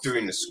is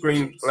doing the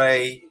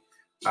screenplay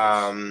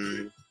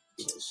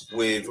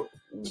with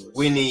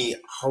Winnie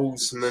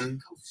Holzman,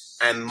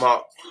 and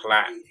Mark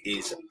Platt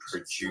is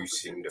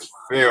producing the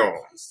film.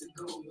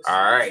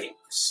 All right,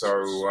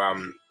 so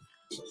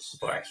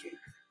boy,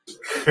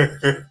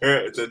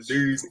 the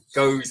news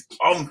goes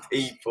on,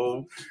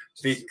 people,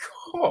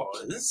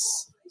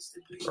 because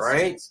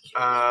right,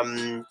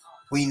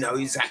 we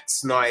know Zack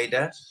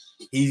Snyder.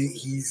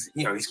 He's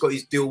got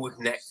his deal with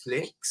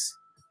Netflix,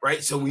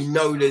 right? So we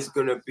know there's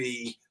gonna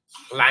be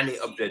Planet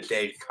of the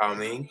Dead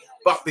coming.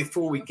 But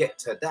before we get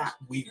to that,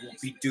 we will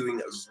be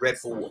doing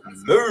Rebel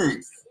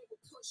Moon,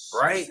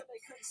 right?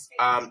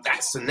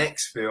 That's the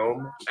next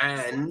film,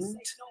 and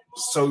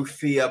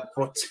Sophia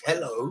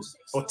Botella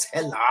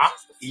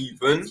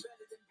even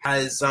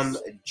has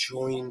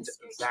joined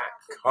that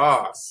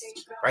cast,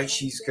 right?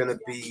 She's gonna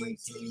be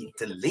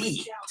the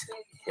lead.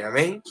 You know what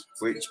I mean?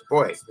 Which,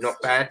 boy, not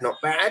bad.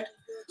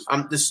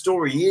 The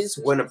story is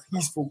when a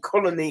peaceful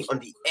colony on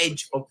the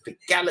edge of the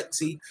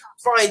galaxy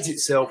finds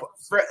itself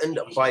threatened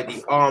by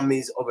the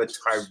armies of a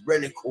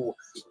tyrannical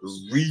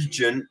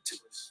regent,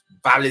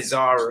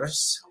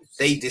 Balisarus,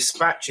 they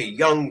dispatch a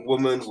young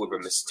woman with a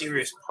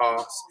mysterious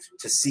past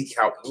to seek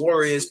out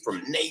warriors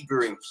from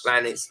neighboring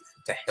planets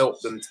to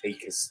help them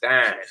take a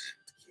stand.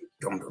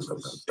 Dum, dum, dum,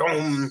 dum,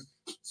 dum.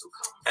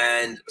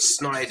 And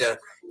Snyder,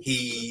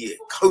 he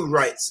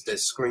co-writes the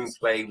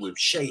screenplay with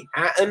Shay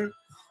Hatton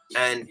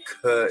and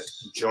Kurt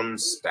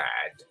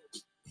Johnstad,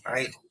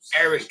 right?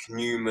 Eric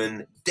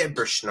Newman,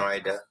 Deborah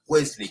Schneider,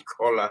 Wesley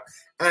Collar,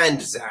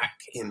 and Zach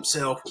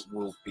himself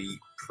will be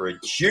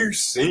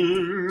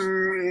producing.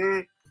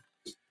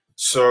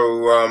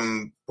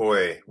 So,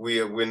 boy,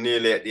 we're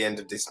nearly at the end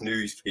of this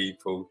news,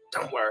 people.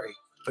 Don't worry,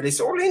 but it's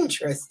all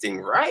interesting,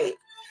 right?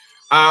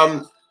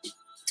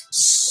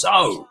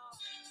 So,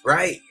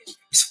 right,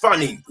 it's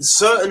funny.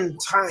 Certain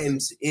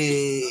times,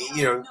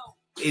 in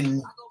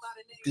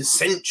the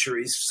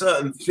centuries,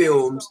 certain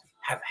films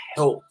have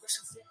helped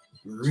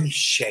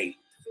reshape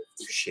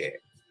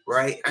shit,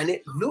 right? And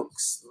it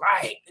looks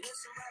like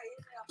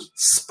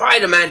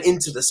Spider-Man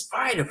Into the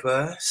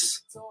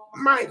Spider-Verse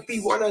might be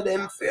one of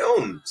them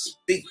films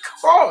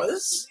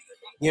because,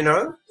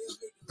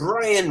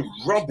 Brian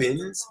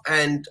Robbins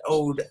and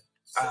old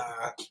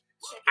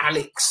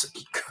Alex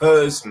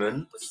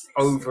Kurzman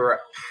over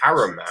at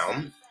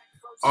Paramount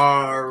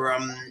are,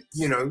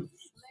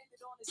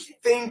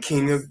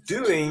 thinking of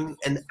doing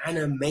an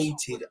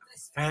animated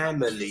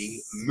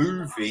family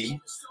movie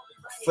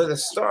for the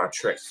Star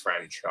Trek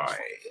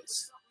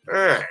franchise.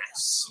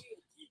 Yes.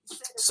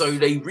 So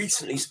they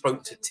recently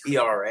spoke to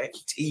THR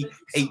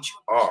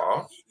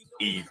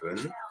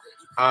even,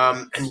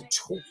 and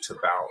talked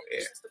about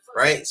it,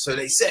 right? So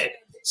they said,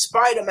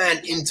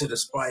 Spider-Man Into the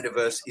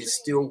Spider-Verse is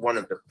still one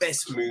of the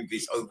best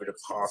movies over the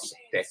past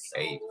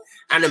decade,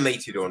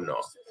 animated or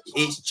not.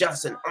 It's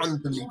just an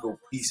unbelievable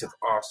piece of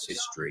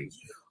artistry.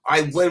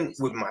 I went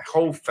with my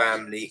whole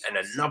family and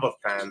another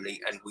family,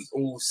 and we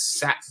all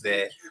sat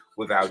there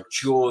with our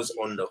jaws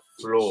on the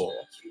floor.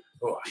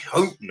 Well, I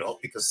hope not,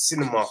 because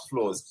cinema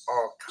floors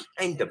are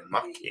kind of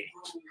mucky,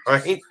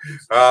 right?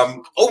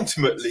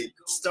 Ultimately,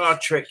 Star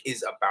Trek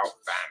is about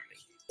family.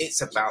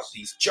 It's about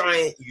these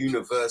giant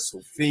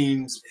universal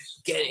themes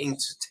getting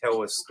to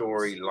tell a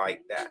story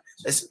like that,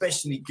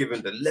 especially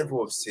given the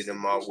level of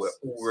cinema we're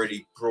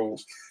already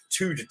brought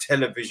to the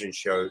television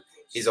show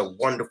is a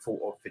wonderful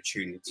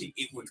opportunity.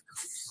 It would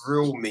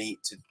thrill me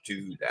to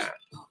do that.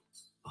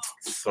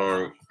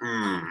 So,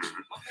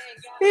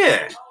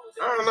 yeah,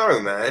 I don't know,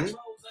 man.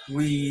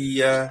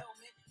 We'll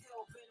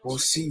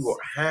see what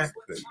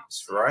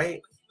happens,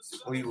 right?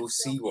 We will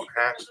see what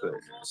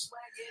happens.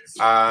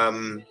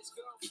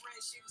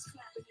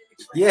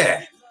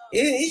 Yeah,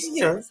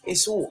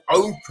 it's all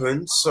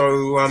open.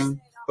 So,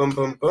 boom,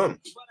 boom, boom,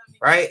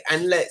 right?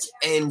 And let's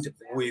end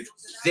with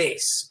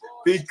this,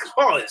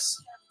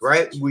 because,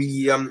 right,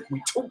 we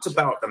talked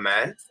about the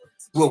man.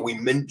 Well, we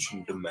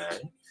mentioned the man.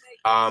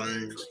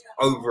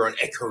 Over on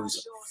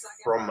Echoes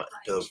from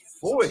the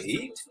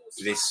Void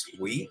this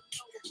week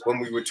when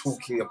we were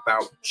talking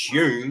about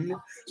June,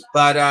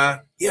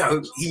 but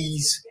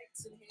he's,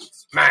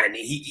 man,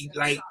 he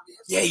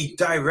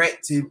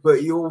directed,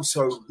 but he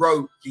also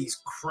wrote these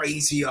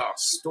crazy ass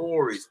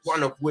stories,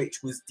 one of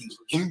which was the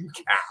Incal,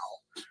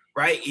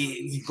 right?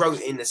 He wrote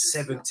it in the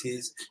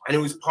 70s, and it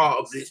was part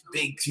of this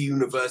big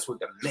universe with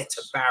the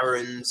Meta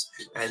Barons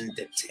and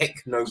the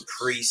Techno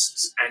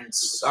Priests and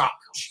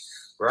such,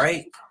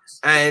 right?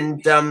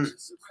 And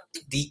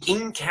the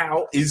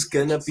Incal is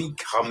gonna be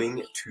coming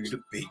to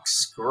the big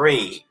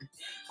screen.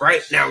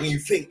 Right now, you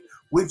think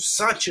with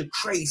such a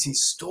crazy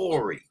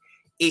story,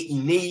 it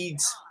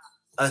needs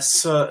a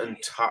certain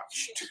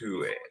touch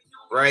to it,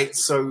 right?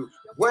 So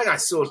when I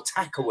saw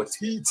Taika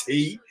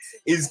Waititi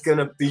is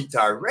gonna be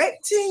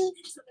directing,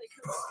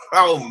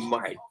 oh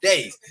my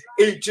days,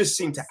 it just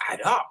seemed to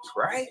add up,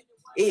 right?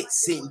 It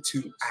seemed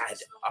to add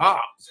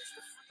up,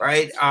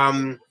 right?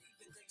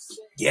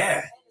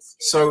 Yeah.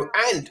 So,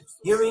 and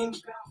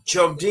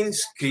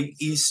Jodorowsky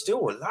is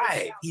still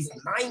alive. He's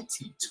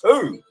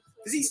 92.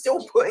 Is he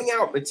still putting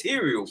out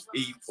material,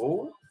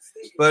 people?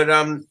 But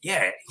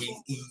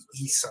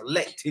he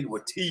selected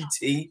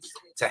Waititi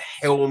to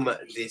helm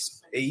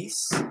this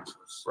piece,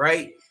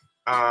 right?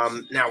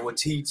 Now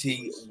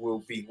Waititi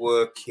will be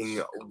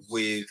working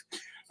with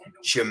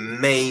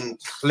Jermaine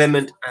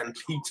Clement and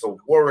Peter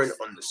Warren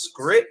on the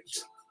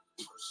script,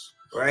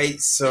 right?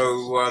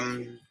 So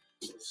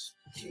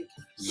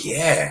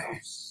yeah,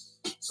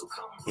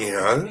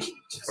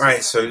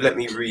 right, so let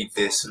me read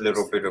this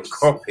little bit of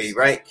copy,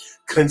 right?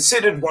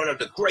 Considered one of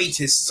the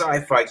greatest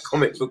sci-fi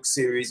comic book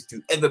series to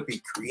ever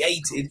be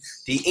created,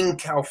 the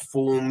Incal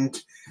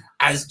formed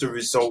as the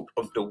result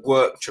of the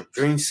work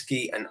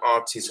Jodorowsky and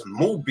artist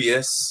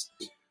Moebius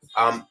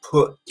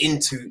put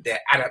into their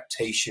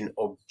adaptation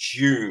of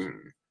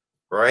Dune,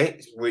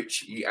 right?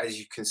 Which, as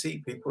you can see,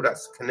 people,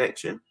 that's the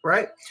connection,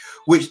 right?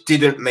 Which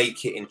didn't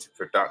make it into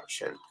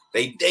production.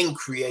 They then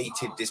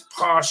created this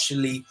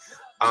partially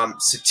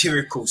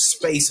satirical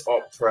space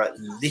opera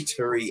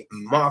literary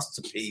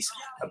masterpiece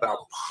about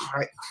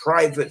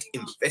private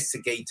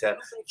investigator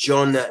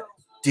John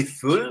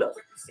DeFul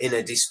in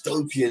a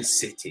dystopian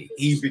city.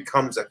 He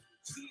becomes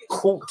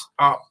caught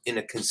up in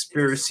a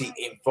conspiracy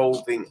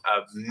involving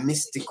a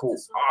mystical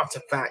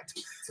artifact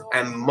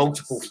and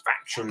multiple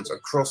factions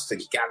across the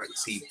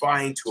galaxy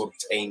vying to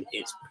obtain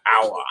its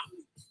power.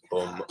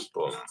 Boom,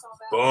 boom,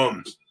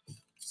 boom.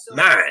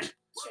 Man,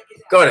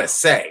 gotta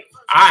say,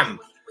 I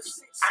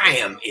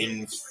am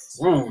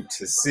enthralled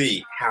to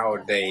see how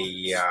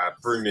they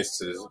bring this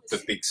to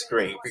the big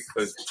screen,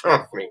 because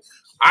trust me,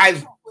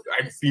 I've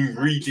been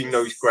reading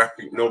those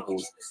graphic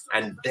novels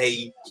and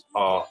they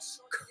are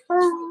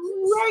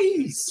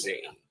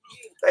crazy.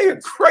 They are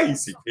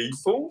crazy,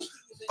 people.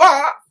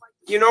 But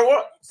you know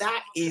what?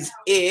 That is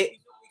it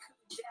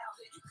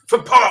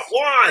for part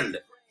one.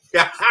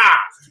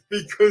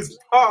 Because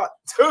part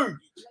two,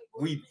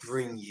 we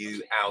bring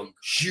you our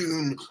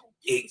June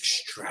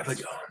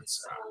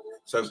extravaganza.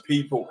 So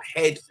people,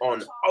 head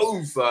on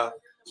over,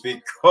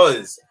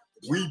 because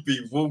we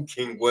be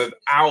walking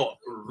without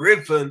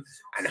rhythm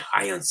and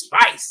high on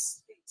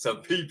spice. So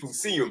people,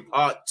 see you in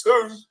part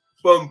two.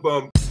 Bum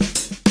bum.